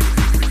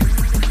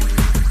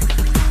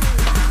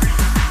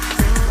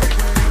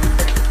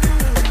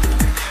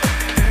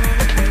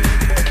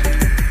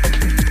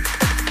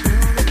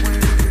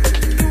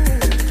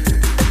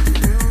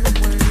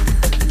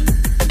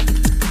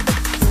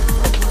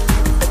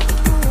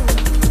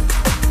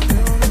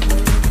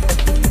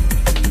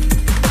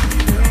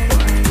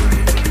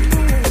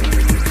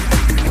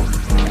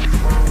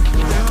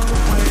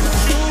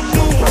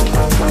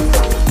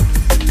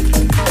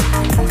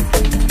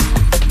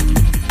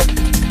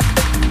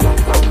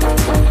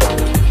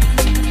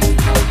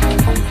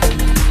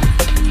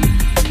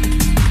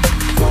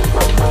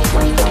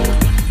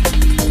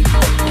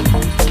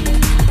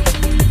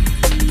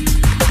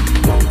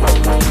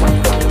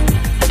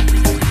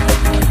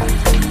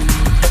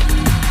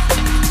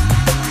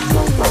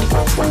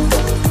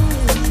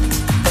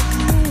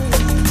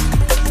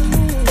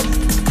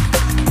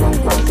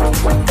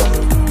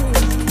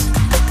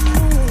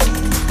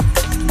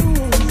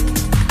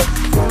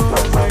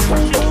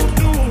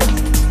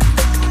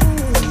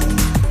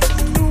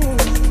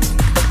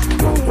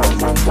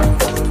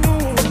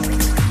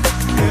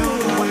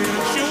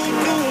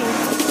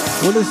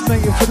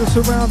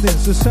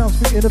 Surroundings, the sounds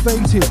be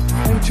innovative,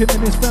 ancient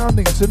in its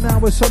foundings, and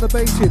now we're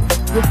celebrated,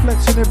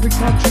 reflecting every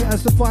country as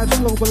the vibes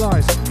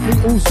globalize. We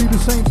all see the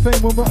same thing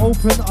when we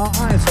open our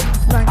eyes.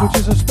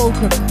 Languages are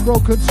spoken,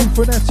 broken to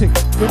frenetic,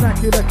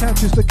 vernacular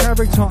captures the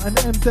character and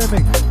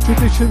endemic.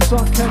 Traditions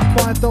are kept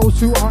by those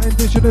who are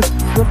indigenous,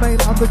 remain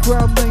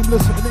underground,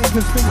 nameless and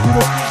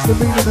inconspicuous. The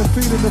meaning and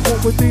feeling of what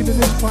we're dealing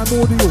is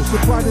primordial,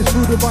 supplied is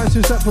through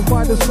devices that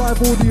provide us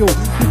live audio.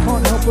 You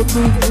can't help but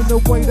move in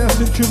a way that's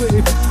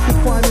intuitive,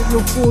 defining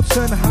your thoughts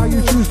and how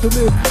you choose to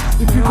live.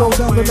 If you go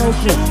down the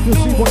local,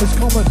 you'll see what is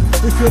common.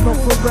 If you're not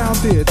from round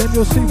here, then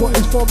you'll see what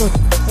is foreign.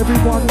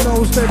 Everyone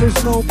knows there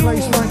is no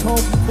place like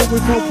home, but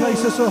with no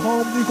place as a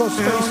home, you've got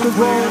space to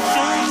roam.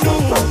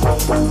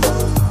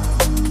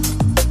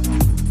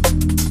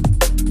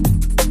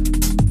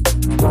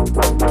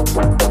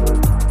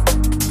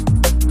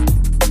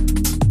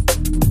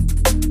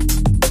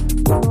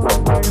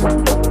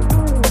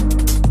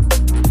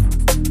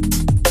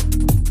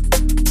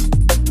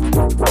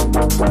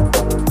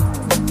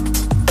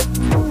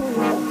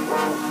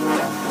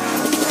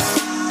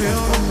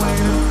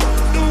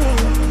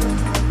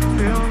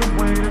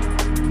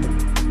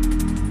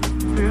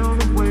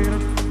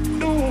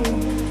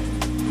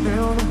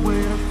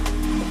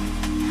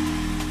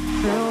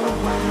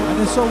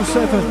 And it's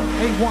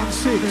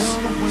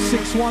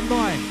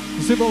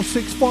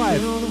 07-816-619-065.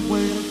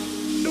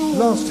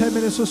 Last 10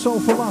 minutes or so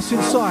from us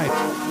inside.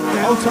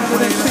 I'll take the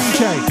next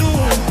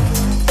DJ.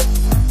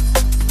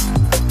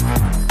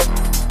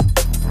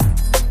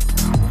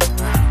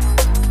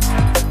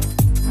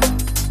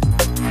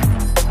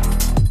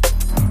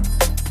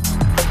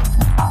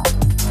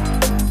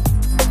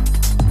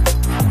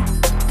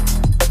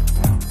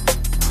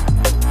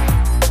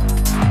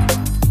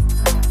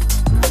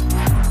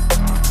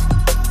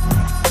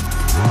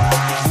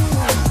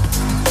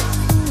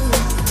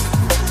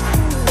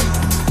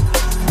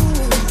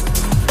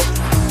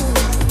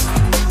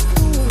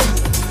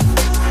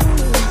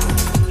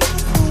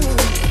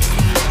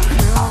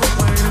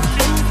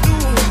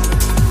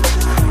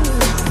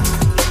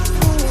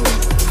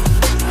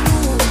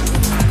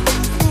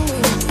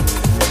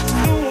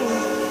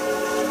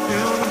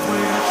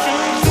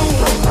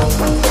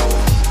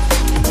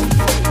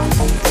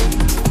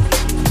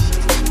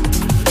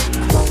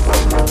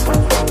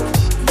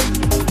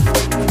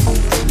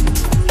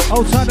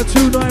 Old time to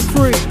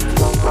 293.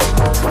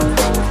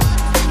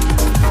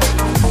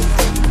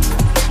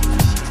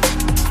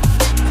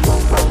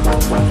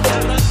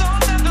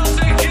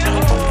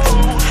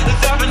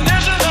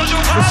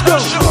 Let's go.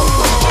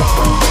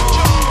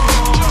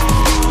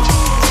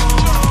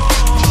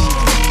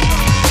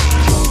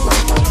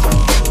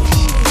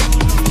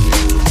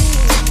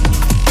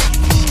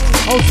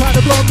 Old time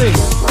to Blondie.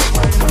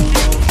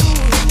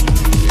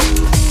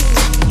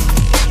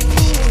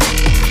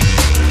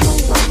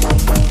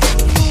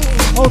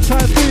 Old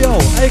time Theo,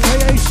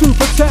 aka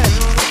Super 10.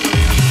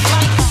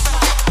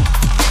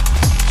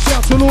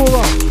 Shout to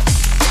Laura.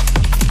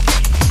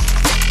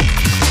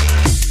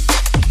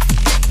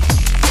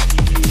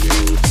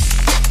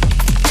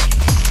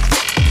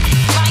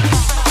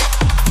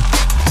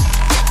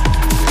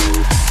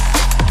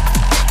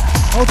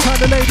 Old time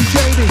the Lady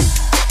Janie.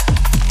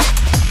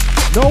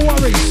 No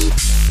worries.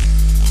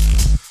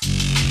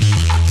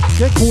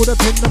 Get caught up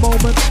in the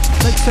moment.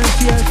 Makes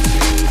sense, yes.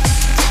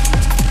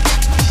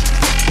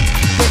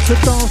 Get to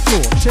dance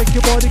floor, shake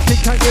your body,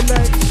 kick out your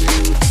legs.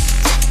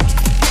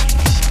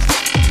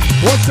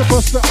 Watch the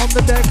prospect on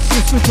the decks,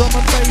 it's the drum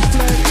and bass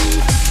flex.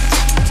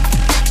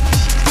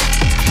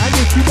 And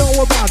if you know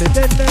about it,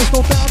 then there's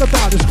no doubt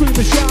about it. Scream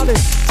and shout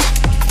it.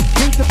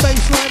 Keep the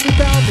bass line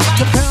rebounding,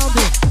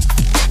 compounding.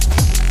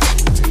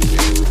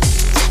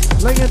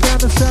 Laying down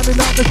and sounding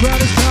like the crowd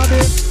is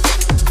pounding.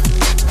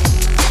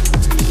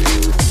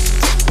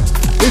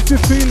 If you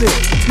feel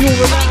it,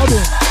 you're allowed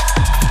it.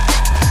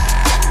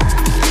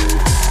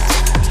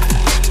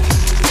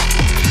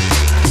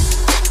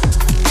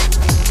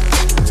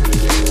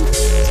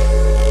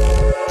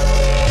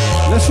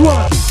 Let's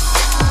run.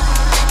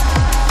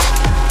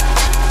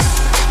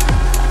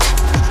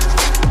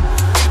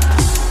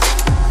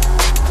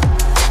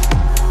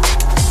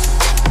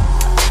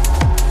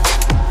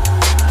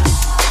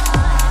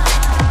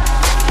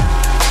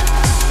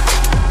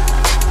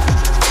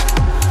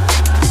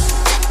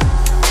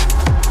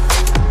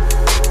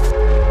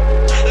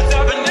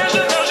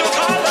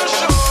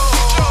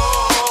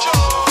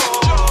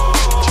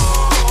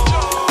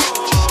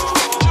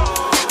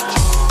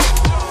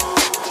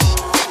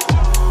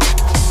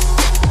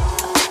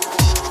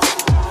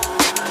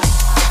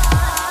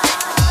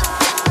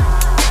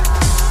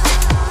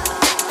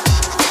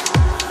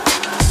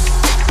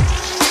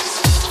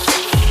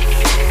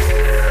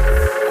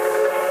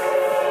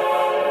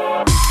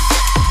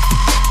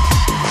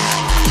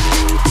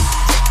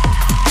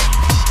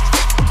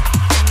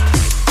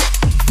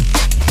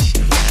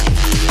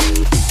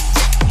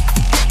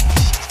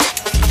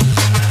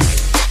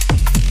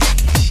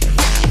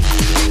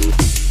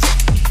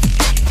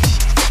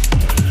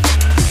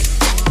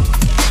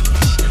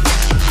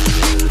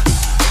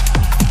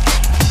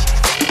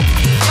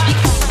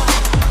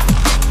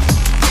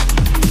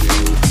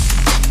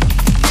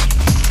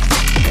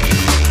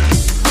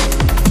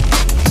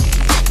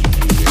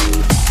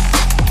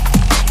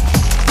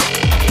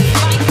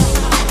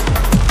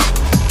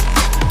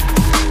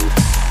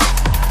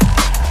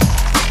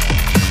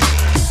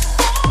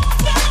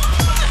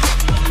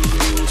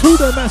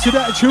 Massive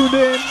that tuned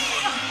in.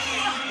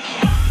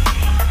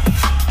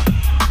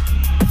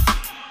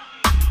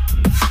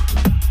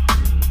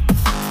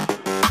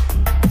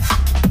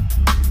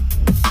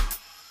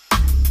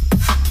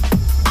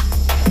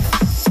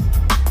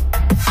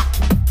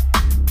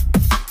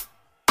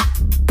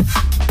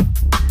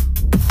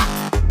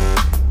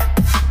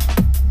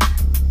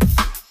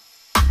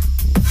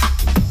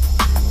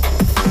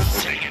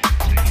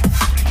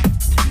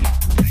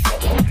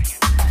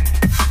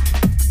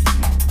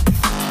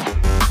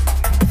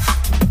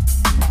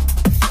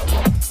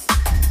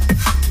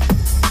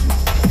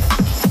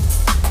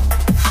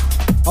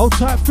 Old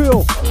type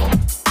Phil.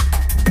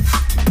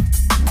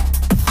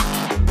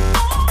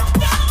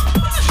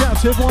 Shout out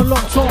to everyone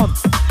locked on.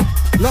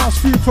 Last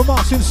few from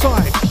us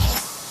inside.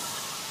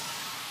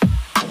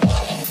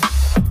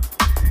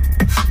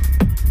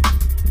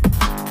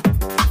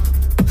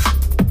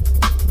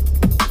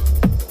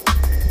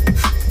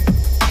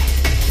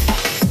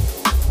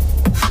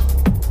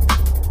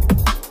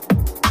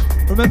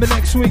 Remember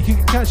next week you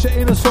can catch the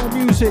Inner Soul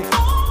Music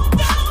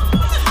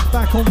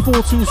back on 4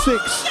 till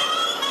 6.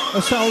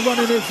 That's how we're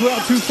running it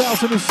throughout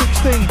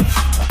 2016.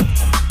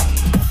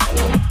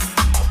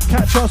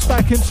 Catch us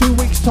back in 2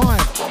 weeks' time.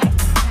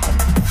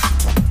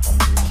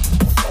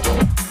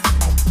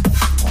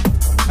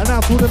 And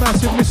out to all the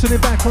massive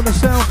listening back on the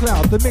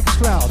SoundCloud, the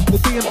Mixcloud, the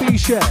D&B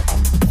share.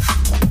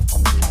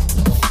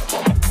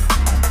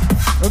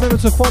 Remember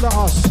to follow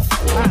us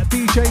at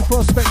DJ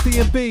Prospect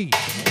D&B,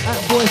 at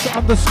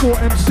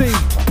voice_MC,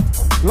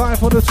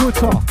 live on the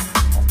Twitter.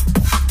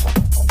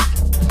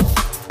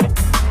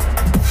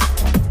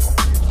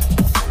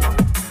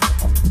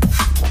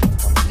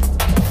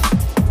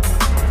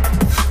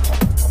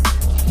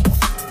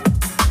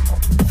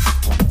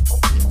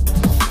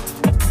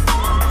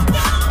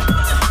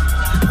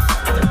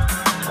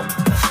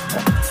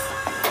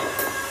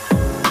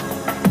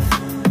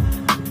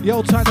 The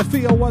old tight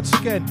Theo once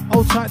again,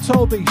 old tight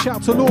Toby,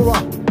 shout to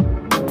Laura,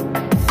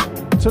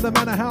 to the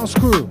Manor House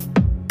crew.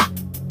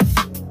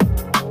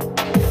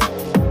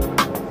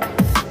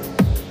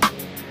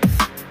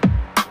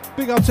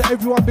 Big up to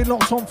everyone been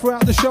locked on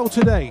throughout the show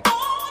today.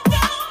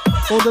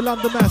 All the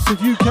London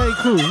Massive UK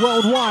crew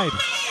worldwide.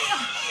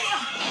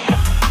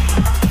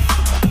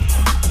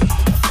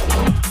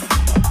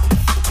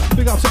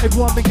 Big up to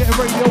everyone been getting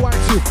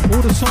radioactive,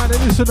 all the silent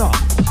listener.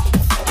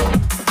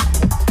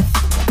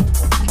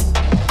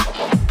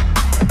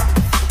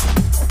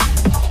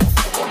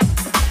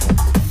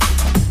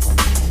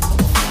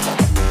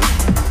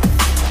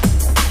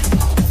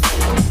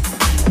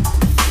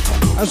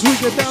 As we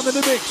get down in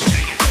the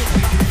mix.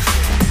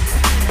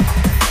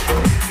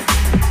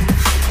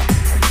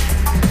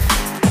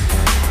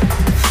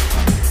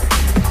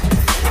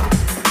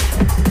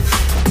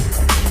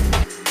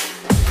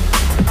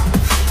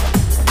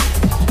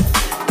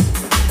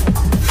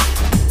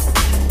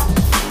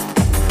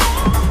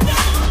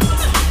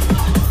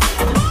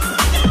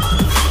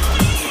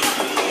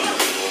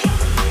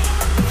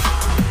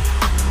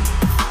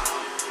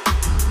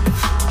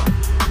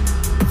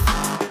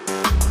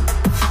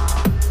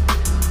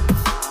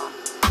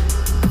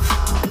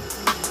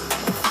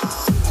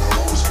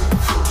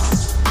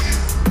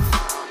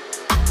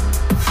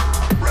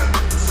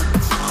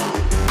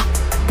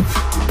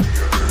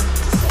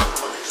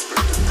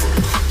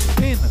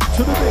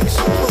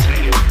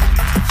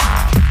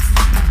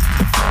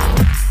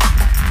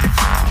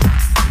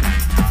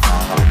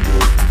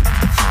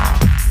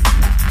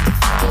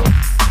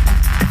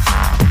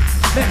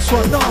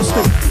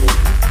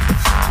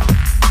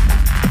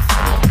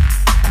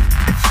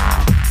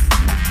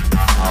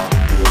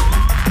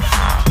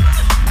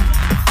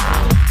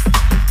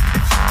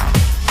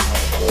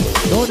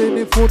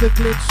 The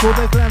glitz or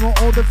the glamour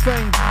or the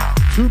fame.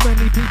 Too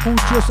many people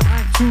just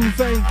act too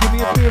vain. Give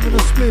me a beer and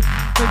a spliff,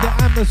 make the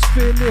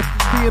atmosphere lift.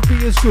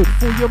 D&B is good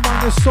for your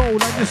mind, your soul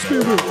and your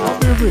spirit.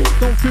 Fear it,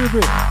 don't fear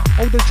it.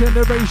 Older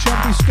generation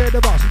be scared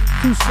of us,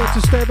 too scared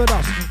to stare at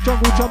us.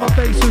 Jungle drummer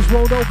basses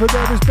rolled over,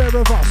 there is bare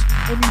of us.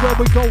 Anywhere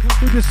we go,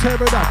 we just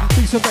tear it up.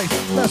 Decent bass,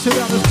 blast it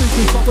out the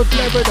speakers, but we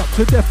blare it up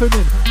to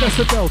deafening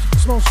decibels.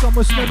 Small scum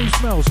with smelly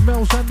smells,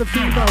 males and the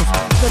females.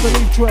 Never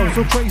leave trails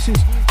or traces.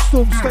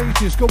 Storm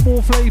stages, got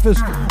more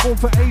flavours, on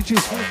for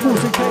ages,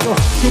 causing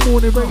chaos. Good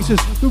morning racers,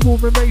 the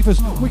roaring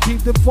ravers. We keep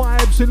the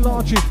vibes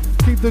enlarging,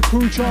 keep the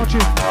crew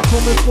charging.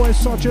 Common voice,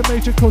 sergeant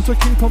major, cause I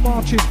keep on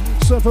marching.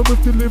 Serve them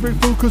with the lyric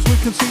food, cause we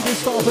can see they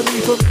start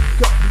beneath them.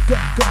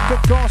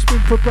 Gasping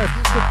for breath,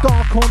 the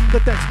dark on the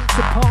decks,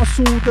 surpass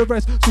all the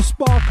rest, so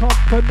spark up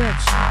the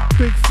next.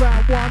 Big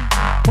fat one,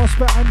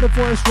 Prospect and the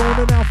voice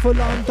rolling out for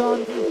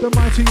London. The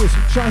mightiest,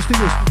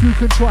 shiestiest, you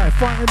can try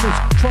fighting this,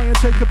 try and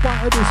take a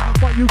bite of this,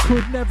 but you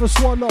could never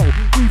swallow,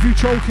 leave you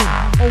choking,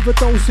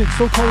 overdosing,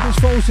 so cold it's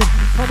frozen.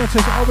 Come and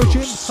test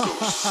origin, ha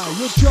ha ha,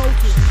 you're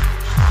joking.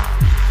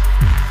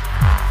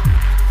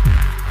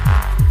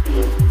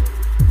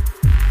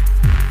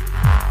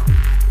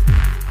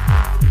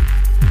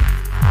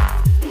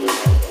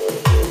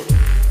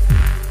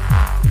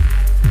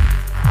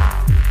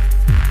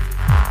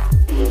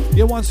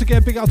 Yeah, once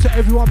again, big up to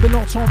everyone been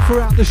locked on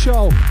throughout the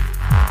show.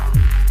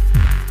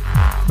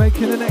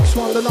 Making the next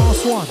one the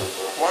last one.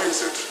 Why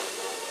is it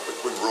that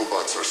when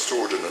robots are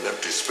stored in an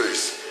empty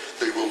space,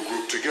 they will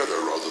group together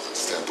rather than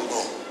stand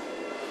alone?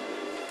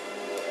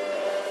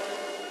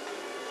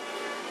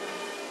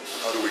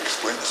 How do we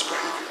explain this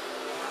behavior?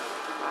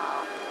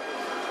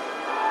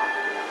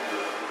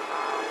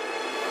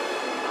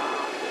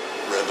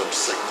 Random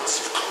segments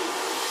of code?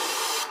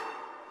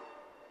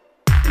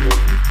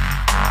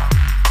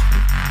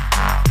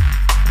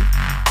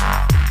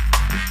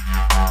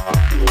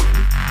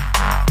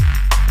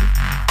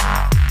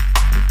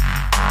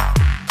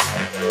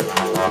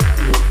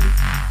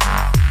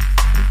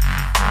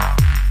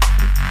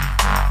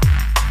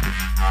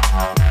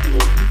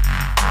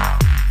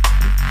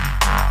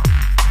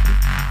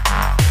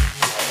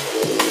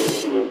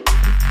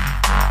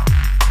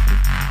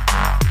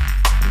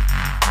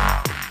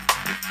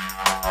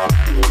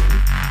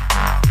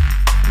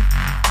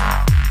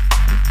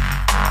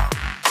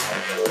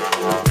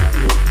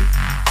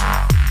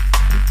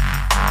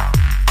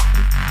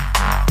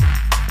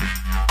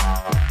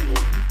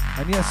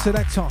 Yes,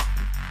 selector.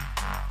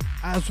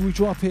 As we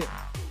drop it.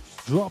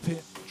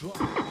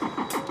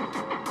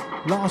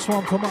 Last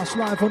one from us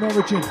live on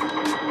Origin.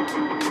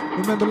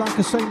 Remember, like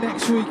I say,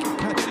 next week,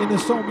 catch In The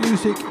Soul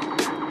Music.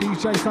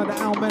 DJs like the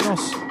Al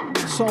Menos,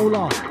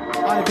 Solar,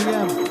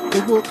 IBM,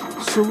 The Rook,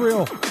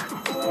 Surreal.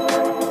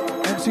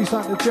 MCs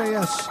like the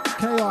JS,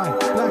 KI,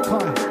 Black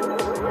Eye.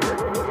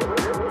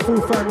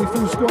 Full family,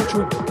 full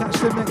squadron. Catch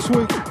them next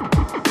week.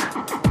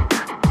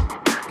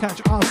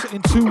 Catch us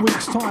in 2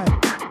 weeks' time.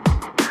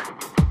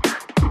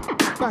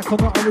 Back on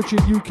the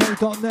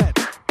OriginUK.net.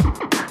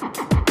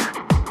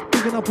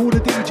 Bigging up all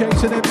the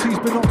DJs and MCs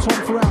been locked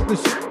on throughout the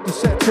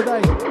set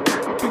today.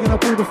 Bigging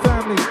up all the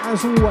family,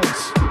 as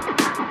always.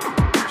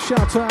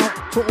 Shout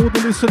out to all the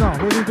listener,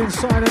 whether you've been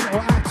silent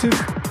or active.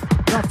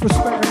 Enough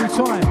respect every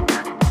time.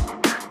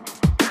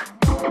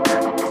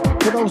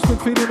 For those been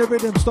feeling the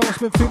rhythms, those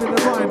been feeling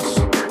the rhymes.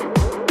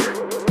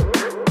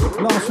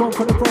 Last one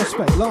from the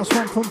prospect, last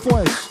one from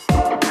voice.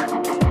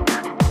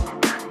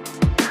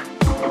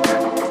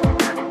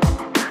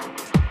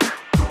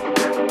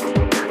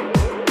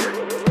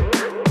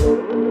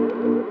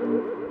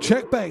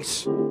 Check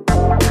bass.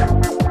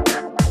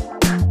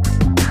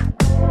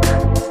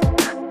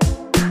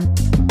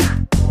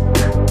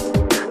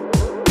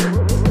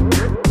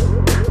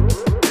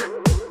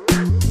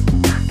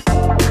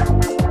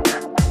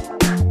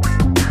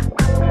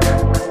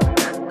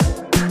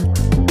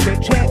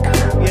 Check.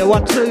 Yeah,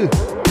 1, 2.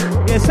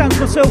 Yeah, sounds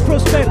myself,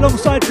 Prospect,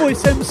 alongside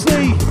Voice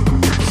MC.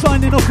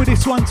 Signing off with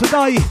this one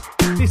today.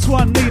 This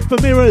one, Need for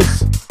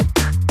Mirrors.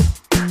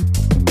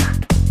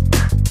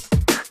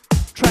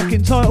 Track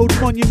entitled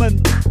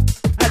Monument.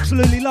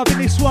 Absolutely loving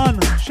this one.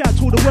 Shout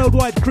to all the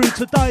worldwide crew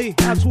today.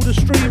 Out to all the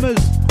streamers.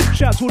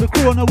 Shout to all the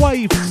crew on the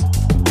waves.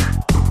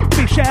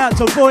 Big shout out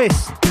to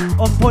Voice.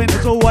 On point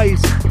as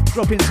always.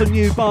 Dropping some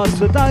new bars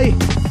today.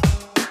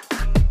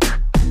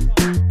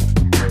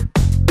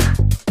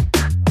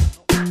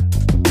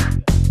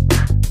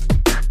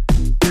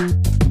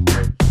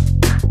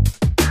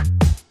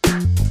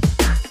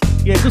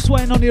 Yeah, just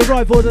waiting on the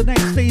arrival of the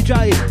next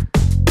DJ.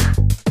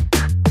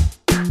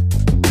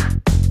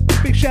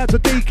 Big shout out to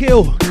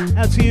D-Kill.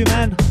 Out to you,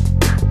 man.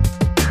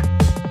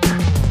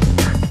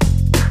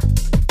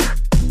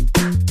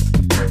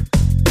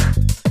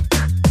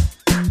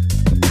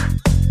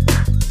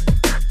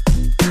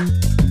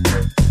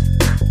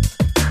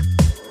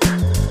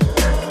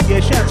 Yeah,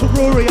 shout out to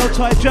Rory. I'll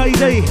type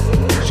JD.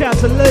 Shout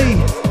out to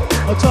Lee.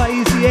 I'll type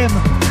Easy M.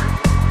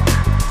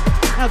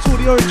 Out to all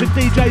the Origin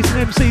DJs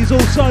and MCs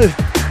also.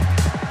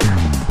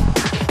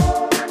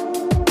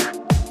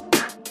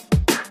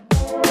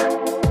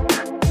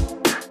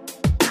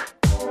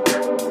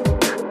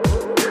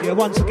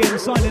 Once again,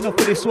 signing off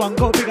with this one.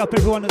 Got to big up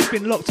everyone that's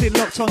been locked in,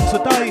 locked on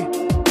today.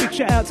 Big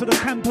shout out to the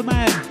Camper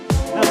Man.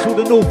 Out to all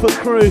the Norfolk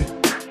crew.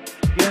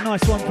 Yeah,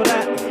 nice one for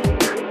that.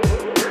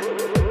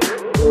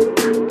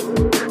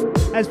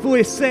 As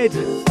Voice said,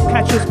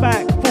 catch us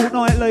back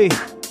fortnightly.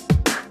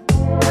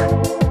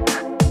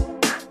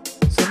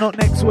 So not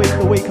next week,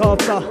 the week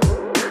after.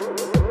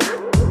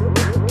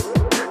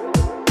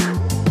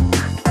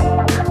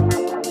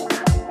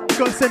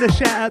 Got to send a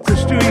shout out to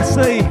Stewie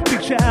C.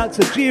 Big shout out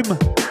to Jim.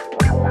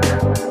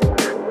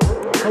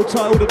 Hold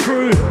tight all the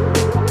crew.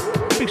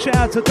 Big shout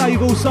out to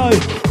Dave also.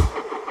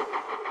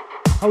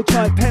 Hold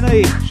tight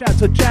Penny. Shout out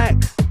to Jack.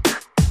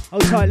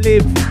 Hold tight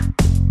Liv.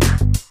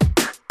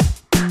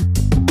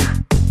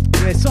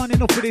 Yeah,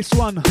 signing off for this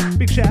one.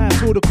 Big shout out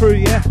to all the crew,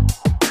 yeah.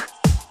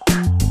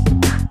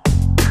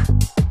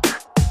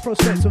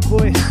 Prospect and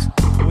Voice.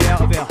 We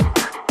out of here.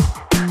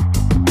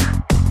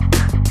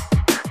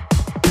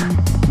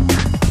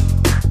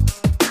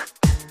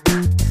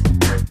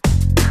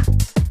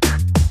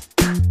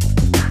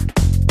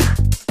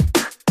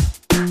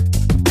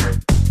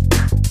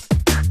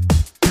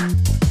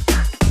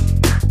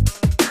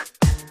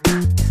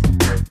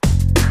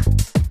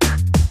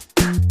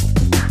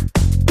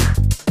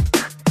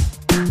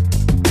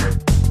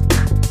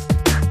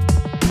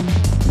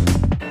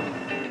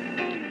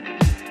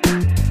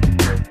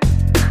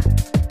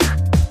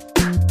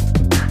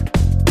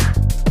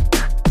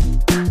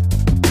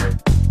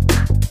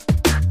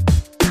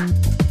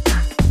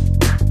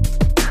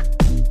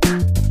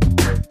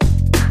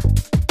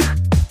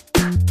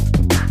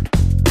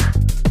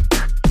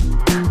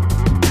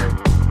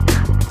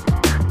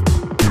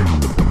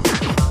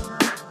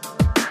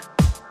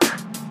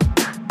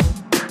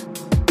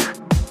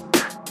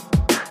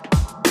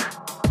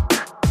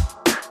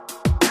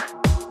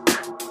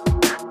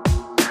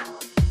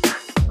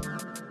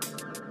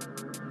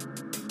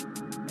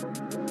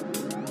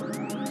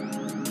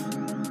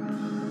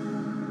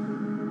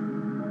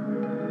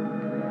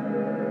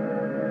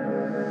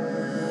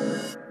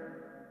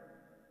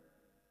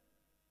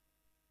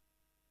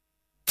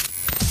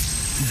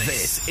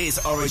 This is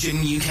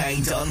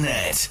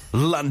OriginUK.net,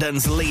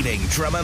 London's leading drum and